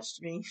 "Who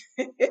touched me?"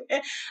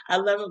 I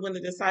love it when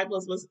the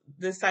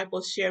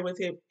disciples share with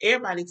him,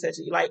 everybody touched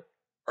you. Like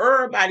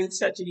everybody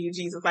touching you,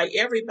 Jesus. Like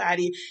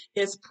everybody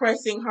is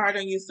pressing hard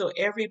on you, so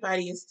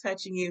everybody is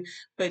touching you.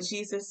 But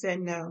Jesus said,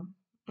 no.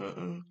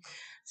 Mm-mm.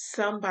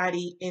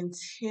 Somebody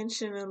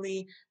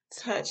intentionally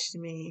touched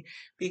me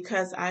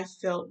because I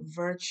felt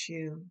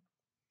virtue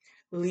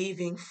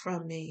leaving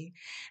from me.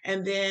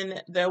 And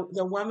then the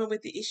woman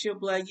with the issue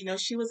of blood,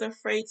 she was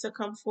afraid to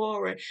come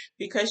forward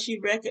because she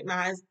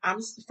recognized,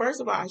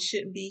 first of all, I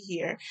shouldn't be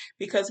here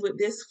because with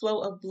this flow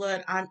of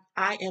blood,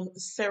 I am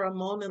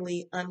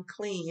ceremonially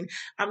unclean.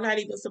 I'm not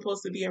even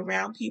supposed to be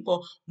around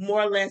people,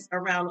 more or less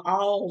around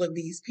all of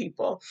these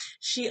people.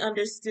 She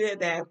understood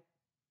that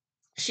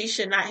she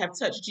should not have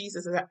touched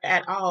Jesus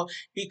at all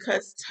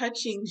because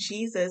touching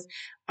Jesus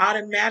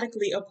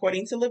automatically,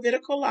 according to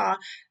Levitical law,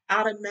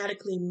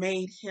 automatically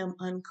made him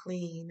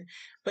unclean.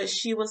 But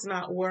she was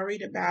not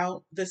worried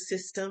about the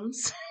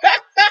systems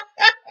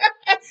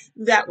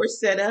that were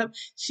set up.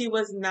 She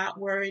was not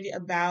worried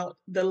about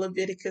the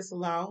Leviticus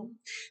law.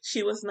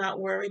 She was not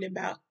worried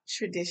about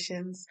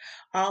traditions.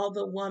 All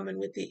the woman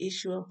with the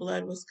issue of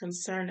blood was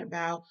concerned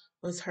about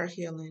was her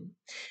healing.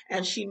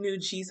 And she knew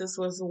Jesus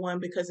was the one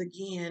because,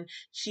 again,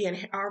 she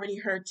had already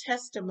heard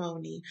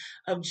testimony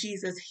of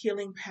Jesus'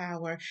 healing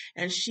power.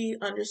 And she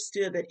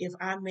understood that if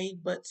I may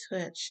but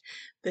touch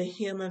the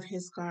hem of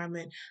his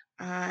garment,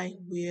 I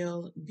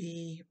will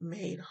be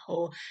made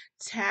whole.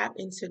 Tap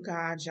into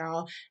God,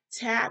 y'all.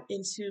 Tap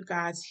into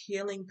God's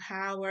healing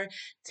power.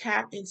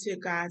 Tap into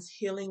God's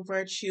healing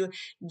virtue.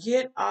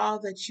 Get all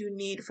that you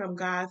need from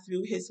God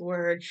through his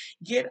word.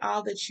 Get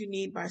all that you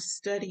need by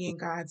studying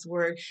God's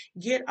word.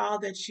 Get all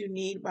that you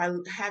need by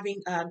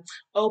having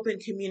open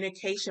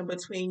communication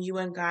between you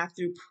and God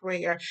through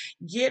prayer.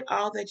 Get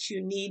all that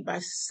you need by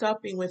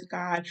supping with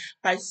God,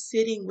 by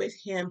sitting with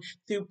him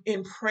through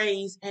in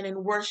praise and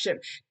in worship.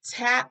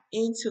 Tap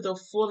into the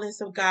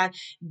fullness of God.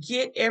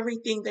 Get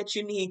everything that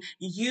you need.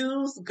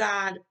 Use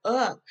God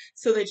up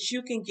so that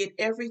you can get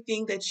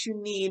everything that you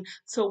need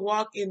to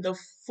walk in the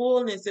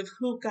fullness of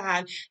who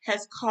God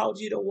has called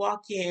you to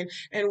walk in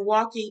and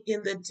walking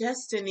in the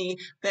destiny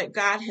that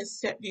God has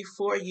set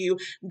before you.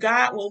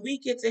 God, when we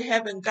get to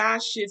heaven,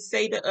 God should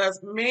say to us,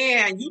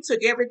 man, you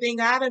took everything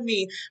out of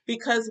me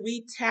because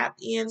we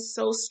tapped in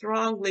so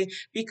strongly,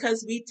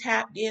 because we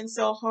tapped in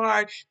so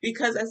hard,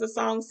 because as the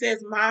song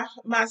says,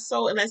 my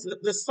soul, and as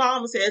the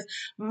psalm says,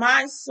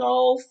 my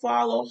soul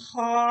follow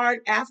hard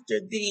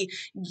after thee.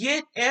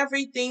 Get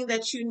everything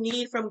that you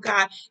need from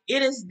God.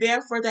 It is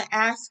there for the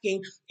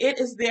asking. It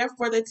is there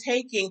for the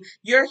taking.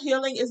 Your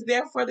healing is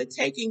there for the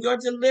taking. Your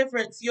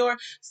deliverance,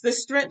 the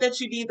strength that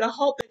you need, the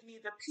hope that you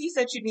need, the peace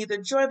that you need, the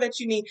joy that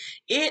you need.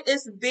 It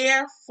is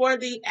there for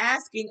the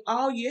asking.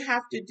 All you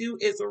have to do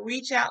is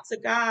reach out to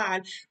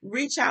God,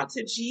 reach out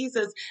to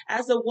Jesus.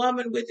 As a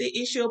woman with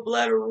the issue of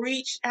blood,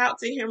 reach out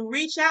to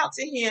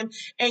him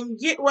and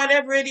get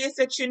whatever it is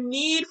that you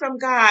need from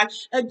God.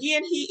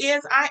 Again, he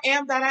is I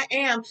am that I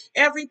am.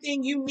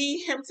 Everything you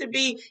need him to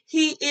be,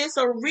 he is.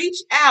 So reach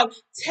out,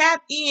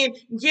 tap in,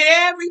 get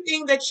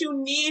everything that you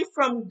need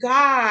from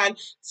God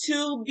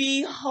to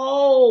be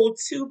whole,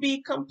 to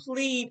be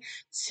complete,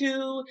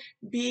 to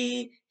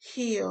be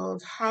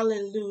healed.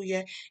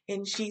 Hallelujah.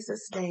 In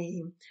Jesus'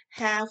 name,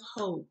 have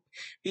hope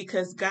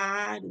because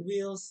God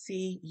will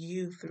see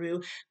you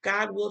through.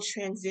 God will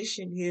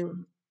transition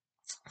you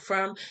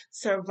from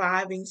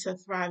surviving to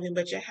thriving,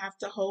 but you have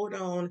to hold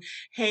on,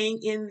 hang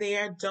in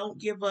there, don't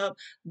give up,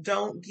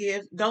 don't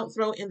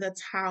throw in the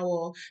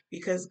towel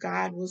because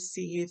God will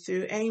see you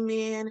through.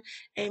 Amen.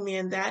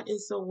 Amen. That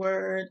is the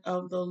word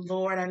of the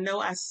Lord. I know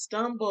I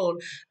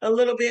stumbled a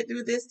little bit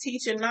through this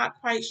teaching, not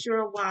quite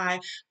sure why,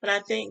 but I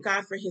thank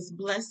God for his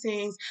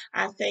blessings.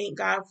 I thank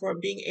God for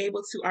being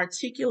able to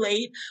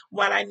articulate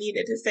what I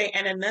needed to say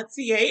and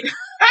enunciate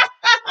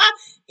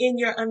in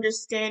your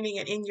understanding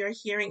and in your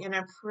hearing. And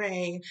I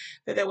pray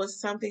that there was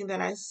something that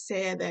I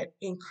said that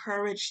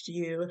encouraged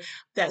you,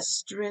 that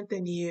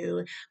strengthened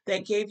you,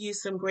 that gave you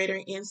some greater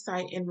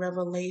insight and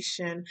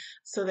revelation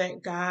so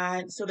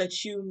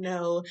that you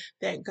know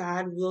that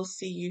God will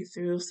see you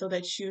through, so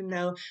that you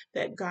know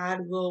that God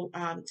will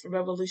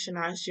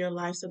revolutionize your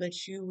life, so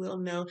that you will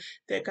know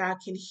that God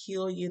can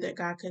heal you, that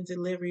God can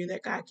deliver you,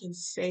 that God can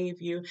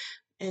save you,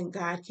 and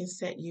God can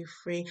set you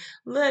free.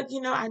 Look,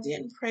 I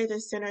didn't pray the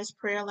sinner's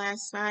prayer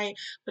last night,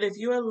 but if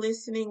you are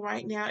listening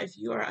right now, if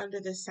you are under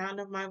the sound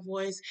of my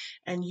voice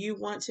and you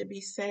want to be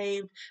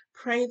saved,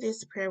 pray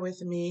this prayer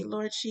with me.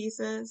 Lord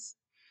Jesus,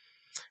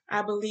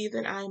 I believe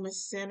that I am a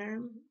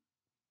sinner.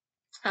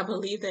 I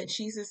believe that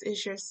Jesus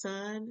is your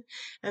son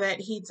and that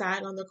he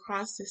died on the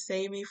cross to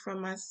save me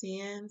from my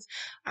sins.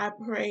 I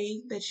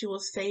pray that you will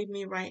save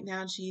me right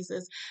now,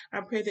 Jesus. I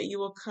pray that you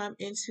will come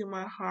into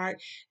my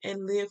heart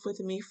and live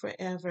with me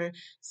forever.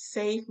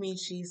 Save me,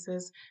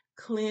 Jesus.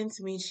 Cleanse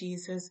me,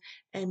 Jesus,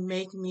 and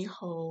make me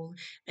whole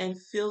and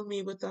fill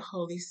me with the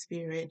Holy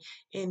Spirit.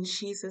 In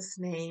Jesus'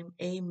 name,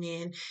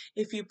 amen.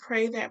 If you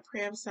pray that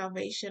prayer of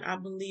salvation, I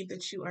believe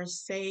that you are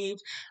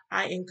saved.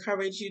 I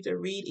encourage you to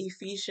read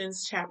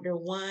Ephesians chapter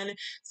 1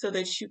 so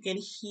that you can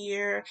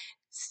hear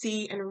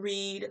see and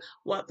read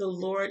what the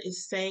Lord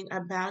is saying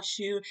about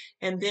you,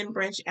 and then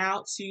branch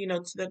out to,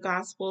 to the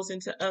Gospels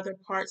and to other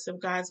parts of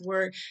God's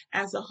Word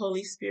as the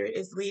Holy Spirit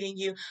is leading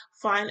you.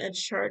 Find a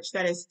church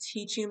that is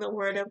teaching the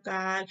Word of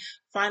God.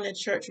 Find a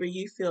church where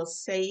you feel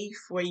safe,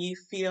 where you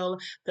feel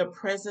the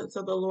presence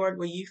of the Lord,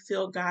 where you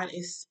feel God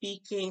is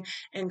speaking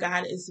and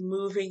God is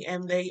moving,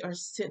 and they are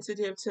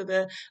sensitive to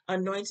the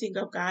anointing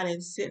of God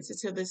and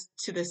sensitive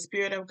to the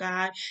Spirit of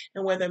God,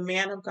 and where the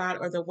man of God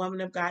or the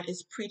woman of God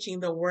is preaching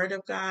the Word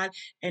of God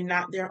and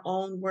not their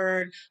own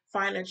word.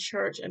 Find a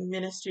church, a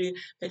ministry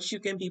that you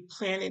can be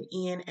planted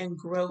in and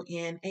grow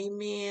in.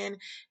 Amen.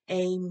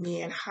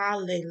 Amen.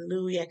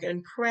 Hallelujah.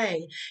 And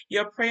pray.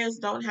 Your prayers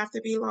don't have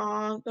to be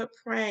long, but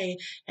pray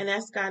and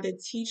ask God to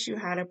teach you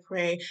how to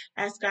pray.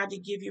 Ask God to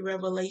give you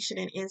revelation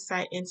and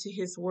insight into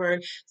His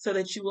Word so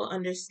that you will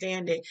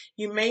understand it.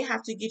 You may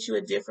have to get you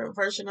a different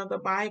version of the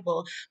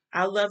Bible.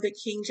 I love the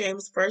King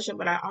James Version,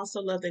 but I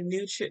also love the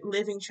New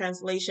Living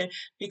Translation,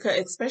 because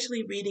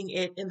especially reading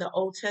it in the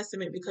Old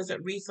Testament, because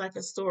it reads like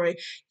a story.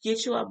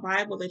 Get you a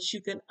Bible that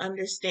you can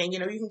understand. You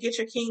can get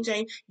your King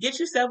James, get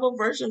you several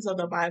versions of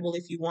the Bible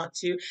if you want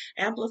to.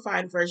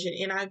 Amplified Version,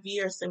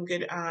 NIV, or some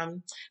good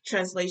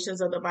translations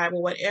of the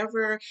Bible.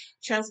 Whatever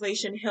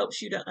translation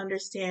helps you to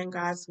understand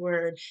God's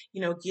Word,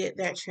 get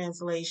that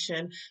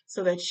translation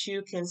so that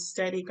you can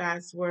study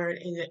God's Word,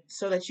 and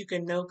so that you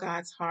can know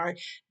God's heart,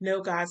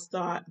 know God's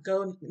thought,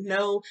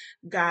 know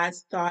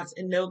God's thoughts,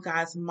 and know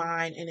God's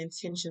mind and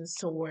intentions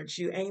towards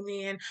you.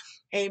 Amen.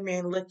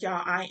 Amen. Look,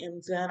 y'all, I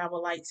am done. I would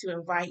like to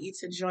invite you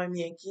to join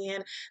me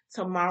again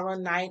tomorrow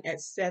night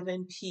at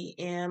 7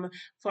 p.m.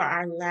 for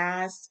our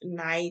last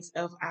night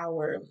of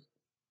our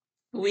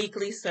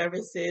weekly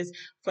services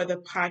for the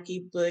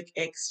Pocketbook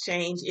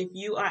Exchange. If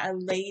you are a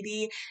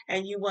lady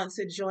and you want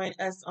to join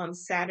us on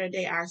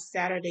Saturday, our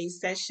Saturday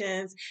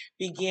sessions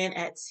begin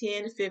at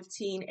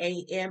 10:15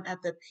 a.m.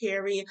 at the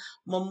Perry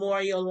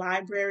Memorial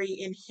Library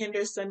in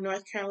Henderson,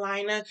 North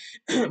Carolina.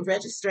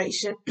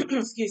 Registration,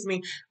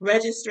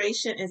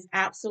 registration is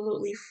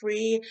absolutely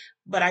free,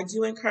 but I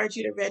do encourage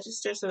you to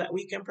register so that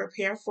we can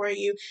prepare for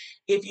you.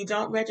 If you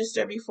don't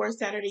register before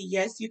Saturday,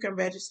 yes, you can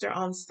register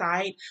on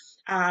site.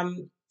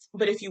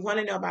 But if you want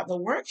to know about the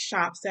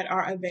workshops that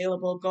are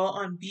available, go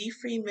on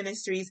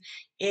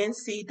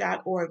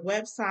BeFreeMinistriesNC.org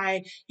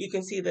website. You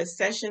can see the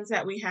sessions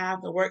that we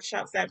have, the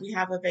workshops that we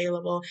have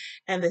available,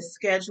 and the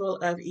schedule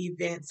of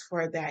events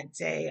for that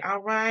day.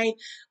 All right.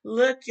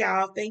 Look,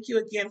 y'all, thank you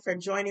again for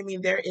joining me.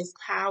 There is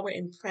power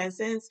in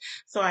presence.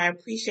 So I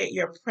appreciate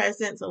your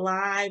presence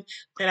live,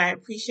 and I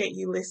appreciate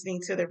you listening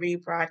to the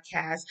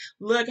rebroadcast.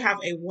 Look, have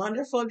a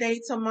wonderful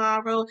day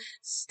tomorrow.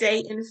 Stay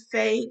in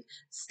faith,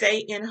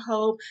 stay in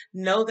hope.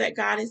 Know that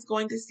God is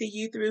going to see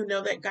you through.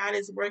 Know that God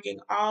is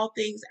working all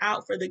things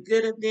out for the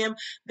good of them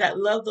that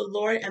love the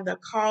Lord and the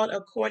called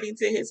according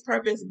to His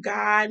purpose.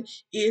 God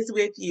is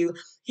with you.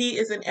 He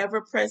is an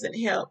ever-present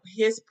help.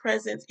 His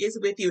presence is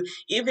with you.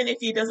 Even if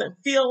He doesn't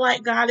feel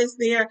like God is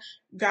there,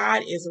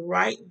 God is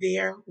right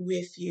there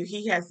with you.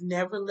 He has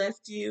never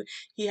left you.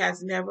 He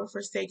has never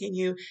forsaken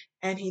you,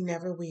 and He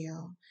never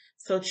will.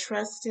 So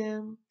trust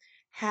Him.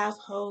 Have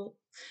hope.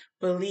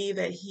 Believe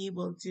that He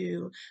will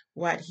do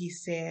what He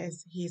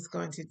says He's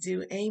going to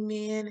do.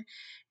 Amen.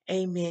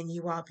 Amen.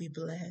 You all be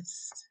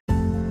blessed.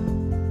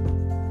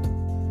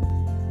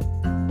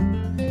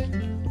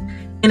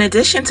 In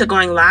addition to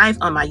going live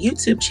on my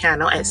YouTube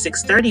channel at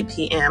 6:30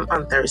 p.m.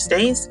 on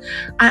Thursdays,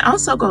 I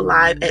also go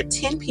live at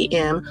 10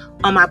 p.m.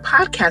 on my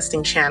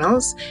podcasting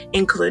channels,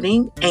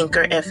 including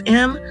Anchor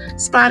FM,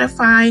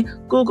 Spotify,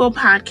 Google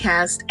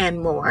Podcast,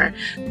 and more.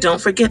 Don't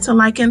forget to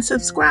like and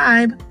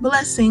subscribe.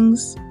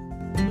 Blessings.